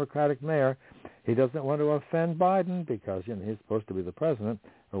as a Democratic mayor. He doesn't want to offend Biden because he's supposed to be the president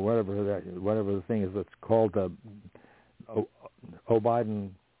or whatever the thing is that's called Biden,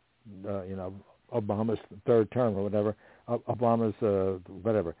 Obama's third term or whatever. Obama's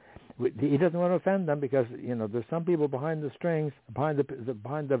whatever. He doesn't want to offend them because there's some people behind the strings, behind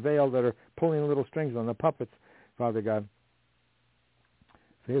the veil that are pulling little strings on the puppets. Father God.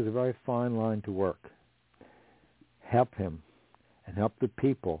 So here's a very fine line to work. Help him and help the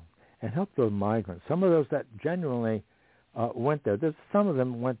people and help those migrants. Some of those that genuinely went there. Some of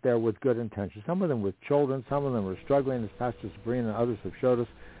them went there with good intentions. Some of them with children. Some of them were struggling, as Pastor Sabrina and others have showed us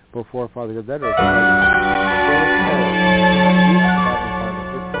before, Father God. That and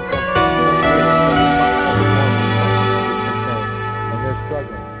they're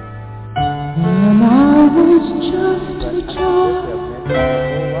struggling. When I was just a child,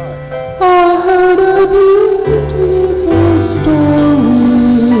 I heard a beautiful story.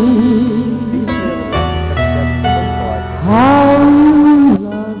 How you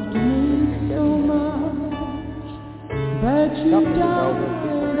loved me so much that you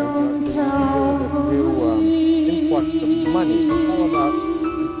died on Calvary. Influx of money. It's all about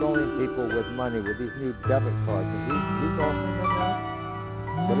controlling people with money, with these new debit cards. And these offering them now?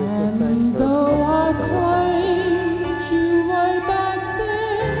 And though I claimed you way back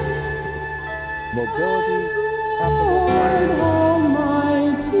then, mobility, capital finance,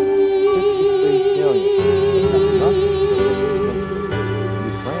 Almighty, 63 billion. That's nothing to Ukraine.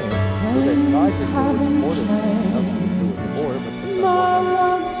 So they tried to do with the border, nothing to do with the border, but put them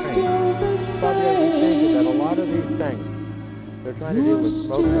on Ukraine. Father, we thank you that a lot of these things they're trying to do with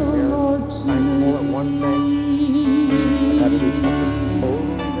smoke and air, trying to call it one thing, and that it is something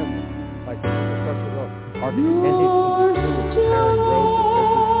totally different. Like infrastructure, our anything to do with repairing roads and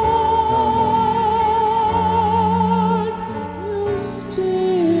bridges. No.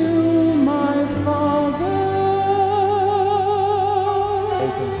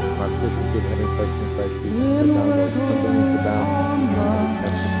 Our position to any place in Christ Jesus, the downward, something is about,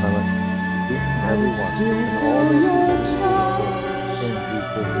 and the summit, each and every one, and all those people in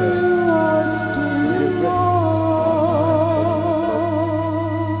Jesus' name. It is written in Psalm 115,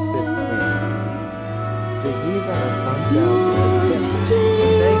 the heathen are sunk down to the pit which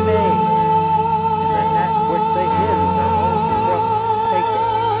they made, and the net which they hid is their own foot taken.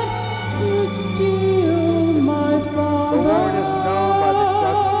 The Lord is known by the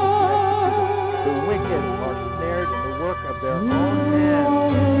judgment which he executed. The wicked are snared in the work of their own hands.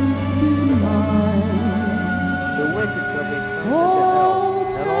 The wicked shall be turned into hell,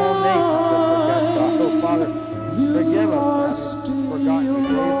 and all nations shall forget God. Oh, Father, forgive us for having forgotten your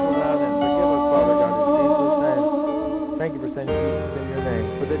days without end. Forgive us, Father God, in Jesus' name. Thank you for sending Jesus in your name.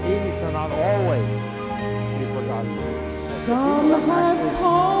 For the needy shall not always be forgotten. Some have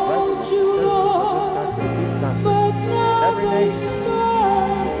called you Lord, but now every nation,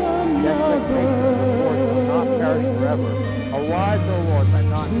 the expectation of the Lord will not perish forever. Arise, O Lord, let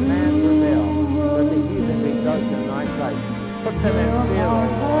not man prevail. Let the heathen be judged in thy sight. Put them in fear, O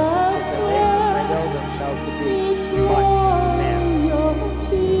Lord, that the nations may know themselves to be but men.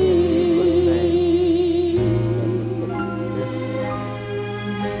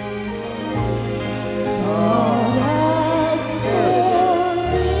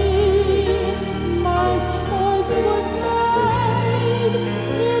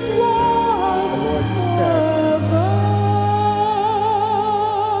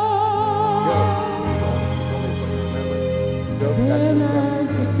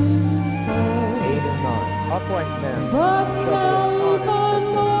 Upright men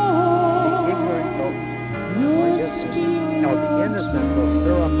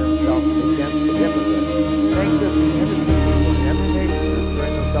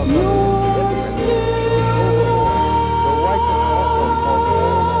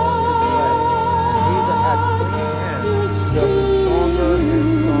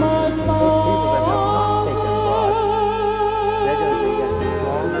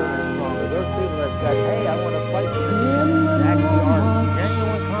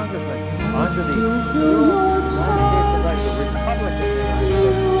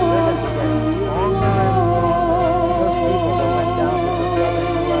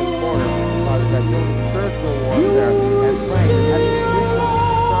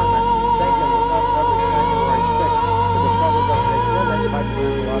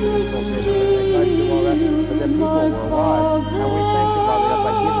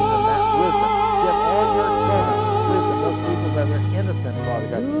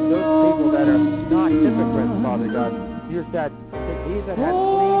Father God. You said, he that has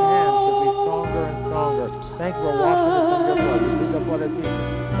clean hands shall be stronger and stronger. Thank you for washing us in your blood. We plead the blood of Jesus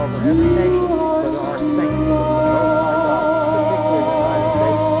over every nation where there are saints in the Most High God, particularly the United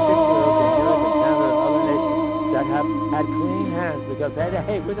States, particularly in Europe and Canada and other nations that have had clean hands because,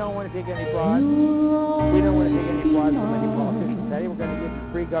 hey, we don't want to take any bribes. We don't want to take any bribes from any politicians. Hey, we're going to give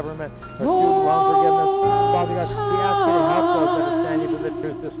free government or student loan forgiveness. Father God, we ask you to help those that are standing for the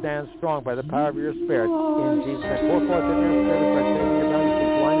truth to stand strong by the power of your Spirit. In Jesus' name, pour forth in your Spirit, for saving your bounty,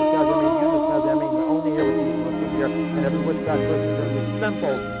 speak blindness, God, I mean, you God, I mean, only hear what you want from here, and every word God person is going to be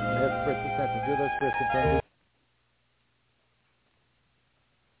simple, and have spirits of sense, and do those spirits of